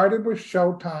 He started with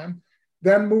Showtime,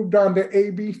 then moved on to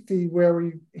ABC,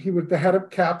 where he was the head of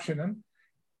captioning,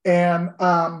 and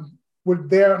was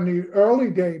there in the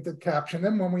early days of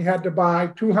captioning when we had to buy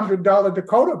 $200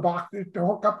 decoder boxes to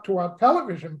hook up to our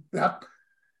television set.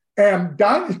 And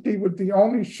Dynasty was the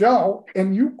only show,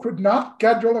 and you could not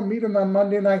schedule a meeting on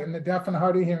Monday night in the deaf and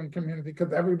hard of hearing community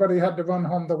because everybody had to run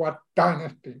home to watch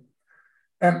Dynasty.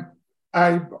 And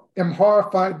I am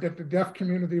horrified that the deaf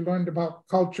community learned about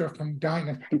culture from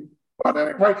Dynasty. But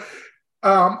anyway,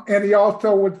 and he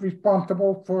also was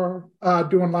responsible for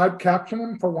doing live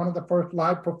captioning for one of the first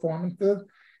live performances.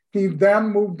 He then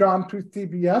moved on to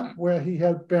CBS, where he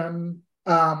has been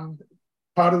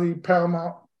part of the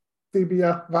Paramount,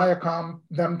 CBS, Viacom,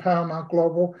 then Paramount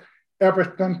Global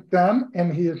ever since then.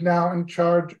 And he is now in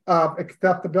charge of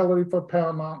accessibility for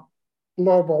Paramount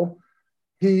Global.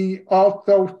 He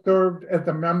also served as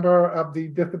a member of the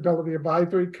Disability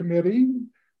Advisory Committee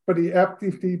for the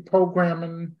FCC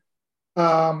programming,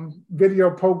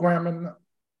 video programming,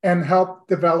 and helped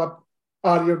develop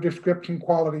audio description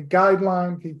quality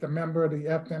guidelines. He's a member of the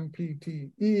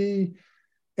SMPTE.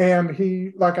 And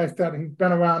he, like I said, he's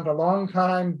been around a long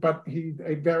time, but he's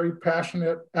a very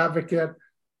passionate advocate.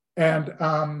 And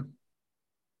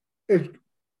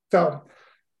so,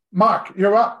 Mark,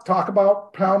 you're up. Talk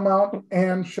about Paramount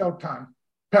and Showtime.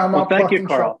 Paramount. Well, thank you,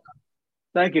 Carl.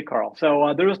 Thank you, Carl. So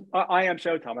I am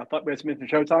Showtime. I thought we had some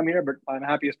Showtime here, but I'm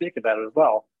happy to speak about it as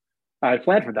well. I had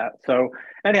planned for that. So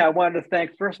anyhow, I wanted to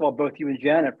thank, first of all, both you and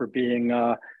Janet for being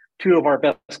two of our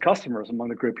best customers among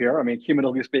the group here. I mean,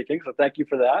 cumulatively speaking, so thank you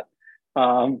for that.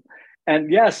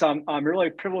 And yes, I'm really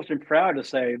privileged and proud to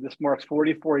say this marks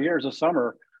 44 years this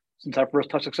summer since I first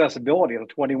touched accessibility as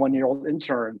a 21-year-old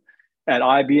intern at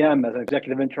IBM as an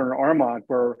executive intern at Armonk,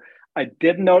 where I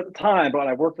didn't know at the time, but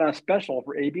I worked on a special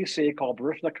for ABC called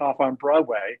Baryshnikov on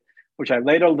Broadway, which I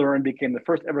later learned became the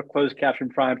first ever closed caption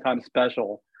primetime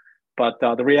special. But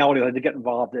the reality is I did get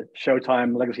involved at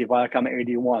Showtime, Legacy Viacom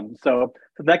 81. So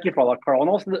thank you for all that, Carl. And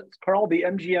also, Carl, the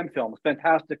MGM film,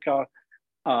 fantastic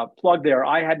plug there.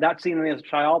 I had not seen any as a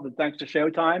child, but thanks to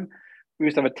Showtime, we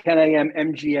used to have a 10 a.m.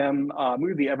 MGM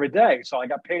movie every day. So I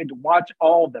got paid to watch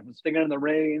all of them, Singing in the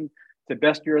Rain, the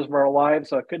best years of our lives.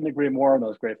 So I couldn't agree more on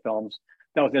those great films.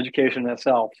 That was education in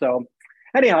itself. So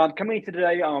anyhow, I'm coming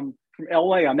today from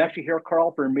LA. I'm actually here,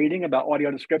 Carl, for a meeting about audio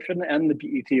description and the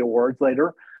BET Awards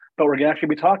later. But we're going to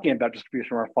actually be talking about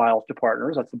distribution of our files to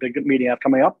partners. That's a big meeting I have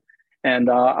coming up. And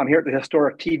I'm here at the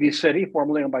historic TV City,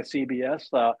 formerly owned by CBS.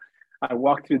 I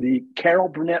walked through the Carol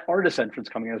Burnett artist entrance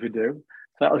coming as we do.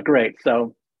 So that was great.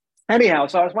 So anyhow,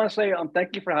 so I just want to say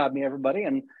thank you for having me, everybody.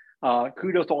 And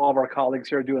kudos to all of our colleagues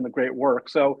here doing the great work.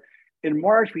 So in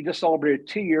March, we just celebrated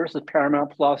 2 years of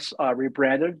Paramount Plus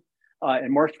rebranded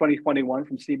in March 2021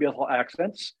 from CBS All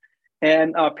Accents.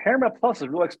 And Paramount Plus has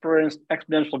really experienced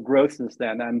exponential growth since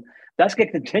then. And that's going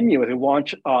to continue as we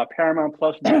launch Paramount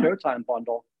Plus and the Showtime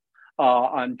bundle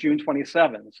on June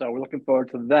 27. So we're looking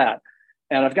forward to that.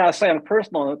 And I've got to say, on a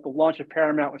personal note, the launch of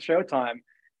Paramount with Showtime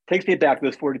takes me back to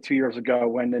those 42 years ago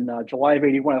when in July of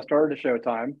 81, I started at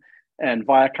Showtime and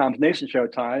Viacom's Nation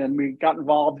Showtime. And we got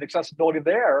involved in accessibility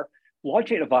there,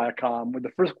 launching at Viacom with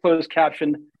the first closed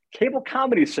caption cable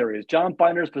comedy series, John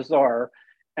Binder's Bazaar.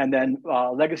 And then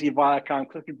Legacy Viacom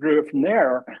quickly grew it from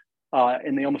there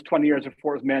in the almost 20 years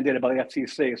before it was mandated by the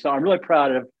FCC. So I'm really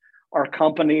proud of our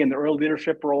company and the early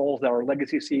leadership roles that our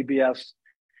Legacy CBS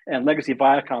and Legacy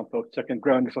Viacom folks took in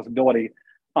growing accessibility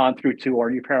on through to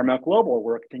our new Paramount Global,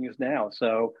 where it continues now.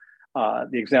 So the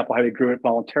example how we grew it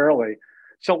voluntarily.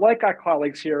 So like our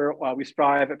colleagues here, we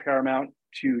strive at Paramount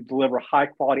to deliver high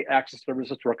quality access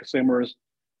services to our consumers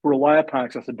who rely upon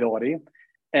accessibility.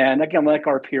 And again, like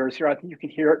our peers here, I think you can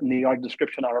hear it in the audio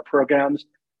description on our programs.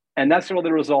 And that's really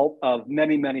the result of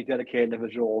many, many dedicated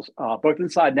individuals, both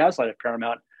inside and outside of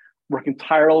Paramount, working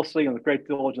tirelessly and with great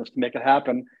diligence to make it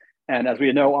happen. And as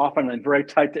we know, often in very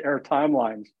tight to air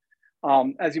timelines.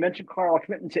 As you mentioned, Carl,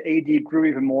 commitment to AD grew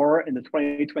even more in the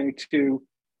 2022-23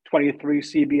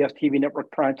 CBS TV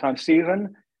network primetime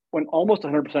season, when almost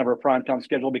 100% of our primetime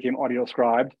schedule became audio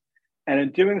described. And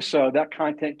in doing so, that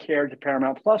content carried to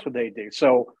Paramount Plus with AD.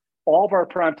 So all of our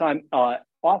primetime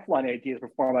offline AD is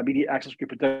performed by Media Access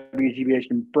Group at WGBH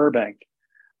in Burbank.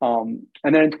 And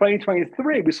then in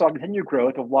 2023, we saw continued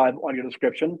growth of live audio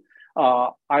description.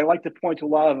 I like to point to a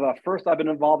lot of, first I've been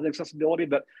involved in accessibility,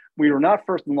 but we were not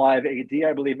first in live AD.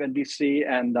 I believe NBC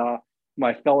and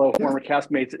my fellow former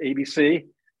castmates at ABC,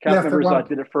 cast members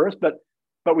did it first, but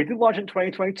we did launch in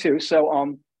 2022.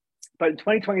 So, but in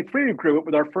 2023, we grew it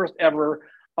with our first ever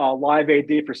live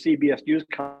AD for CBS News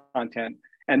content.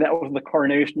 And that was the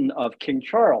coronation of King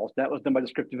Charles. That was done by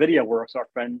Descriptive Video Works, our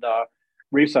friend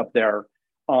Reese up there.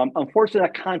 Unfortunately,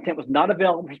 that content was not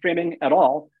available for streaming at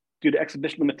all due to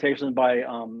exhibition limitations by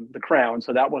the Crown.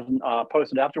 So that wasn't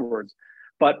posted afterwards.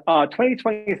 But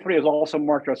 2023 has also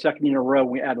marked our second year in a row.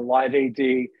 We added live AD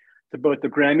to both the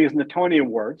Grammys and the Tony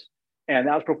Awards. And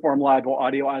that was performed live by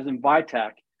audio as in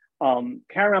Vitek.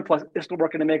 Paramount Plus is still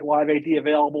working to make live AD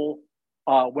available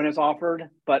when it's offered.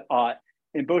 But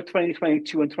in both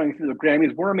 2022 and 23, the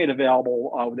Grammys were made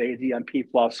available with AD on P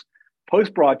Plus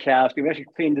post-broadcast. We've actually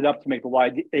cleaned it up to make the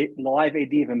live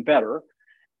AD even better.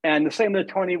 And the same with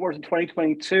the Tony Awards in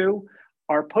 2022.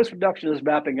 Our post-production is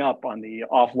wrapping up on the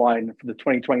offline for the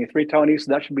 2023 Tony,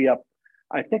 so that should be up,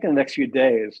 I think, in the next few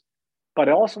days. But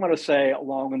I also want to say,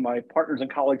 along with my partners and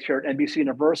colleagues here at NBC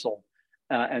Universal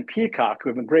and Peacock, who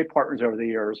have been great partners over the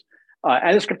years,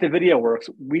 and Descriptive Video Works,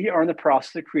 we are in the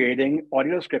process of creating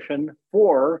audio description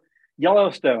for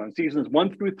Yellowstone, seasons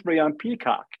 1 through 3 on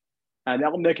Peacock. And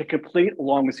that will make it complete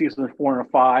along with seasons 4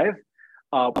 and 5.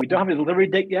 We don't have a delivery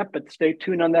date yet, but stay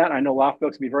tuned on that. I know a lot of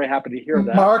folks will be very happy to hear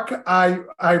that. Mark,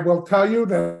 I will tell you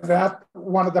that that's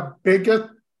one of the biggest.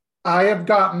 I have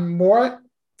gotten more.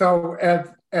 So as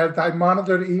I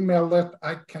monitor the email list,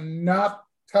 I cannot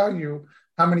tell you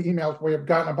how many emails we have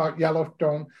gotten about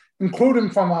Yellowstone, including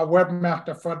from our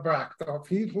webmaster, Fred Brack. So if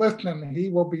he's listening,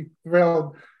 he will be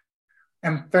thrilled.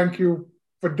 And thank you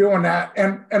for doing that.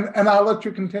 And I'll let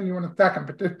you continue in a second,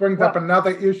 but this brings up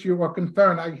another issue or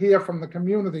concern I hear from the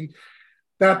community,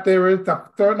 that there is a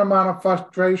certain amount of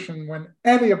frustration when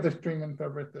any of the streaming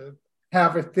services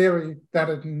have a theory that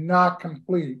is not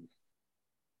complete.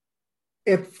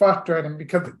 It's frustrating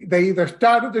because they either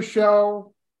started the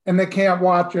show and they can't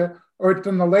watch it, or it's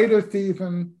in the later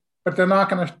season, but they're not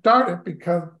going to start it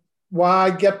because why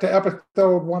get to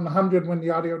episode 100 when the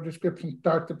audio description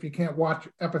starts if you can't watch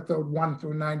episode 1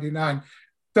 through 99?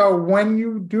 So when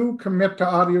you do commit to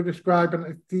audio describing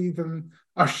a season,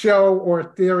 a show or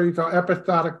a series or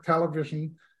episodic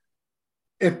television,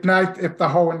 it's nice if the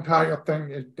whole entire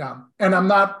thing is done. And I'm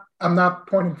not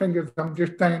pointing fingers. I'm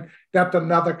just saying that's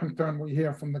another concern we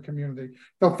hear from the community.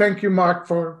 So thank you, Mark,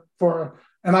 for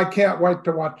and I can't wait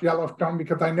to watch Yellowstone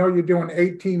because I know you're doing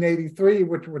 1883,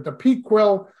 which was a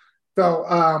prequel. So,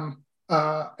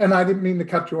 and I didn't mean to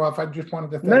cut you off. I just wanted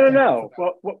to say No.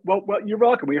 Well, you're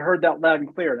welcome. We heard that loud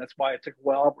and clear. That's why it took a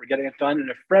while. We're getting it done.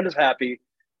 And if Fred is happy,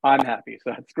 I'm happy.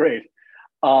 So that's great.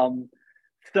 And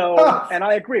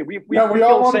I agree. We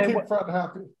all want to keep Fred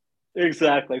happy.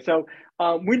 Exactly. So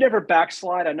we never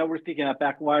backslide. I know we're speaking about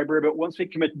back library, but once we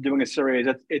commit to doing a series,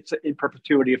 it's in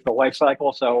perpetuity for the life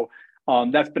cycle. So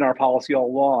that's been our policy all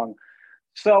along.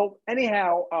 So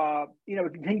anyhow, we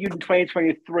continued in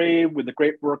 2023 with the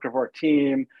great work of our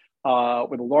team,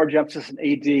 with a large emphasis in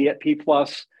AD at P+.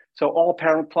 So all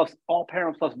Paramount Plus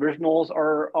originals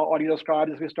are audio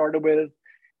described as we started with.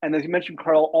 And as you mentioned,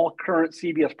 Carl, all current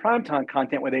CBS primetime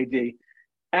content with AD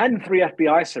and 3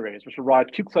 FBI series, which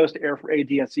arrived too close to air for AD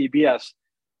and CBS,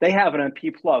 they have it on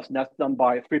P+, and that's done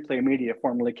by 3Play Media,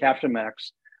 formerly HBO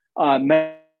Max.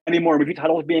 Many more review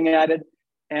titles being added.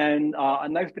 And a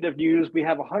nice bit of news, we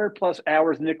have 100 plus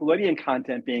hours of Nickelodeon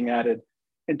content being added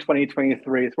in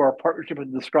 2023 through our partnership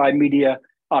with the Describe Media,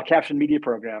 Caption Media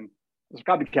Program.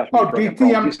 Describe Caption Media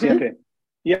Program. DCMP.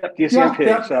 Yep, DCMP.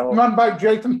 Yeah, so run by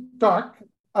Jason Stark.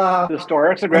 The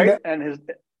Starks are great. And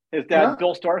his dad,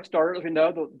 Bill Stark, started, as we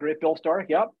know, the great Bill Stark,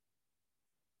 yep.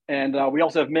 And we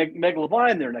also have Meg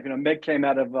Levine there. Meg came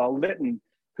out of Lytton,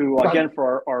 who, again,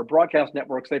 for our broadcast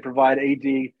networks, they provide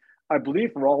AD, I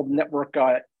believe, for all network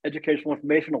educational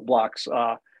informational blocks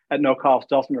at no cost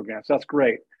to us in grants. That's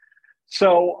great.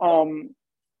 So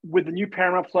with the new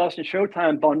Paramount Plus and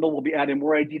Showtime bundle, we'll be adding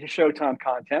more AD to Showtime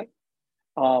content.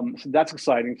 So that's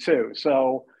exciting too.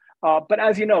 So But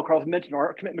as you know, Carl's mentioned,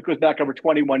 our commitment goes back over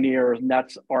 21 years, and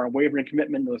that's our unwavering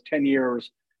commitment in those 10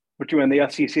 years between when the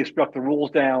FCC struck the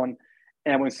rules down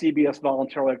and when CBS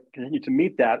voluntarily continued to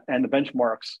meet that and the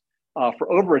benchmarks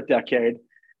for over a decade.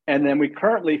 And then we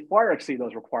currently far exceed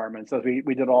those requirements as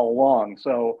we did all along.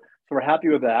 So we're happy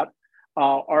with that.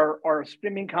 Our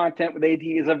streaming content with AD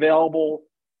is available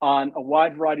on a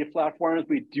wide variety of platforms.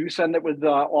 We do send it with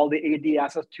all the AD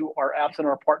access to our apps and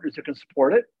our partners who can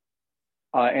support it,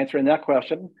 answering that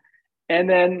question. And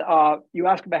then you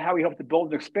ask about how we hope to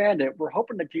build and expand it. We're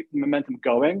hoping to keep the momentum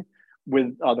going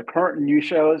with the current and new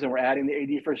shows, and we're adding the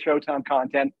AD for Showtime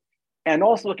content, and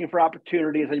also looking for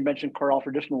opportunities, as you mentioned, Carl,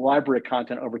 for additional library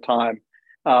content over time.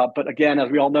 But again, as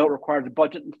we all know, it requires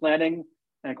budget and planning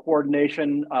and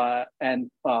coordination and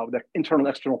the internal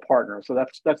and external partners. So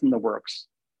that's in the works.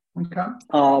 Okay.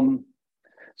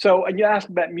 So, and you asked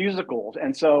about musicals.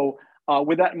 And so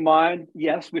with that in mind,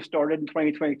 yes, we started in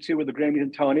 2022 with the Grammys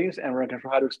and Tonys, and we're going to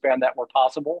try to expand that where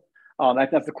possible. I think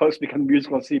that's the closest to becoming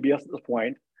musical on CBS at this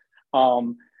point.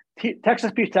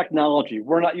 Text-to-speech technology,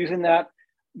 we're not using that.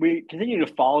 We continue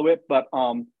to follow it, but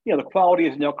the quality,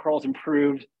 as you know, Carl's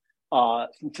improved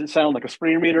since it sounded like a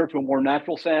screen reader to a more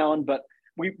natural sound. But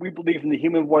we believe in the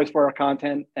human voice for our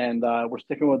content, and we're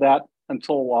sticking with that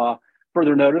until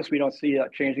further notice. We don't see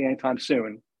that changing anytime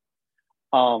soon.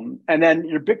 And then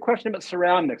your big question about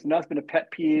surround mix, and that's been a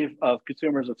pet peeve of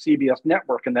consumers of CBS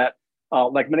Network, and that,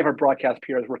 like many of our broadcast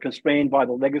peers, we're constrained by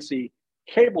the legacy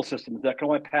cable systems that can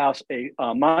only pass a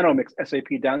mono mix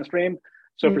SAP downstream.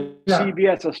 So for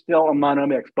CBS, it's still a mono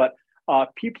mix, but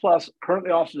P Plus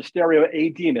currently offers a stereo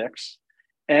AD mix.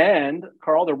 And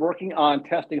Carl, they're working on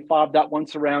testing 5.1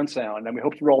 surround sound, and we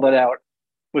hope to roll that out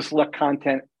with select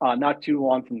content not too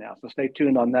long from now. So stay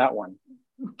tuned on that one.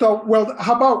 So, well,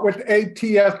 how about with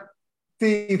ATSC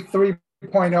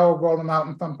 3.0 rolling out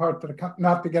in some parts of the country,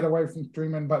 not to get away from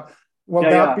streaming, but will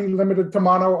that be limited to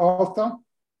mono also?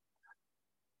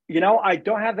 You know, I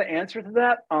don't have the answer to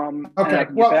that. Okay, and I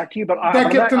can get back to you, but I'm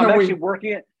actually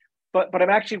working it. But I'm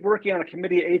actually working on a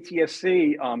committee at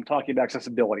ATSC talking about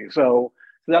accessibility. So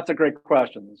that's a great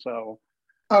question. So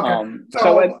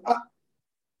okay.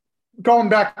 Going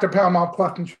back to Paramount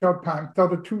Plus and Showtime, so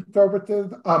the two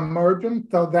services are merging,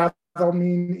 so that'll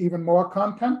mean even more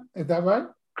content. Is that right?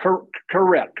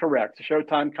 Correct. The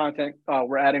Showtime content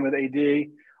we're adding with AD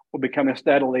will be coming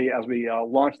steadily as we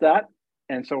launch that.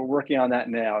 And so we're working on that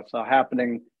now. It's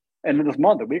happening end of this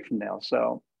month, a week from now.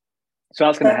 So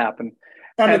that's going to happen.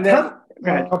 And then,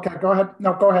 okay, go ahead.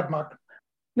 No, go ahead, Mark.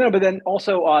 No, but then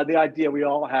also the idea we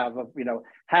all have of,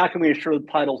 how can we ensure the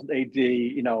titles of AD,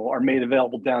 are made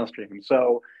available downstream?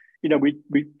 So, we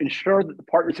ensure that the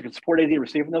partners that can support AD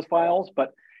receiving those files,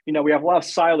 but, we have a lot of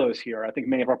silos here. I think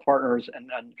many of our partners and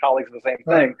colleagues are the same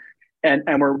thing.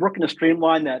 And we're working to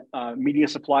streamline that media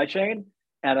supply chain.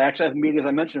 And actually, as media, as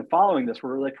I mentioned, following this,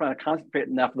 we're really trying to concentrate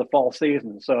on that for the fall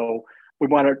season. So we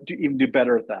want to even do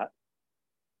better at that.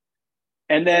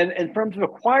 And then in terms of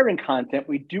acquiring content,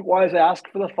 we do always ask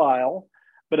for the file,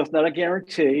 but it's not a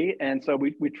guarantee. And so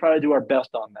we try to do our best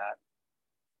on that.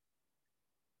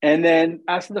 And then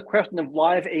as to the question of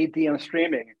live AD on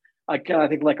streaming, again, I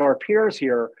think like our peers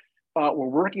here, we're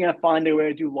working on finding a way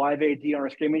to do live AD on our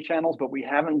streaming channels, but we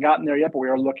haven't gotten there yet, but we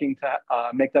are looking to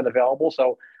make that available.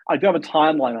 So I do have a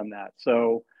timeline on that.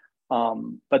 So,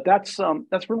 but that's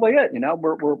really it.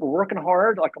 We're working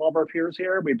hard like all of our peers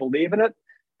here. We believe in it.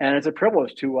 And it's a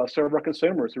privilege to serve our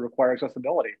consumers who require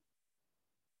accessibility.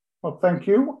 Well, thank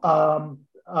you. And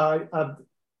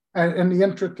in the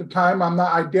interest of time,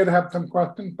 I did have some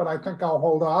questions, but I think I'll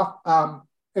hold off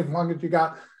as long as you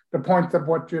got the points of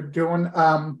what you're doing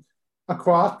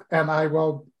across. And I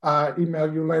will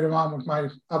email you later on with my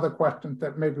other questions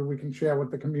that maybe we can share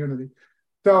with the community.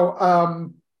 So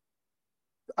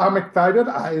I'm excited.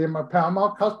 I am a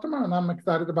Paramount customer, and I'm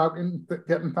excited about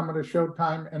getting some of the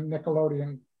Showtime and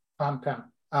Nickelodeon content.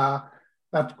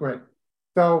 That's great.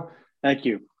 So thank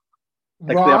you.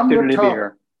 Thanks for the opportunity to be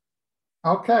here.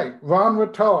 Okay, Ron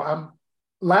Rateau.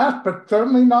 Last but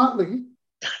certainly not least,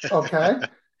 okay,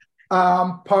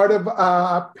 part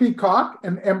of Peacock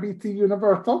and NBC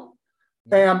Universal,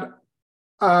 and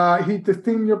he's the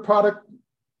senior product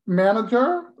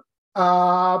manager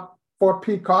for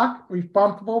Peacock,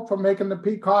 responsible for making the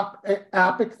Peacock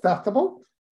app accessible,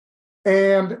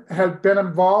 and has been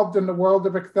involved in the world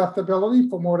of accessibility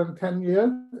for more than 10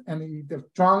 years. And he's a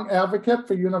strong advocate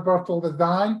for universal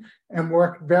design and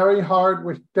worked very hard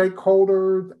with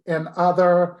stakeholders and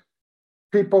other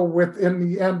people within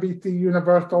the NBC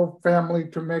Universal family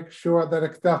to make sure that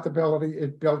accessibility is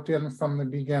built in from the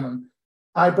beginning.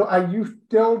 Are you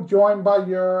still joined by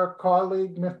your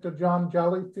colleague, Mr. John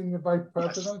Jelly, Senior Vice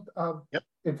President? Yes. Yep.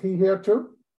 Is he here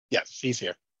too? Yes, he's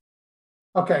here.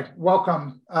 Okay,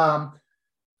 welcome.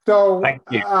 Thank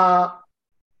you.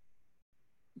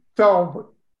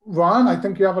 So, Ron, I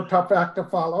think you have a tough act to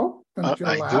follow.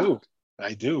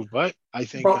 I do, but I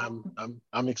think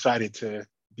I'm excited to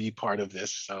be part of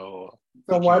this. So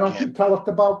why don't you tell us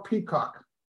about Peacock?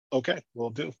 Okay, will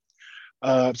do.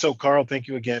 So Carl, thank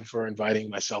you again for inviting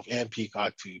myself and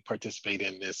Peacock to participate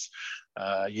in this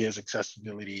year's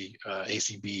accessibility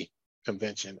ACB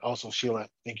convention. Also, Sheila,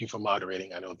 thank you for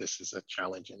moderating. I know this is a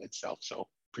challenge in itself, so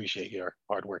appreciate your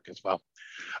hard work as well.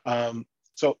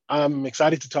 So I'm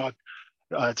excited to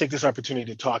take this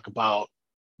opportunity to talk about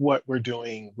what we're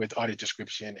doing with audio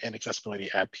description and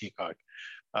accessibility at Peacock.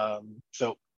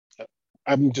 So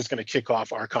I'm just going to kick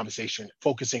off our conversation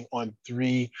focusing on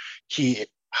 3 key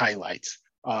highlights: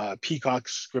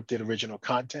 Peacock's scripted original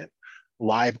content,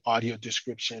 live audio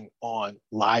description on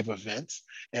live events,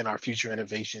 and our future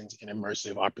innovations and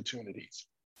immersive opportunities.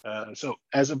 So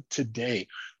as of today,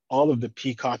 all of the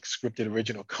Peacock scripted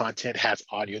original content has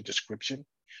audio description,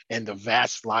 and the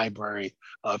vast library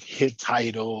of hit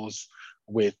titles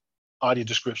with audio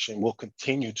description will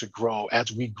continue to grow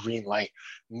as we greenlight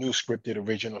new scripted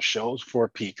original shows for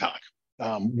Peacock.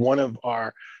 One of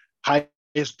our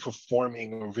highest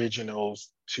performing originals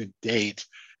to date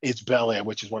is Bel Air,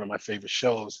 which is one of my favorite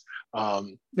shows.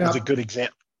 It's a good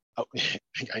example.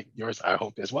 Yours, I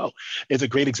hope, as well. It's a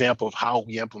great example of how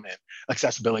we implement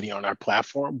accessibility on our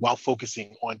platform while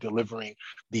focusing on delivering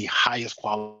the highest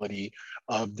quality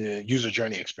of the user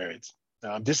journey experience.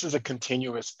 This is a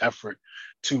continuous effort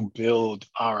to build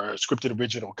our scripted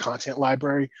original content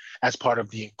library as part of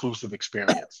the inclusive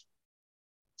experience.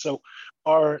 So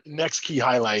our next key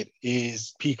highlight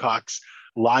is Peacock's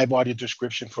live audio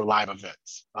description for live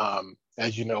events.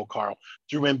 As you know, Carl,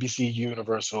 through NBC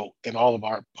Universal and all of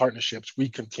our partnerships, we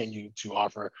continue to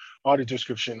offer audio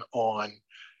description on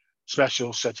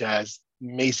specials such as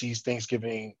Macy's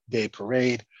Thanksgiving Day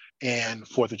Parade and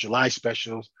 4th of July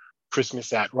specials,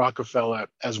 Christmas at Rockefeller,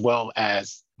 as well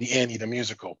as the Annie the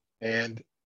Musical. And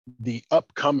the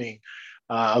upcoming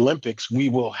Olympics, we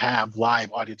will have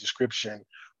live audio description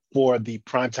for the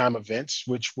primetime events,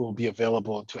 which will be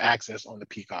available to access on the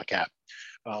Peacock app.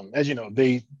 As you know,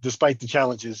 despite the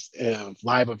challenges of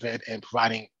live event and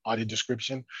providing audio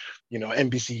description,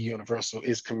 NBC Universal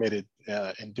is committed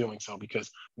in doing so because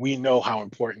we know how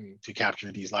important to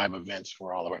capture these live events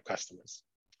for all of our customers.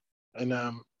 And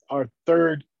our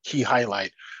third key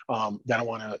highlight that I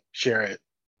want to share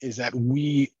is that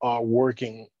we are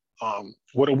working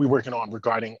what are we working on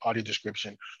regarding audio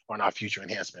description on our future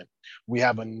enhancement? We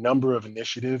have a number of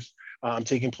initiatives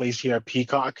taking place here at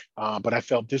Peacock, but I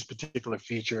felt this particular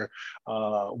feature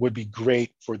would be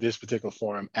great for this particular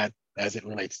forum as it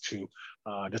relates to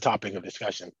the topic of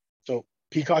discussion. So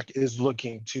Peacock is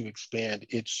looking to expand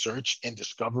its search and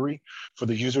discovery for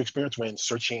the user experience when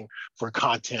searching for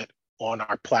content on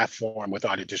our platform with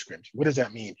audio description. What does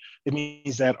that mean? It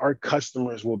means that our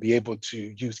customers will be able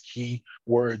to use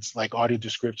keywords like audio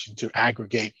description to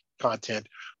aggregate content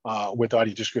with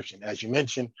audio description. As you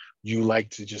mentioned, you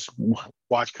like to just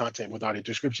watch content with audio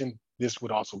description. This would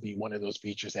also be one of those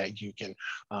features that you can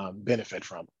benefit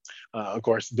from. Of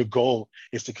course, the goal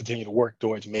is to continue to work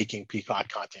towards making Peacock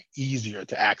content easier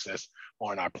to access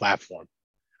on our platform.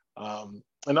 And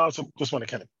I also just want to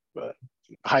kind of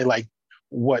highlight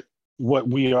what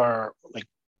we are like.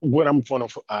 What I'm going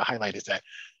to highlight is that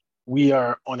we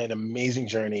are on an amazing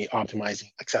journey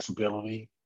optimizing accessibility,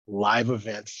 live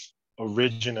events,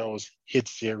 originals, hit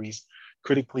series,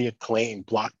 critically acclaimed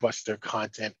blockbuster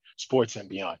content, sports, and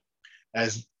beyond.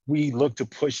 As we look to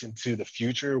push into the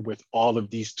future with all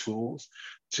of these tools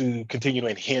to continue to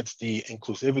enhance the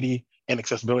inclusivity and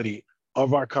accessibility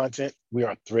of our content, we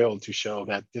are thrilled to show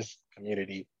that this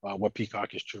community, what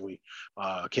Peacock is truly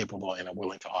capable and are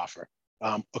willing to offer.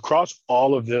 Across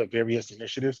all of the various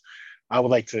initiatives, I would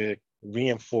like to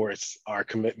reinforce our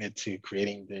commitment to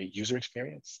creating the user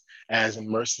experience as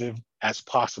immersive as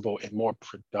possible and more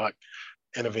product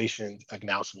innovation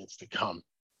announcements to come.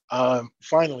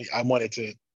 Finally, I wanted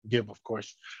to give, of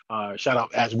course, shout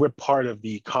out as we're part of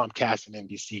the Comcast and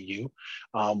NBCU.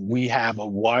 We have a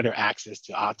wider access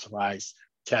to optimize,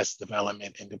 test,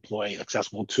 development, and deploy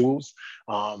accessible tools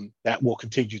that will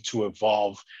continue to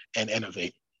evolve and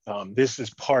innovate. This is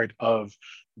part of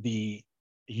the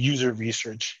user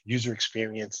research, user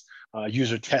experience,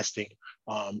 user testing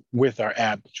with our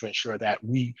app to ensure that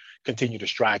we continue to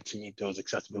strive to meet those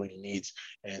accessibility needs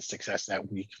and success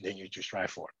that we continue to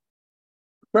strive for.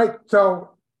 Great.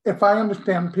 So if I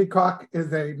understand, Peacock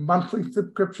is a monthly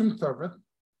subscription service.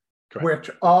 Correct.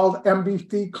 Which all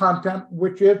NBC content,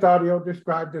 which is audio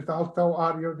described, is also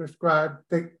audio described.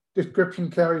 The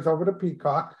description carries over to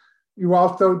Peacock. You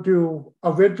also do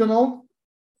original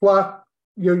plus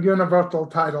your universal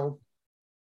titles.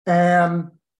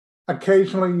 And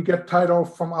occasionally you get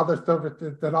titles from other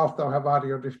services that also have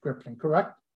audio description,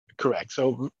 correct? Correct.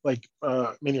 So like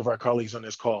many of our colleagues on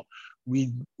this call,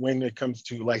 when it comes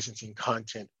to licensing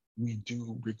content, we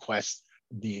do request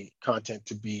the content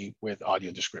to be with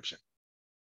audio description.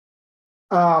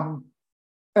 And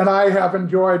I have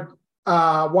enjoyed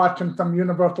watching some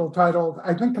universal titles,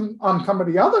 I think on some of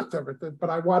the other services, but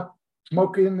I watched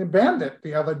Smokey and the Bandit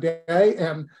the other day,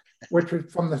 and which was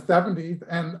from the 70s,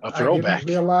 and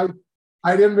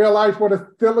I didn't realize what a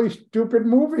silly, stupid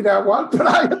movie that was, but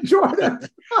I enjoyed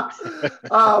it.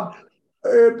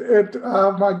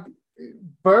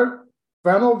 Burt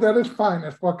Reynolds at his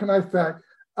finest. What can I say?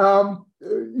 And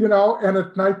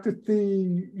it's nice to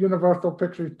see Universal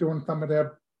Pictures doing some of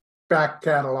their back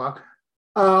catalog.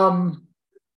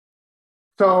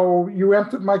 So you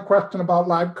answered my question about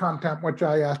live content, which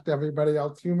I asked everybody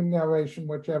else, human narration,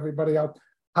 which everybody else.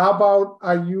 How about,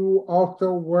 are you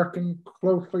also working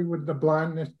closely with the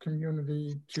blindness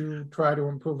community to try to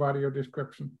improve audio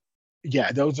description?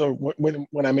 Yeah, those are,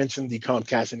 when I mentioned the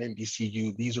Comcast and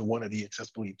NBCU, these are one of the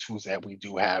accessibility tools that we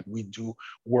do have. We do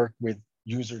work with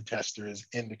user testers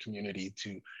in the community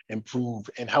to improve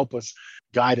and help us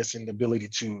guide us in the ability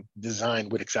to design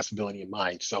with accessibility in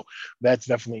mind. So that's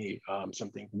definitely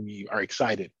something we are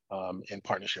excited in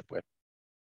partnership with.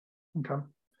 Okay,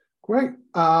 great.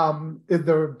 I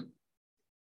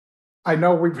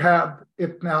know we've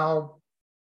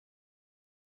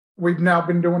now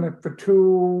been doing it for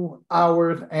 2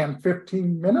 hours and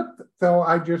 15 minutes. So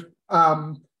I just,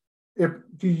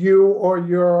 do you or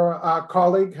your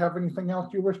colleague have anything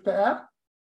else you wish to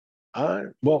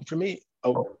add? Well, for me,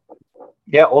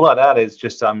 yeah, all I'd add is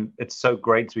just it's so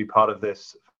great to be part of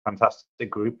this fantastic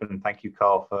group, and thank you,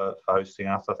 Carl, for hosting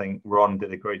us. I think Ron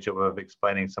did a great job of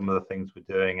explaining some of the things we're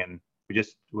doing, and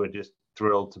we're just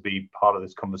thrilled to be part of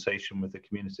this conversation with the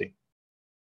community.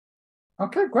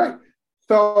 Okay, great.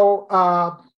 So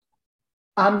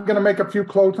I'm going to make a few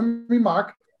closing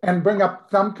remarks and bring up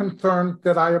some concerns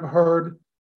that I have heard,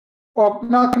 or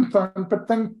not concerns, but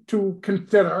things to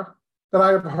consider that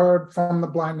I have heard from the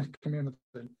blindness community.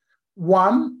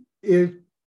 One is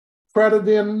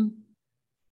crediting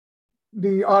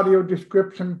the audio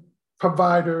description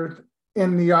providers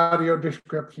in the audio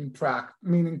description track,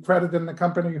 meaning crediting the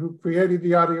company who created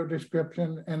the audio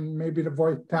description and maybe the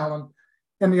voice talent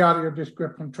in the audio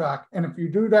description track. And if you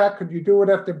do that, could you do it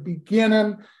at the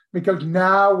beginning? Because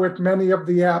now with many of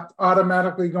the apps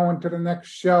automatically going to the next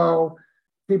show,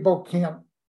 it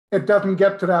doesn't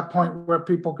get to that point where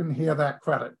people can hear that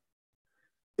credit.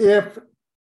 If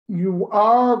you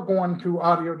are going to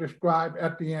audio describe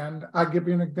at the end, I'll give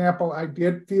you an example. I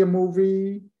did see a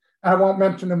movie, I won't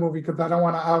mention the movie because I don't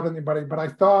want to out anybody, but I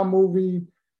saw a movie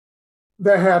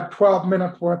that had 12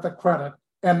 minutes worth of credit,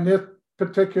 and this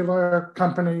particular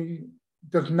company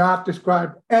does not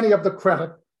describe any of the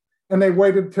credit, and they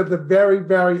waited to the very,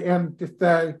 very end to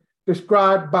say,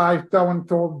 described by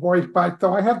so-and-so, voiced by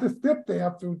so. I had to sit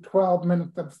there through 12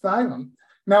 minutes of silence.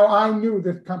 Now, I knew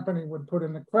this company would put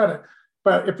in the credit,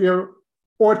 but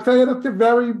or say it at the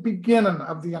very beginning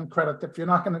of the end credit if you're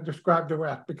not going to describe the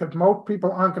rest, because most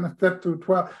people aren't going to sit through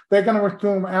 12. They're going to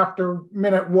assume after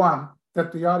minute 1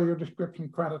 that the audio description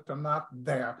credits are not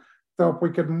there. So if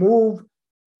we could move,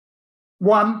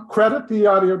 one, credit the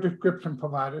audio description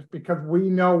providers, because we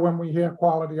know when we hear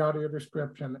quality audio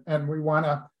description, and we want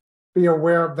to be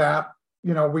aware of that.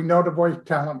 We know the voice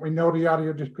talent, we know the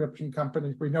audio description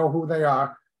companies, we know who they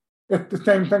are. It's the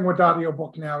same thing with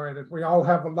audiobook narrators. We all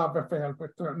have a love affair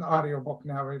with certain audiobook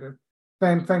narrators.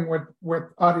 Same thing with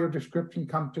audio description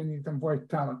companies and voice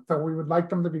talent. So we would like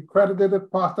them to be credited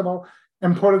if possible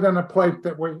and put it in a place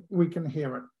that we can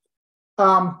hear it.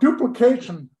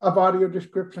 Duplication of audio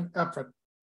description effort.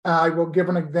 I will give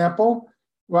an example.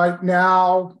 Right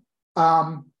now,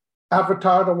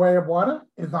 Avatar: The Way of Water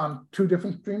is on 2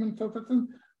 different streaming services,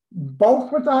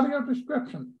 both with audio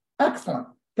description. Excellent.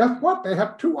 Guess what? They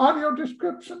have 2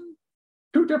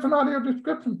 different audio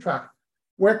description tracks.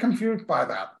 We're confused by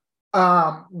that.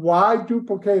 Why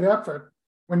duplicate effort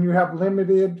when you have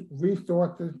limited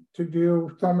resources to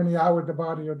do so many hours of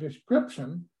audio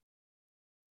description?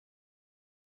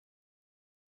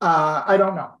 I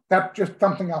don't know. That's just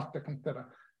something else to consider.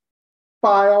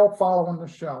 File following the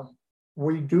show.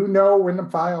 We do know when the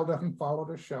file doesn't follow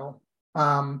the show.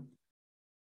 In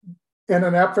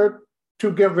an effort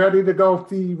to get ready to go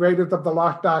see Raiders of the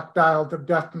Lost Ark, Dials of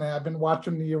Destiny. I've been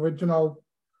watching the original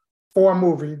 4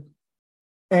 movies,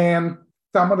 and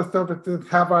some of the services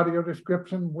have audio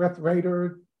description with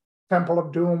Raiders, Temple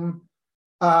of Doom.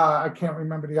 I can't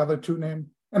remember the other 2 names,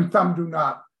 and some do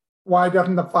not. Why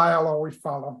doesn't the file always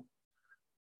follow?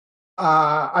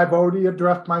 I've already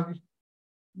addressed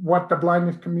what the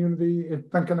blindness community is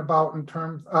thinking about in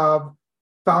terms of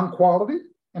sound quality,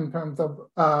 in terms of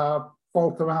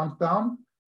full surround sound.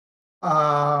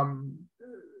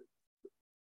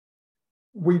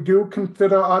 We do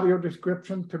consider audio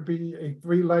description to be a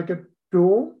 3-legged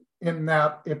stool in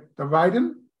that it's the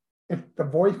writing, it's the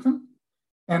voicing,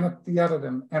 and it's the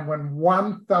editing. And when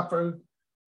one suffers,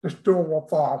 the stool will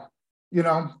fall. You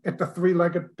know, it's a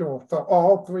 3-legged stool. So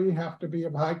all 3 have to be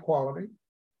of high quality.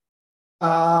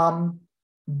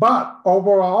 But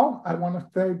overall, I want to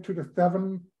say to the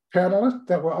 7 panelists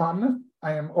that were on this,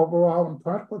 I am overall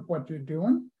impressed with what you're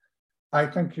doing. I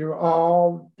think you're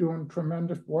all doing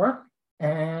tremendous work,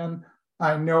 and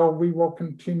I know we will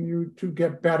continue to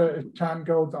get better as time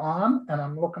goes on, and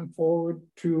I'm looking forward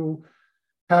to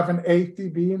having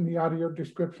ACB and the Audio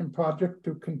Description Project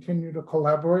to continue to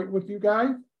collaborate with you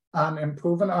guys on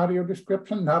improving audio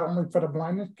description, not only for the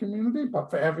blindness community, but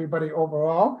for everybody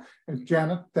overall, as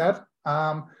Janet said,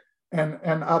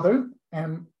 and others.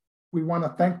 And we want to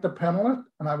thank the panelists,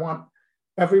 and I want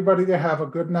everybody to have a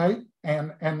good night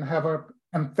and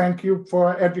thank you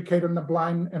for educating the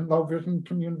blind and low vision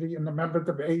community and the members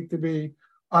of ACB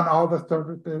on all the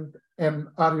services and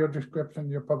audio description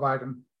you're providing.